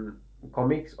Batman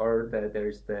comics or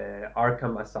there's the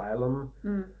Arkham Asylum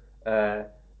uh,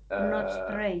 Not uh,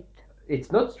 straight.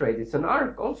 it's not straight it's an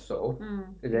arc also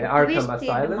the The Arkham twisted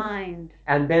Asylum mind.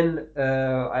 and then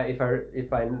if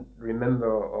I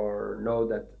remember or know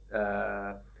that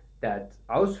that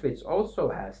Auschwitz also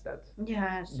has that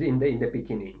Yes. in the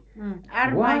beginning.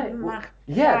 Arbeit Why? macht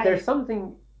Yeah, frei. there's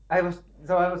something. I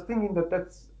was thinking that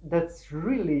that's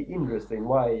really interesting.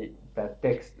 Why that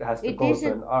text has to It go is to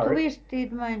a an arc,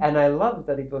 twisted mind. and I love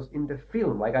that it was in the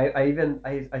film. Like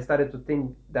I started to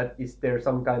think that is there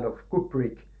some kind of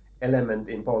Kubrick element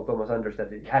in Paul Thomas Anderson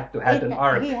that it had to have an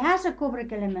arc. He has a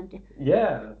Kubrick element.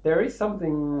 Yeah, there is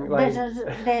something There's,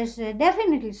 like. there's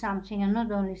definitely something and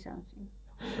not only something.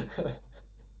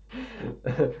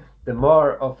 The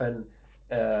more of an.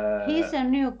 He's a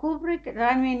new Kubrick.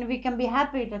 I mean, we can be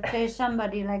happy that there's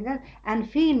somebody like that. And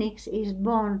Phoenix is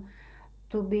born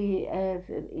to be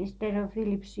instead of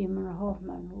Philip Seymour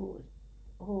Hoffman,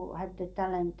 who had the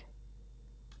talent.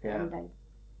 Yeah. And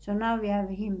so now we have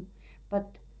him. But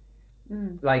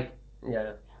Like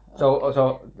yeah. okay.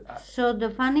 So the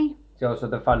funny. So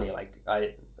the funny like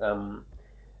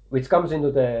which comes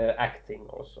into the acting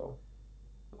also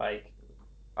like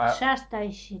Shasta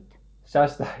is shit.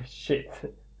 Shasta shit.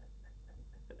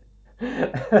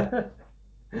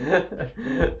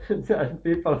 And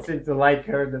people seem to like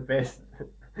her the best.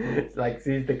 It's like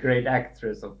she's the great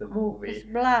actress of the It's movie.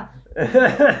 bluff.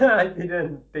 I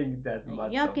didn't think that much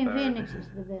of Joaquin her. Phoenix is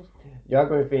the best.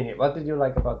 Joaquin Phoenix. What did you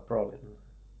like about Brolin?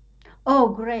 Oh,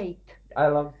 great. I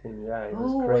loved him. Yeah, he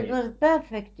was Oh, great. it was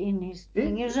perfect in his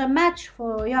thing. It was a match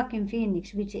for Joaquin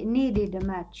Phoenix, which needed a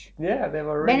match. Yeah, they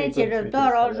were really Benicio good del with Toro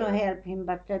each also other. helped him,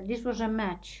 but this was a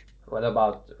match. What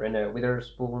about Renee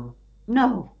Witherspoon?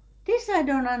 No, this I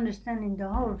don't understand in the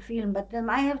whole film, but then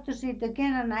I have to see it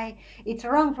again, and it's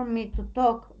wrong for me to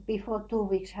talk before 2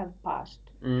 weeks have passed.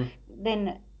 Mm.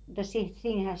 Then the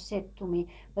thing has said to me,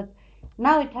 but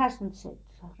now it hasn't said.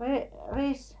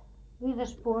 Reese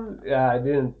Witherspoon. Yeah, I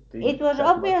didn't think It was that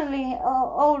obviously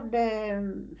old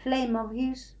flame of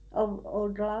his, of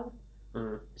old love.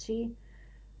 much. See,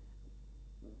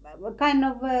 a kind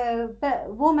of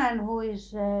woman who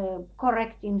is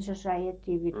correct in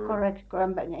society with correct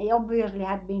grammar. He obviously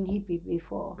had been hippie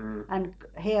before and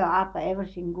hair up,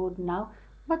 everything good now.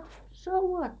 But so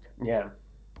what? Yeah,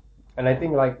 and I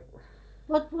think like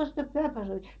What was the purpose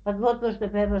of it? But what was the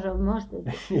purpose of most of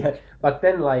it? yeah, but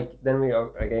then we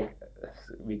again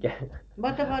we get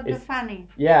What about the it's funny?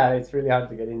 yeah, it's really hard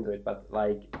to get into it, but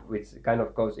like which kind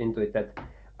of goes into it that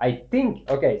I think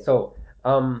okay, so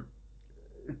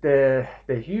the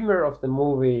humor of the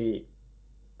movie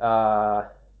uh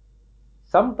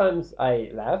sometimes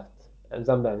I laughed and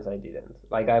sometimes I didn't.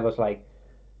 Like I was like,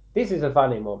 this is a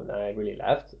funny moment, and I really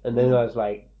laughed. And then I was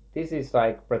like, this is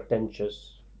like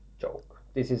pretentious joke.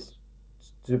 This is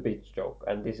stupid joke,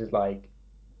 and this is like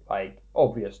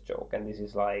obvious joke, and this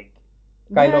is like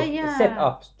kind of set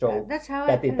up joke That's how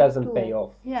that I it felt doesn't too. pay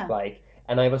off. Yeah. Like,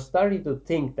 and I was starting to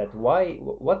think that why,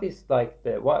 what is like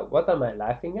the what am I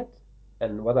laughing at,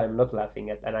 and what I'm not laughing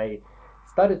at, and I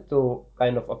started to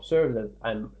kind of observe that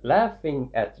I'm laughing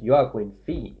at Joaquin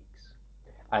Phoenix.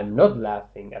 I'm not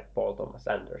laughing at Paul Thomas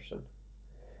Anderson.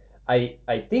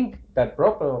 I think that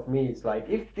problem of me is like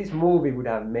if this movie would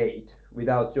have made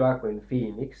without Joaquin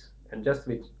Phoenix and just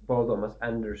with Paul Thomas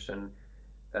Anderson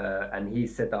and he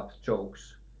set up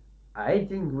jokes, I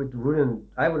think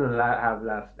I wouldn't have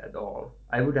laughed at all.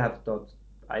 I would have thought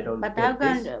I don't But how get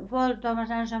this. can Paul Thomas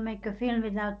Anderson make a film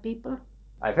without people?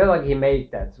 I felt like he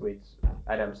made that with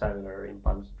Adam Sandler in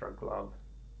Punch Drunk Love.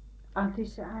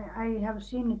 This I have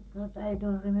seen it, but I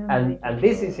don't remember And it. and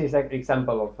this is his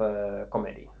example of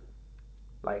comedy,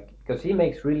 like because he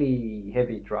makes really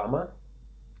heavy drama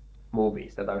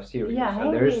movies that are serious, Yeah,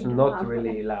 and there is heavy not drama.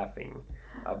 really laughing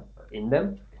in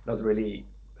them, not really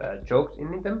jokes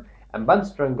in them. And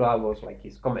Bunch Glove was like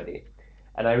his comedy,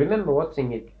 and I remember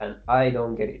watching it, and I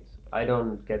don't get it. I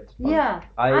don't get. Yeah,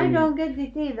 I don't get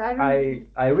it either.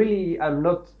 I really am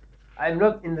not. I'm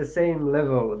not in the same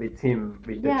level with him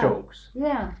with the jokes.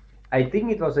 Yeah. I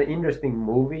think it was an interesting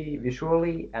movie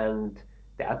visually and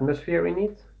the atmosphere in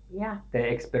it, Yeah. the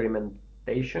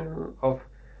experimentation of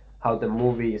how the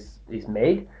movie is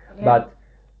made. Yeah. But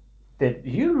the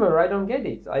humor, I don't get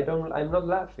it. I'm not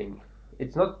laughing.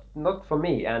 It's not for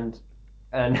me. And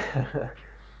and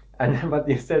what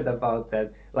you said about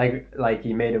that, like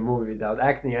he made a movie without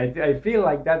acting. I feel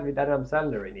like that with Adam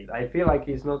Sandler in it. I feel like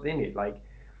he's not in it. Like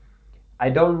I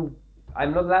don't.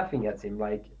 I'm not laughing at him.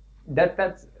 Like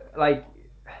that's like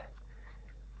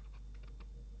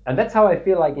and that's how I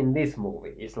feel like in this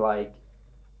movie. It's like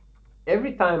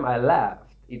every time I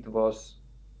laughed, it was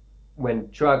when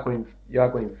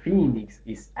Joaquin Phoenix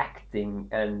is acting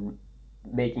and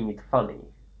making it funny.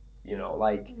 You know,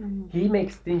 like he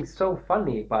makes things so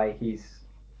funny by his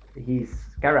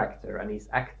character and his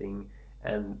acting,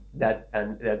 and that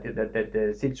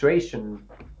the situation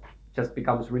just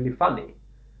becomes really funny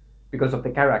because of the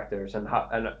characters and how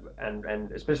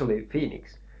and especially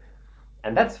Phoenix,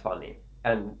 and that's funny.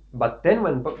 And but then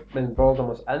when Paul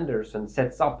Thomas Anderson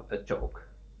sets up a joke,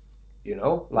 you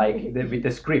know, like with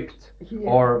the script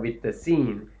or with the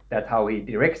scene, that how he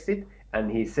directs it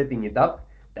and he's setting it up,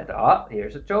 that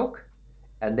here's a joke,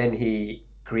 and then he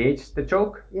creates the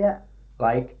joke. Yeah.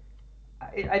 Like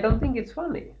I don't think it's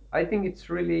funny. I think it's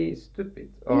really stupid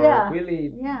or Yeah,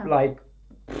 really yeah. like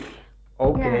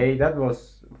okay, that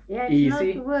was Yeah, it's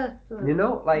easy. not worth You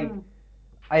know, like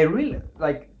I really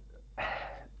like.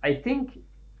 I think,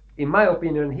 in my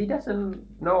opinion, he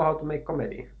doesn't know how to make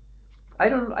comedy. I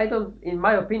don't. In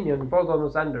my opinion, Paul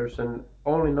Thomas Anderson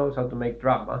only knows how to make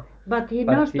drama. But he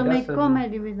But knows he to make doesn't-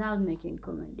 comedy without making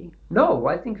comedy. No,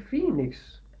 I think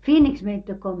Phoenix. Phoenix made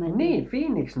the comedy. Nee,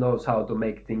 Phoenix knows how to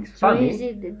make things So funny. is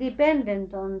it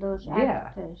dependent on those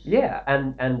actors? Yeah,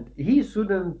 and he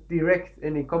shouldn't direct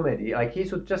any comedy. Like he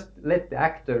should just let the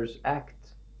actors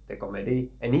act the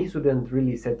comedy, and he shouldn't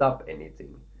really set up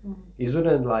anything. He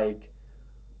shouldn't like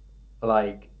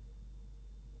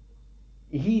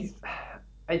he's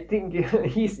I think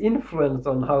his influence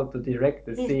on how to direct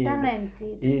the He's scene.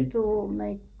 talented to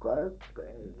make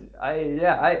I'm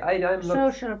not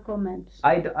social comments.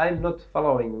 I'm not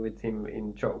following with him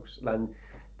in jokes and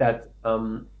that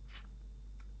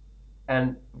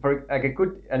and for like a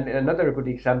good and another good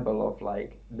example of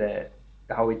like the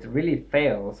how it really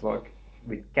fails like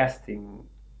with casting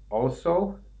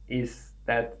also is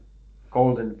that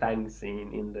golden fang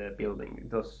scene in the building.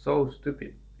 It was so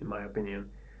stupid in my opinion.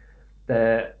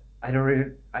 The I don't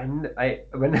really I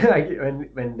when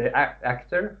when the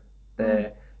actor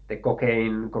the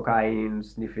cocaine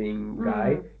sniffing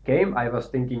guy came, I was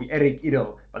thinking Eric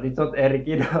Idle, but it's not Eric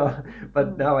Idle.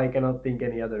 But now I cannot think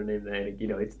any other name than Eric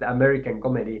Idle. It's the American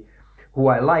comedy who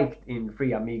I liked in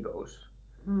Three Amigos,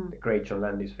 the great John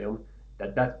Landis film.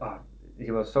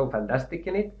 He was so fantastic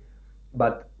in it.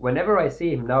 But whenever I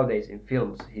see him nowadays in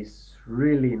films, he's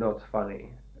really not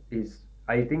funny.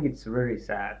 I think it's very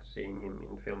sad seeing him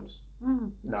in films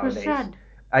nowadays. Sad.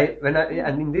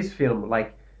 And in this film,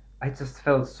 like I just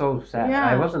felt so sad. Yeah.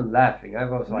 I wasn't laughing. I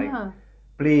was like,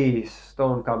 please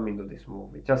don't come into this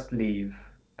movie. Just leave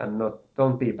and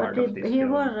don't be part of this He film.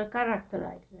 was a character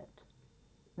like that.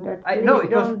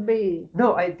 Don't be.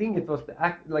 No, I think it was the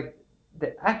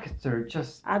actor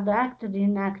just. The actor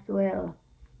didn't act well.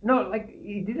 No, like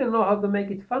he didn't know how to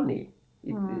make it funny.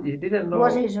 He didn't know.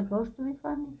 Was he supposed to be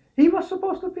funny? He was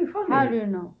supposed to be funny. How do you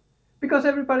know? Because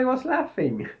everybody was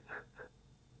laughing.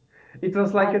 It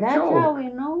was like a that's joke. That's how we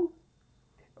know.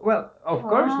 Well, of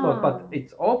course not, but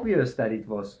it's obvious that it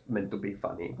was meant to be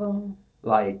funny.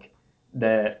 Like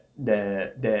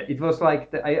it was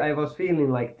like I was feeling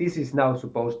like this is now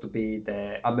supposed to be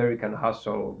the American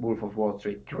Hustle, Wolf of Wall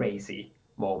Street crazy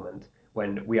moment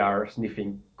when we are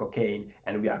sniffing cocaine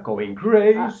and we are going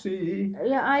crazy.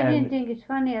 I didn't think it's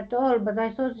funny at all, but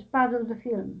I thought it's part of the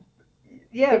film.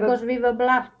 Yeah, because we were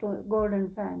bluffed to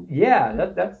Golden Fang.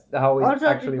 Yeah, that's how it also,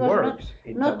 actually it was works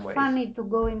in some ways. Not funny to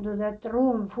go into that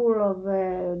room full of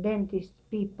dentist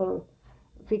people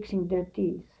fixing their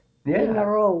teeth. Yeah. In a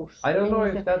rows. I don't know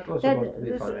if that was supposed to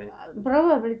be funny.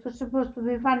 Probably it was supposed to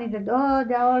be funny that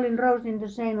they're all in rows in the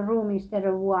same room instead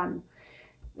of one.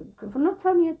 Not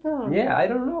funny at all. Yeah, I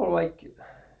don't know. Like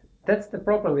that's the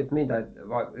problem with me that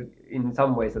in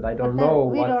some ways that I don't know.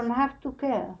 We don't have to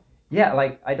care. Yeah,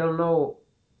 like I don't know.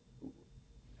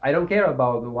 I don't care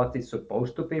about what is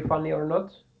supposed to be funny or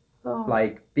not.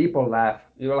 Like people laugh,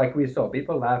 like we saw,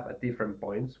 people laugh at different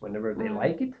points whenever they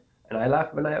like it, and I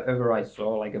laugh whenever I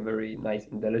saw like a very nice,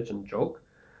 intelligent joke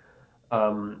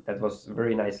that was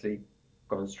very nicely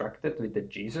constructed with the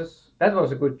Jesus. That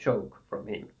was a good joke from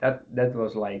him. That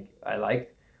was like I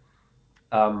liked.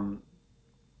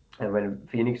 And when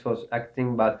Phoenix was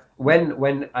acting, but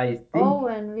when I think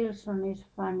Owen Wilson is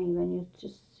funny when you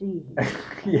just see him.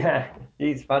 Yeah,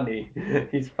 he's funny.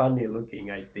 He's funny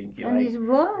looking, I think. And his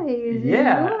voice.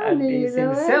 And he's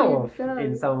himself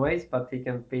in some ways, but he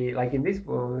can be like in this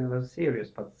movie he was serious,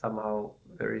 but somehow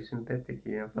very sympathetic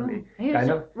and funny. He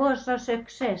was a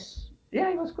success.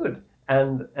 Yeah, he was good,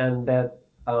 and that.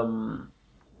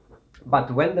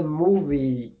 But when the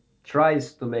movie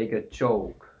tries to make a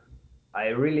joke, I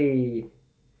really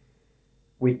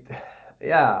with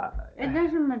It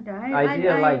doesn't matter. I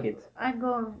didn't like it. I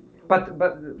go. But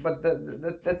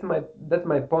that's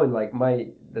my point. Like my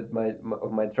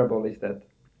trouble is that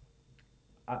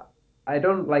I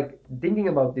don't like thinking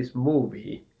about this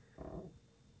movie.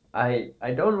 I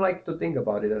don't like to think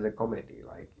about it as a comedy.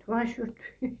 Like why should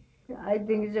we? I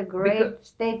think it's a great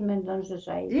statement on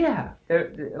society. Yeah,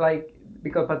 but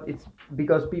it's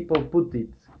because people put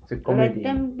it's a comedy.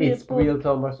 It's Paul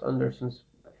Thomas Anderson's,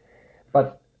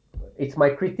 but it's my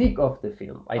critique of the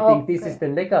film. I think this is the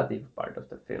negative part of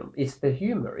the film. It's the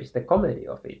humor, it's the comedy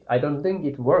of it. I don't think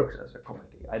it works as a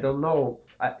comedy. I don't know.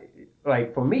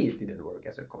 Like for me, it didn't work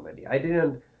as a comedy. I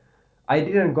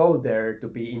didn't go there to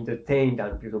be entertained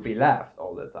and to be laughed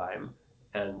all the time.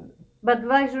 But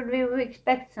why should we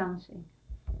expect something?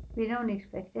 We don't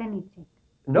expect anything.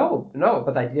 No,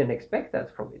 but I didn't expect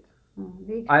that from it.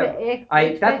 We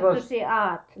expect to see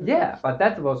art. Yeah, but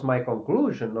that was my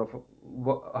conclusion of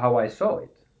how I saw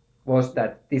it. Was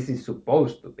that this is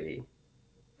supposed to be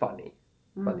funny,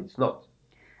 but it's not.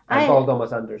 And Paul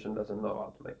Thomas Anderson doesn't know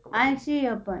how to make comedy. I see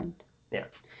your point. Yeah.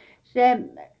 So,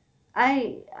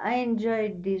 I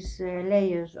enjoyed these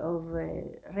layers of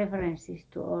references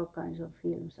to all kinds of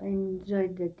films. I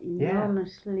enjoyed that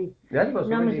enormously. Yeah. That was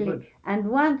really good. And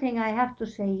one thing I have to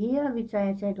say here, which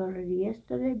I said already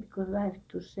yesterday, because I have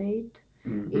to say it,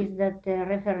 is that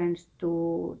reference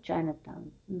to Chinatown,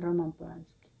 Roman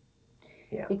Polanski.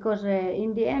 Yeah. because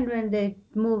in the end when they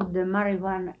moved the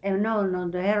marijuana, no,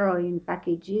 the heroin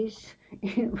packages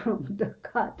from the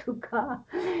car to car,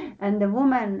 and the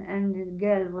woman and the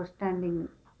girl was standing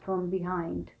from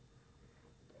behind.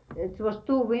 It was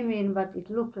two women, but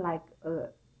it looked like a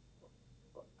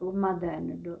mother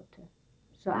and a daughter.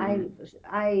 So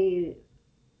I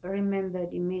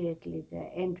remembered immediately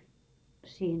the end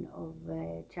scene of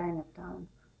Chinatown,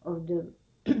 of the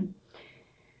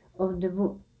of the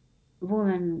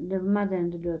woman, the mother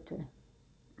and the daughter.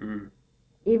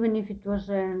 Even if it was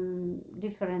a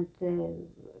different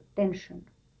tension,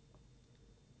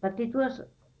 but it was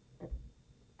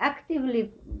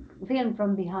actively filmed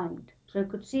from behind, so you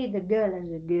could see the girl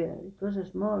as a girl. It was a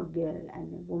small girl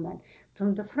and a woman.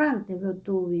 From the front there were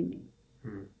two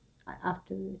women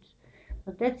afterwards.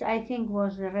 But that I think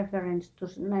was a reference to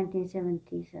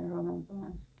 1970s and Roman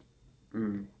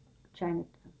Polanski.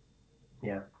 Chinatown.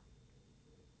 Yeah.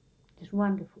 It's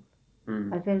wonderful.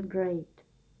 I felt great.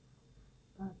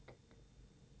 But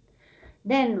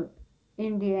then,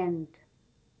 in the end,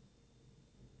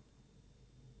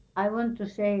 I want to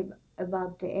say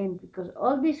about the end, because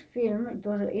all this film, it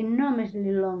was an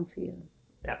enormously long film.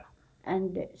 Yeah.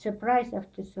 And surprise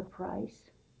after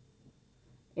surprise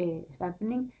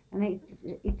happening. And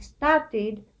it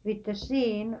started with the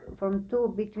scene from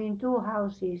between two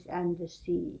houses and the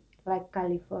sea, like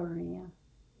California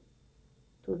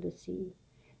to the sea.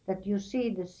 That you see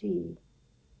the sea.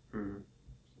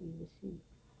 See the sea.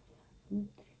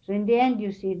 So in the end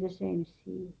you see the same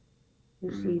sea.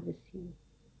 You see the sea.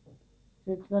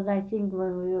 That's what I think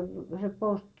when we are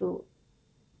supposed to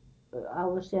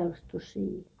ourselves to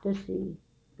see the sea.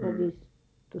 What is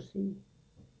to see.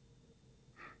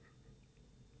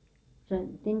 So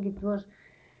I think it was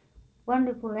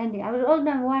wonderful ending. I was all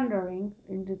the time wondering,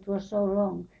 and it was so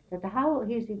long, that how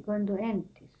is he going to end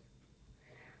this?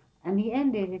 And he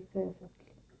ended it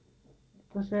perfectly.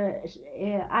 It was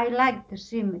I liked the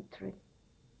symmetry.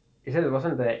 You said it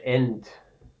wasn't the end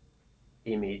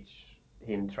image,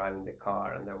 him driving the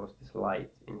car, and there was this light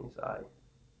in his eye.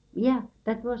 Yeah,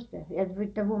 that was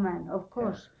with the woman, of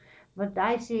course. Yeah. But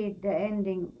I see the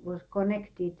ending was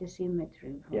connected to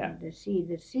symmetry from the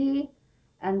sea,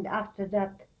 and after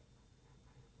that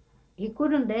he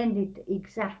couldn't end it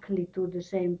exactly to the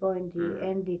same point. He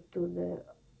ended to the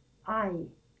eye,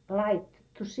 light,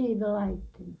 to see the light.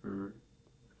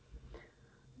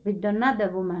 With another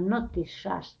woman, not this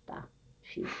Shasta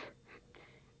ship.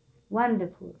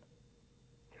 Wonderful.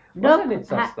 Wasn't it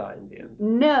Shasta in the end?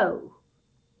 No.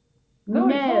 No,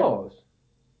 it was.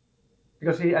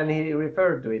 Because he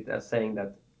referred to it as saying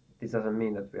that this doesn't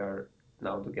mean that we are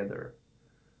now together.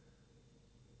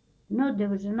 No, there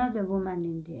was another woman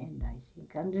in the end, I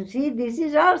think. And see, this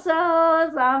is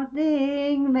also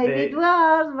something. Maybe it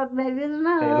was, but maybe it's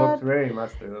not. They looked very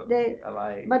much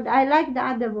alike. But I like the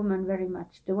other woman very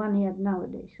much, the one he had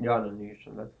nowadays. Jana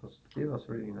Nilsson, she was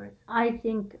really nice. I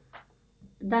think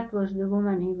that was the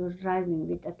woman he was driving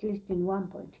with. At least in one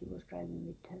point he was driving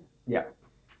with her. Yeah.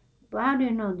 But how do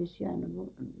you know this Jana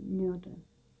Newton?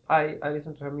 I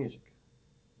listen to her music.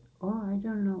 Oh, I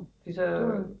don't know. She's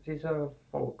a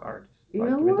folk artist,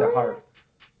 like with a harp.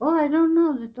 Oh, I don't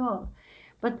know at all.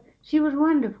 But she was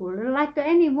wonderful, like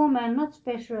any woman, not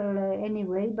special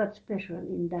anyway, but special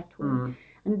in that way.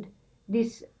 And the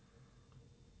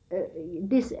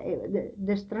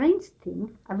strange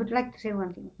thing, I would like to say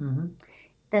one thing,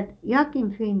 that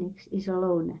Joaquin Phoenix is a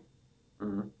loner,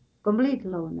 complete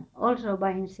loner, also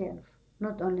by himself,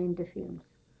 not only in the films.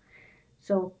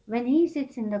 So when he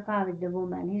sits in the car with the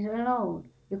woman, he's alone.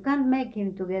 You can't make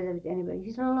him together with anybody.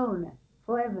 He's a loner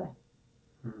forever.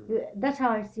 That's how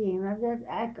I see him.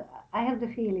 I have the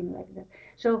feeling like that.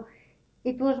 So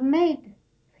he was made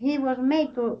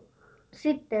to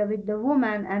sit there with the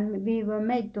woman, and we were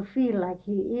made to feel like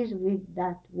he is with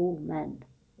that woman,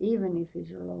 even if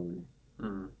he's alone.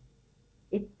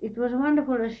 It was a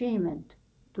wonderful achievement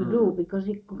to do, because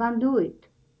he can't do it.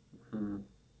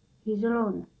 He's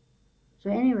alone. So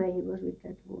anyway, he was with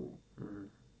that woman.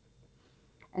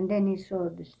 And then he saw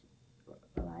this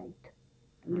light,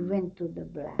 and he went to the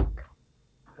black.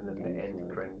 And then the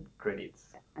end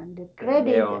credits. And the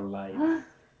credits. Neon lights.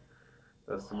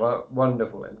 That's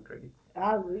wonderful end credits.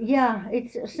 Yeah,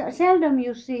 it's seldom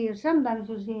you see. Sometimes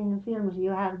you see in films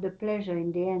you have the pleasure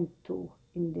in the end too.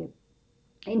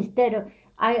 Instead of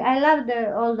I love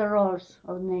all the roles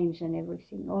of names and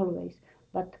everything always,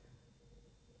 but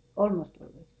almost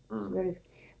always.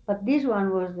 But this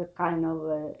one was a kind of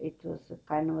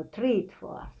a treat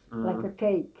for us, like a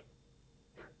cake.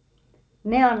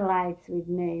 Neon lights with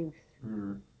names.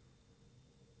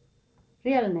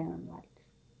 Real neon lights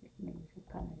with names and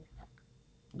colors.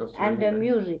 was And really the nice.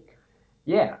 music.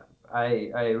 Yeah,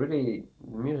 I really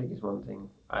music is one thing.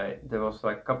 There was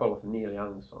like a couple of Neil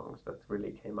Young songs that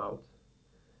really came out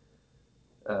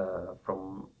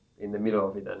from in the middle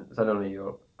of it, and suddenly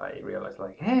I realized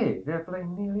like, hey, they're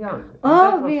playing Neil Young. And that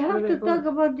Oh, we was have really to talk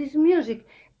good. about this music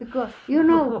because you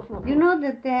know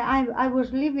that I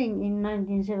was living in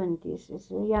 1970s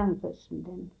as a young person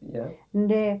then. Yeah.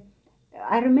 And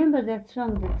I remember that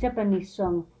song, the Japanese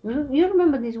song. You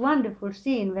remember this wonderful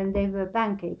scene when they were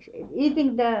pancakes,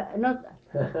 eating the not.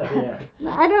 Yeah.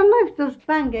 I don't know if it was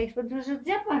pancakes, but it was a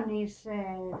Japanese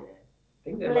I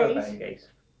think they were place. pancakes.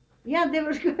 Yeah, there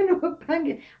was kind of a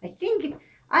pancake.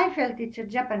 I felt it's a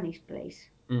Japanese place.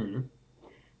 Mm.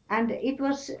 And it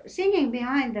was singing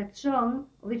behind that song,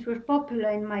 which was popular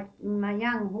in my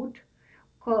younghood,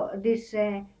 this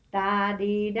da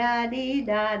di da di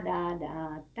da da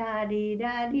da da di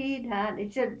da di da.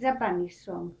 It's a Japanese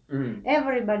song. Mm.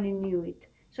 Everybody knew it.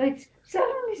 So it's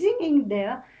suddenly singing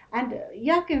there, and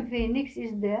Joaquin Phoenix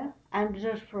is there, and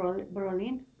Josh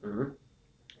Brolin, Mm.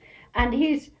 and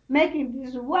he's making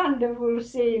this wonderful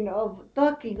scene of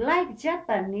talking like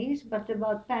Japanese, but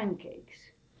about pancakes.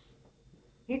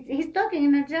 He's talking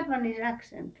in a Japanese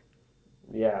accent.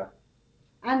 Yeah.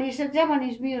 And it's a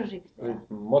Japanese music there. With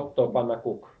Motto Panna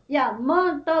Cook. Yeah,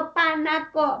 monto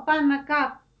panako,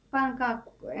 panaka, panka,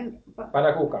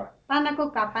 Panakuka.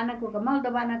 panakuka, molto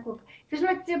panakuka. It's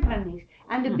like Japanese.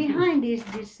 And behind is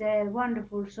this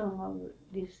wonderful song of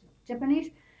this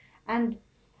Japanese. And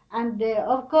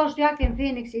of course Joaquin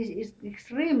Phoenix is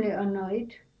extremely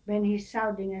annoyed when he's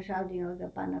shouting and shouting of the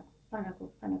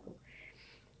panakuk.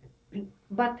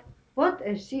 But what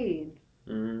a scene.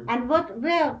 Mm. And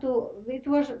it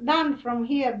was done from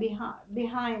here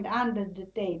behind under the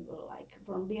table, like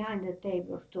from behind the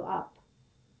table to up.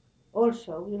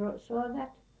 Also, you saw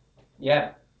that?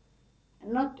 Yeah.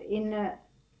 Not in a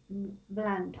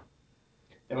bland.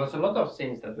 There was a lot of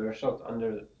scenes that were shot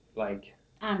under like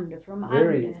From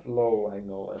very under. low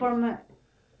angle. From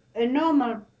a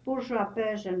normal bourgeois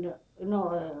person, no,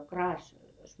 a grass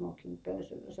smoking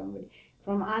person or somebody,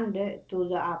 from under to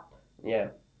the up. Yeah.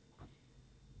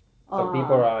 So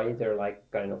people are either like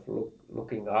kind of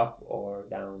looking up or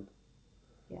down.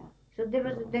 Yeah. So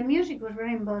the music was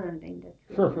very important in that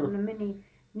film. Many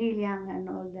Neil Young and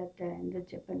all that, and the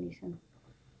Japanese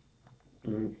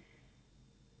Mm.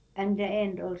 and the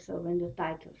end also when the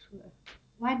titles were.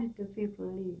 Why did the people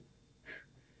leave?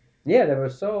 Yeah, there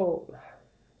was so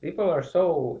people are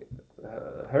so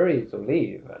hurried to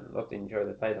leave and not enjoy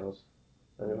the titles.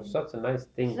 And it was such a nice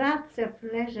thing. Such a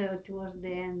pleasure towards the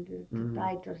end, the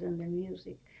titles and the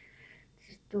music.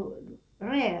 It's too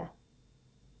rare.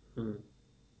 Mm.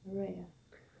 Rare.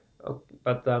 Okay,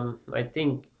 but I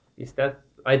think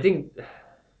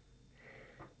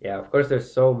yeah, of course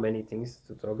there's so many things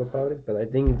to talk about it, but I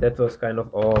think that was kind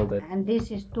of all that. And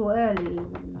this is too early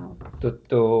even now.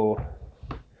 To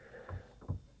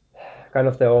kind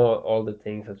of all the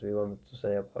things that we wanted to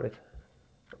say about it,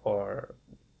 or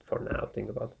for now think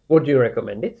about. Would you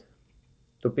recommend it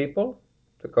to people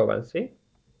to go and see?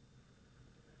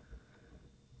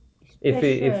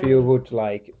 If you would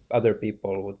like other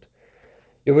people would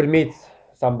you would meet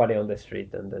somebody on the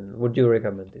street and then would you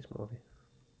recommend this movie?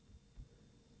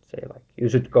 Say like you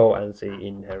should go and see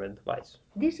Inherent Vice.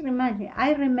 This reminds me,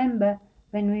 I remember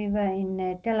when we were in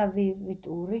Tel Aviv with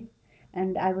Uri,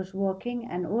 and I was walking,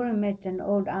 and Uri met an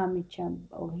old army chap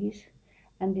of his,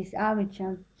 and this army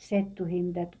chap said to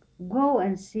him that go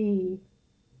and see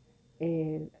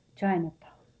Chinatown.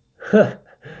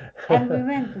 And we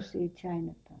went to see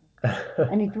Chinatown,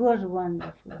 and it was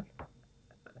wonderful.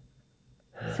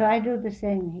 So I do the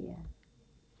same here.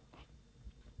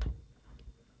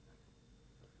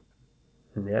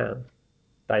 Yeah,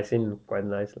 ties in quite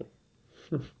nicely.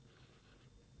 You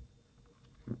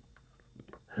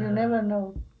never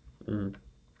know. Mm.